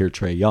Doncic, here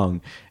Trae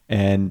Young.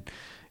 And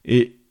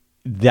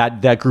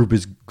that group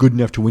is good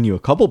enough to win you a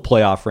couple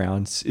playoff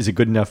rounds. Is it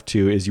good enough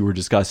to, as you were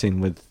discussing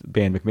with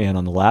Van McMahon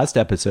on the last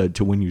episode,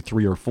 to win you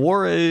 3 or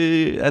 4?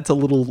 That's a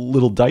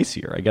little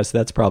dicier. I guess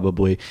that's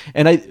probably.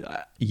 And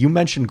you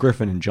mentioned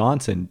Griffin and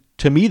Johnson.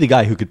 To me, the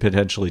guy who could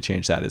potentially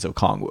change that is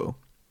Okongwu.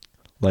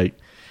 Like,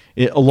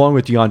 along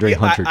with DeAndre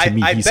Hunter, to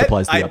me, he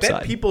supplies the upside.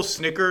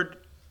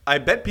 I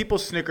bet people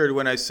snickered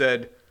when I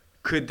said,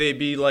 could they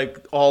be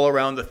like all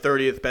around the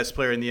 30th best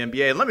player in the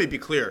NBA? And let me be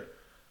clear.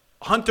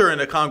 Hunter and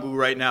Okongwu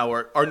right now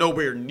are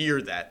nowhere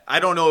near that. I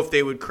don't know if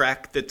they would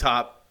crack the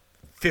top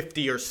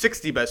 50 or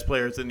 60 best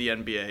players in the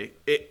NBA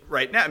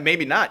right now.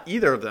 Maybe not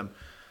either of them.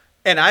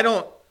 And I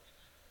don't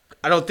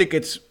think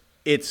it's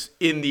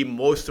in the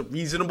most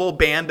reasonable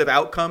band of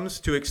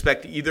outcomes to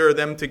expect either of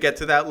them to get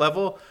to that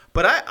level.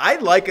 But I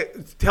like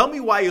it. Tell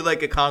me why you like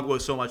Okongwu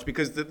so much,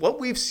 because what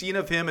we've seen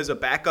of him as a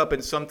backup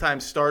and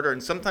sometimes starter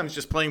and sometimes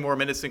just playing more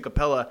minutes than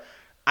Capella,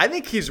 I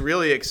think he's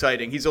really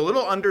exciting. He's a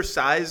little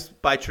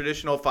undersized by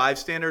traditional 5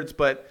 standards,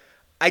 but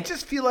I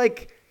just feel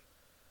like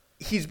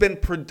he's been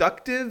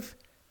productive,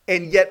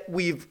 and yet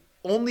we've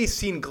only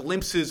seen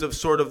glimpses of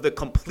sort of the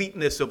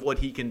completeness of what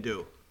he can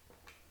do.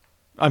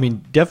 I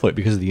mean, definitely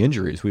because of the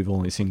injuries, we've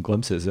only seen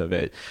glimpses of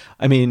it.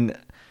 I mean,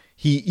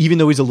 he, even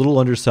though he's a little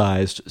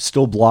undersized,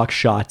 still blocks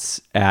shots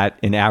at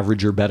an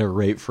average or better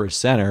rate for a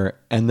center,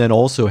 and then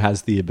also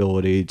has the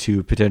ability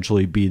to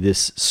potentially be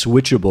this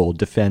switchable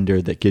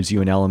defender that gives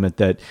you an element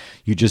that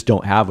you just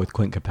don't have with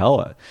Clint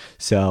Capella.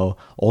 So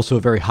also a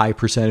very high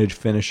percentage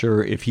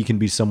finisher. If he can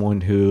be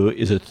someone who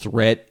is a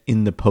threat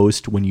in the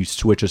post when you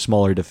switch a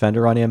smaller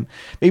defender on him,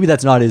 maybe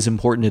that's not as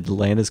important in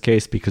Atlanta's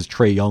case because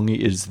Trae Young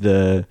is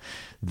the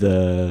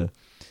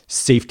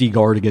safety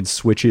guard against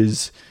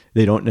switches.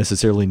 They don't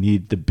necessarily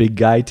need the big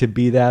guy to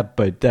be that,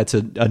 but that's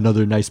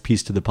another nice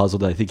piece to the puzzle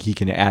that I think he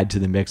can add to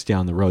the mix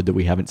down the road that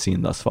we haven't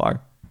seen thus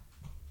far.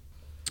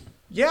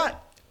 Yeah,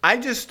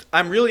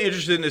 I'm really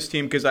interested in this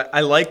team because I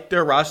like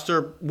their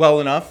roster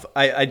well enough.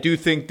 I do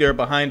think they're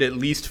behind at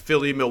least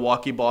Philly,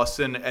 Milwaukee,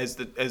 Boston as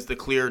the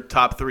clear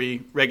top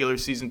 3 regular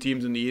season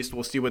teams in the East.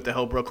 We'll see what the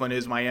hell Brooklyn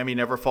is. Miami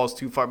never falls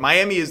too far.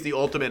 Miami is the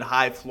ultimate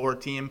high floor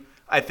team.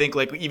 I think,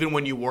 like, even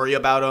when you worry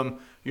about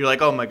them, you're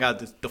like, oh my God,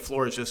 the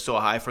floor is just so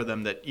high for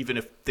them that even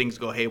if things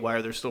go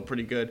haywire, they're still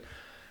pretty good.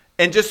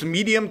 And just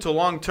medium to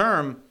long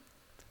term,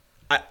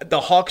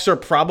 the Hawks are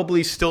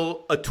probably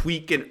still a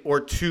tweak or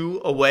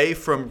two away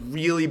from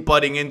really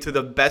butting into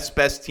the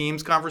best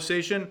teams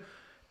conversation.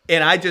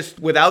 And I just,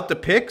 without the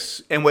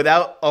picks and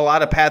without a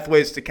lot of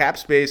pathways to cap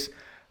space,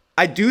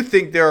 I do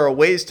think there are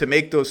ways to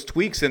make those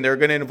tweaks, and they're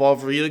going to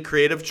involve really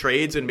creative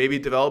trades and maybe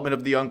development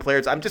of the young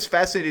players. I'm just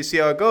fascinated to see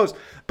how it goes.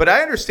 But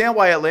I understand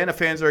why Atlanta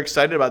fans are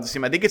excited about this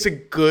team. I think it's a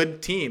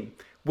good team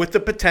with the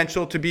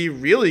potential to be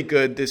really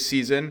good this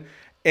season.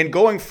 And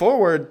going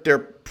forward, they're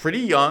pretty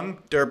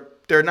young. They're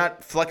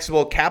not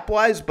flexible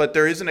cap-wise, but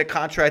there isn't a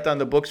contract on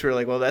the books where you're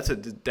like, well, that's a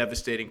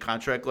devastating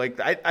contract. Like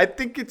I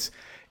think it's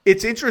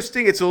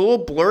interesting. It's a little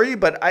blurry,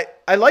 but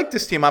I like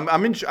this team.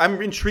 I'm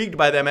intrigued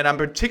by them, and I'm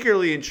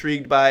particularly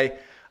intrigued by.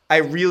 I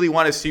really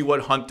want to see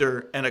what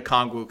Hunter and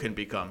Okongwu can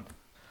become.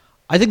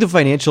 I think the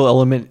financial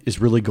element is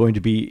really going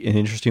to be an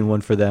interesting one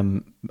for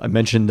them. I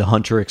mentioned the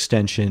Hunter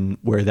extension,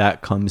 where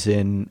that comes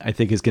in, I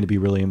think is going to be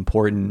really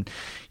important.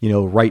 You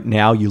know, right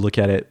now you look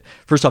at it,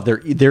 first off,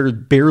 they're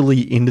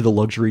barely into the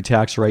luxury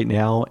tax right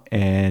now,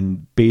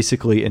 and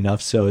basically enough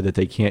so that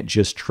they can't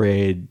just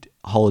trade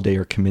Holiday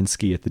or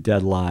Kaminsky at the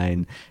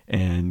deadline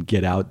and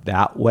get out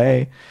that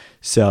way.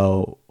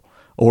 So,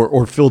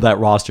 or fill that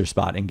roster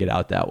spot and get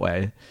out that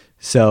way.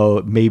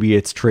 So maybe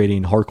it's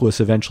trading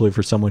Harkless eventually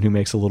for someone who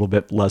makes a little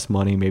bit less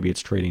money. Maybe it's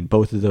trading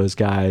both of those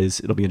guys.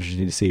 It'll be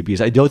interesting to see,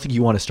 because I don't think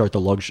you want to start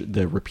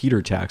the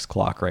repeater tax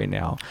clock right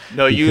now.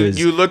 No,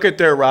 you look at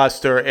their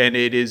roster, and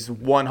it is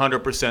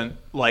 100%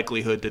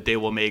 likelihood that they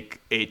will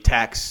make a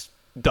tax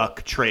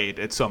duck trade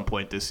at some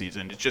point this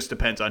season. It just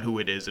depends on who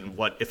it is and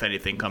what, if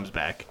anything, comes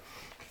back.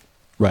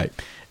 Right.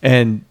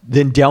 And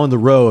then down the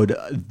road,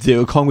 the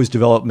Okongwu's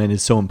development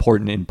is so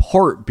important in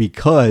part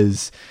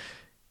because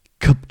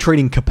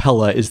trading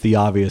Capella is the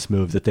obvious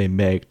move that they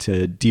make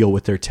to deal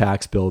with their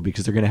tax bill,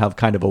 because they're going to have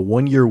kind of a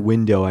 1-year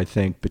window, I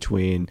think,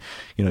 between,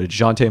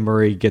 DeJounte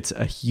Murray gets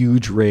a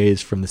huge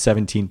raise from the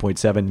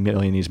 $17.7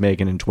 million he's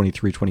making in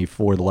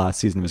 23-24, the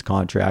last season of his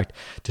contract,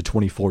 to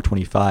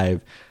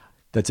 24-25.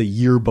 That's a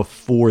year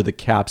before the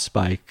cap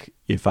spike,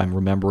 if I'm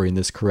remembering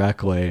this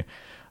correctly.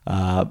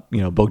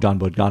 Bogdan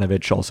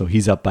Bogdanovic also,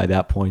 he's up by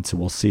that point, so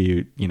we'll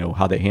see,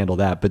 how they handle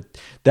that. But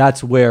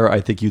that's where I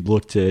think you'd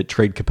look to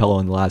trade Capella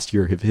in the last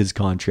year of his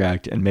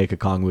contract and make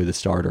Okongwu the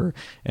starter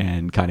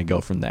and kind of go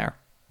from there.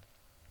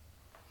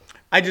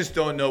 I just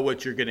don't know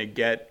what you're going to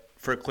get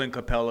for Clint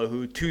Capella,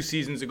 who 2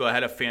 seasons ago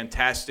had a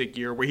fantastic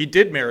year where he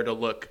did merit a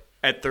look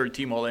at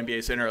third-team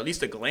All-NBA center, at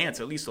least a glance,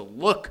 at least a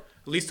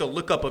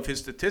lookup of his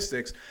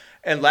statistics.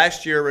 And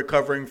last year,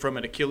 recovering from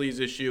an Achilles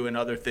issue and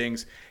other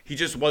things, he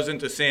just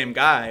wasn't the same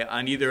guy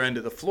on either end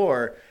of the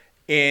floor.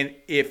 And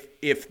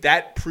if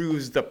that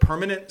proves the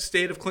permanent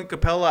state of Clint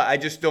Capella, I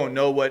just don't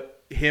know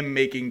what him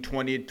making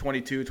 $20,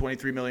 $22,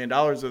 $23 million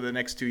over the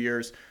next 2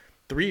 years,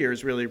 3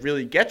 years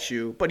really gets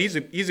you. But he's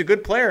a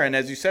good player, and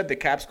as you said, the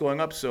cap's going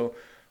up, so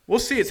we'll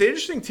see. It's an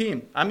interesting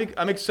team.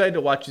 I'm excited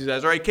to watch these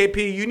guys. All right,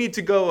 KP, you need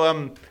to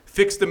go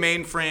fix the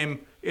mainframe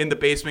in the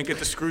basement, get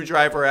the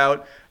screwdriver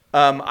out.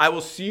 I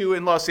will see you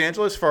in Los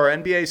Angeles for our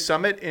NBA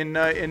Summit in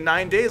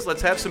 9 days.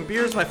 Let's have some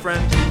beers, my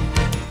friend.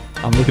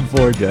 I'm looking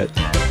forward to it.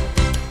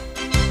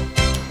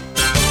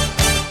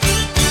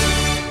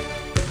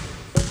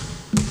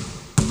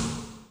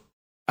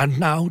 And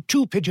now,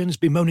 2 pigeons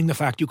bemoaning the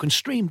fact you can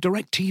stream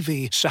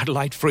DirecTV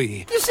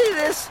satellite-free. You see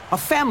this? A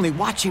family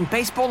watching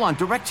baseball on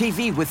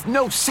DirecTV with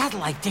no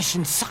satellite dish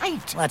in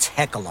sight. Let's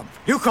heckle them.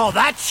 You call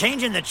that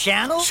changing the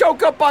channel?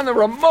 Choke up on the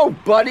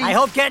remote, buddy. I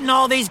hope getting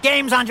all these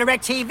games on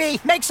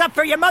DirecTV makes up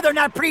for your mother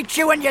not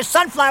pre-chewing your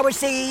sunflower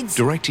seeds.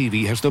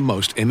 DirecTV has the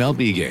most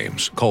MLB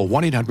games. Call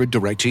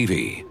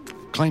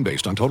 1-800-DirecTV. Claim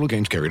based on total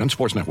games carried on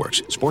sports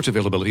networks. Sports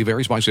availability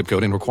varies by zip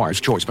code and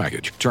requires choice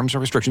package. Terms and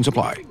restrictions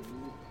apply.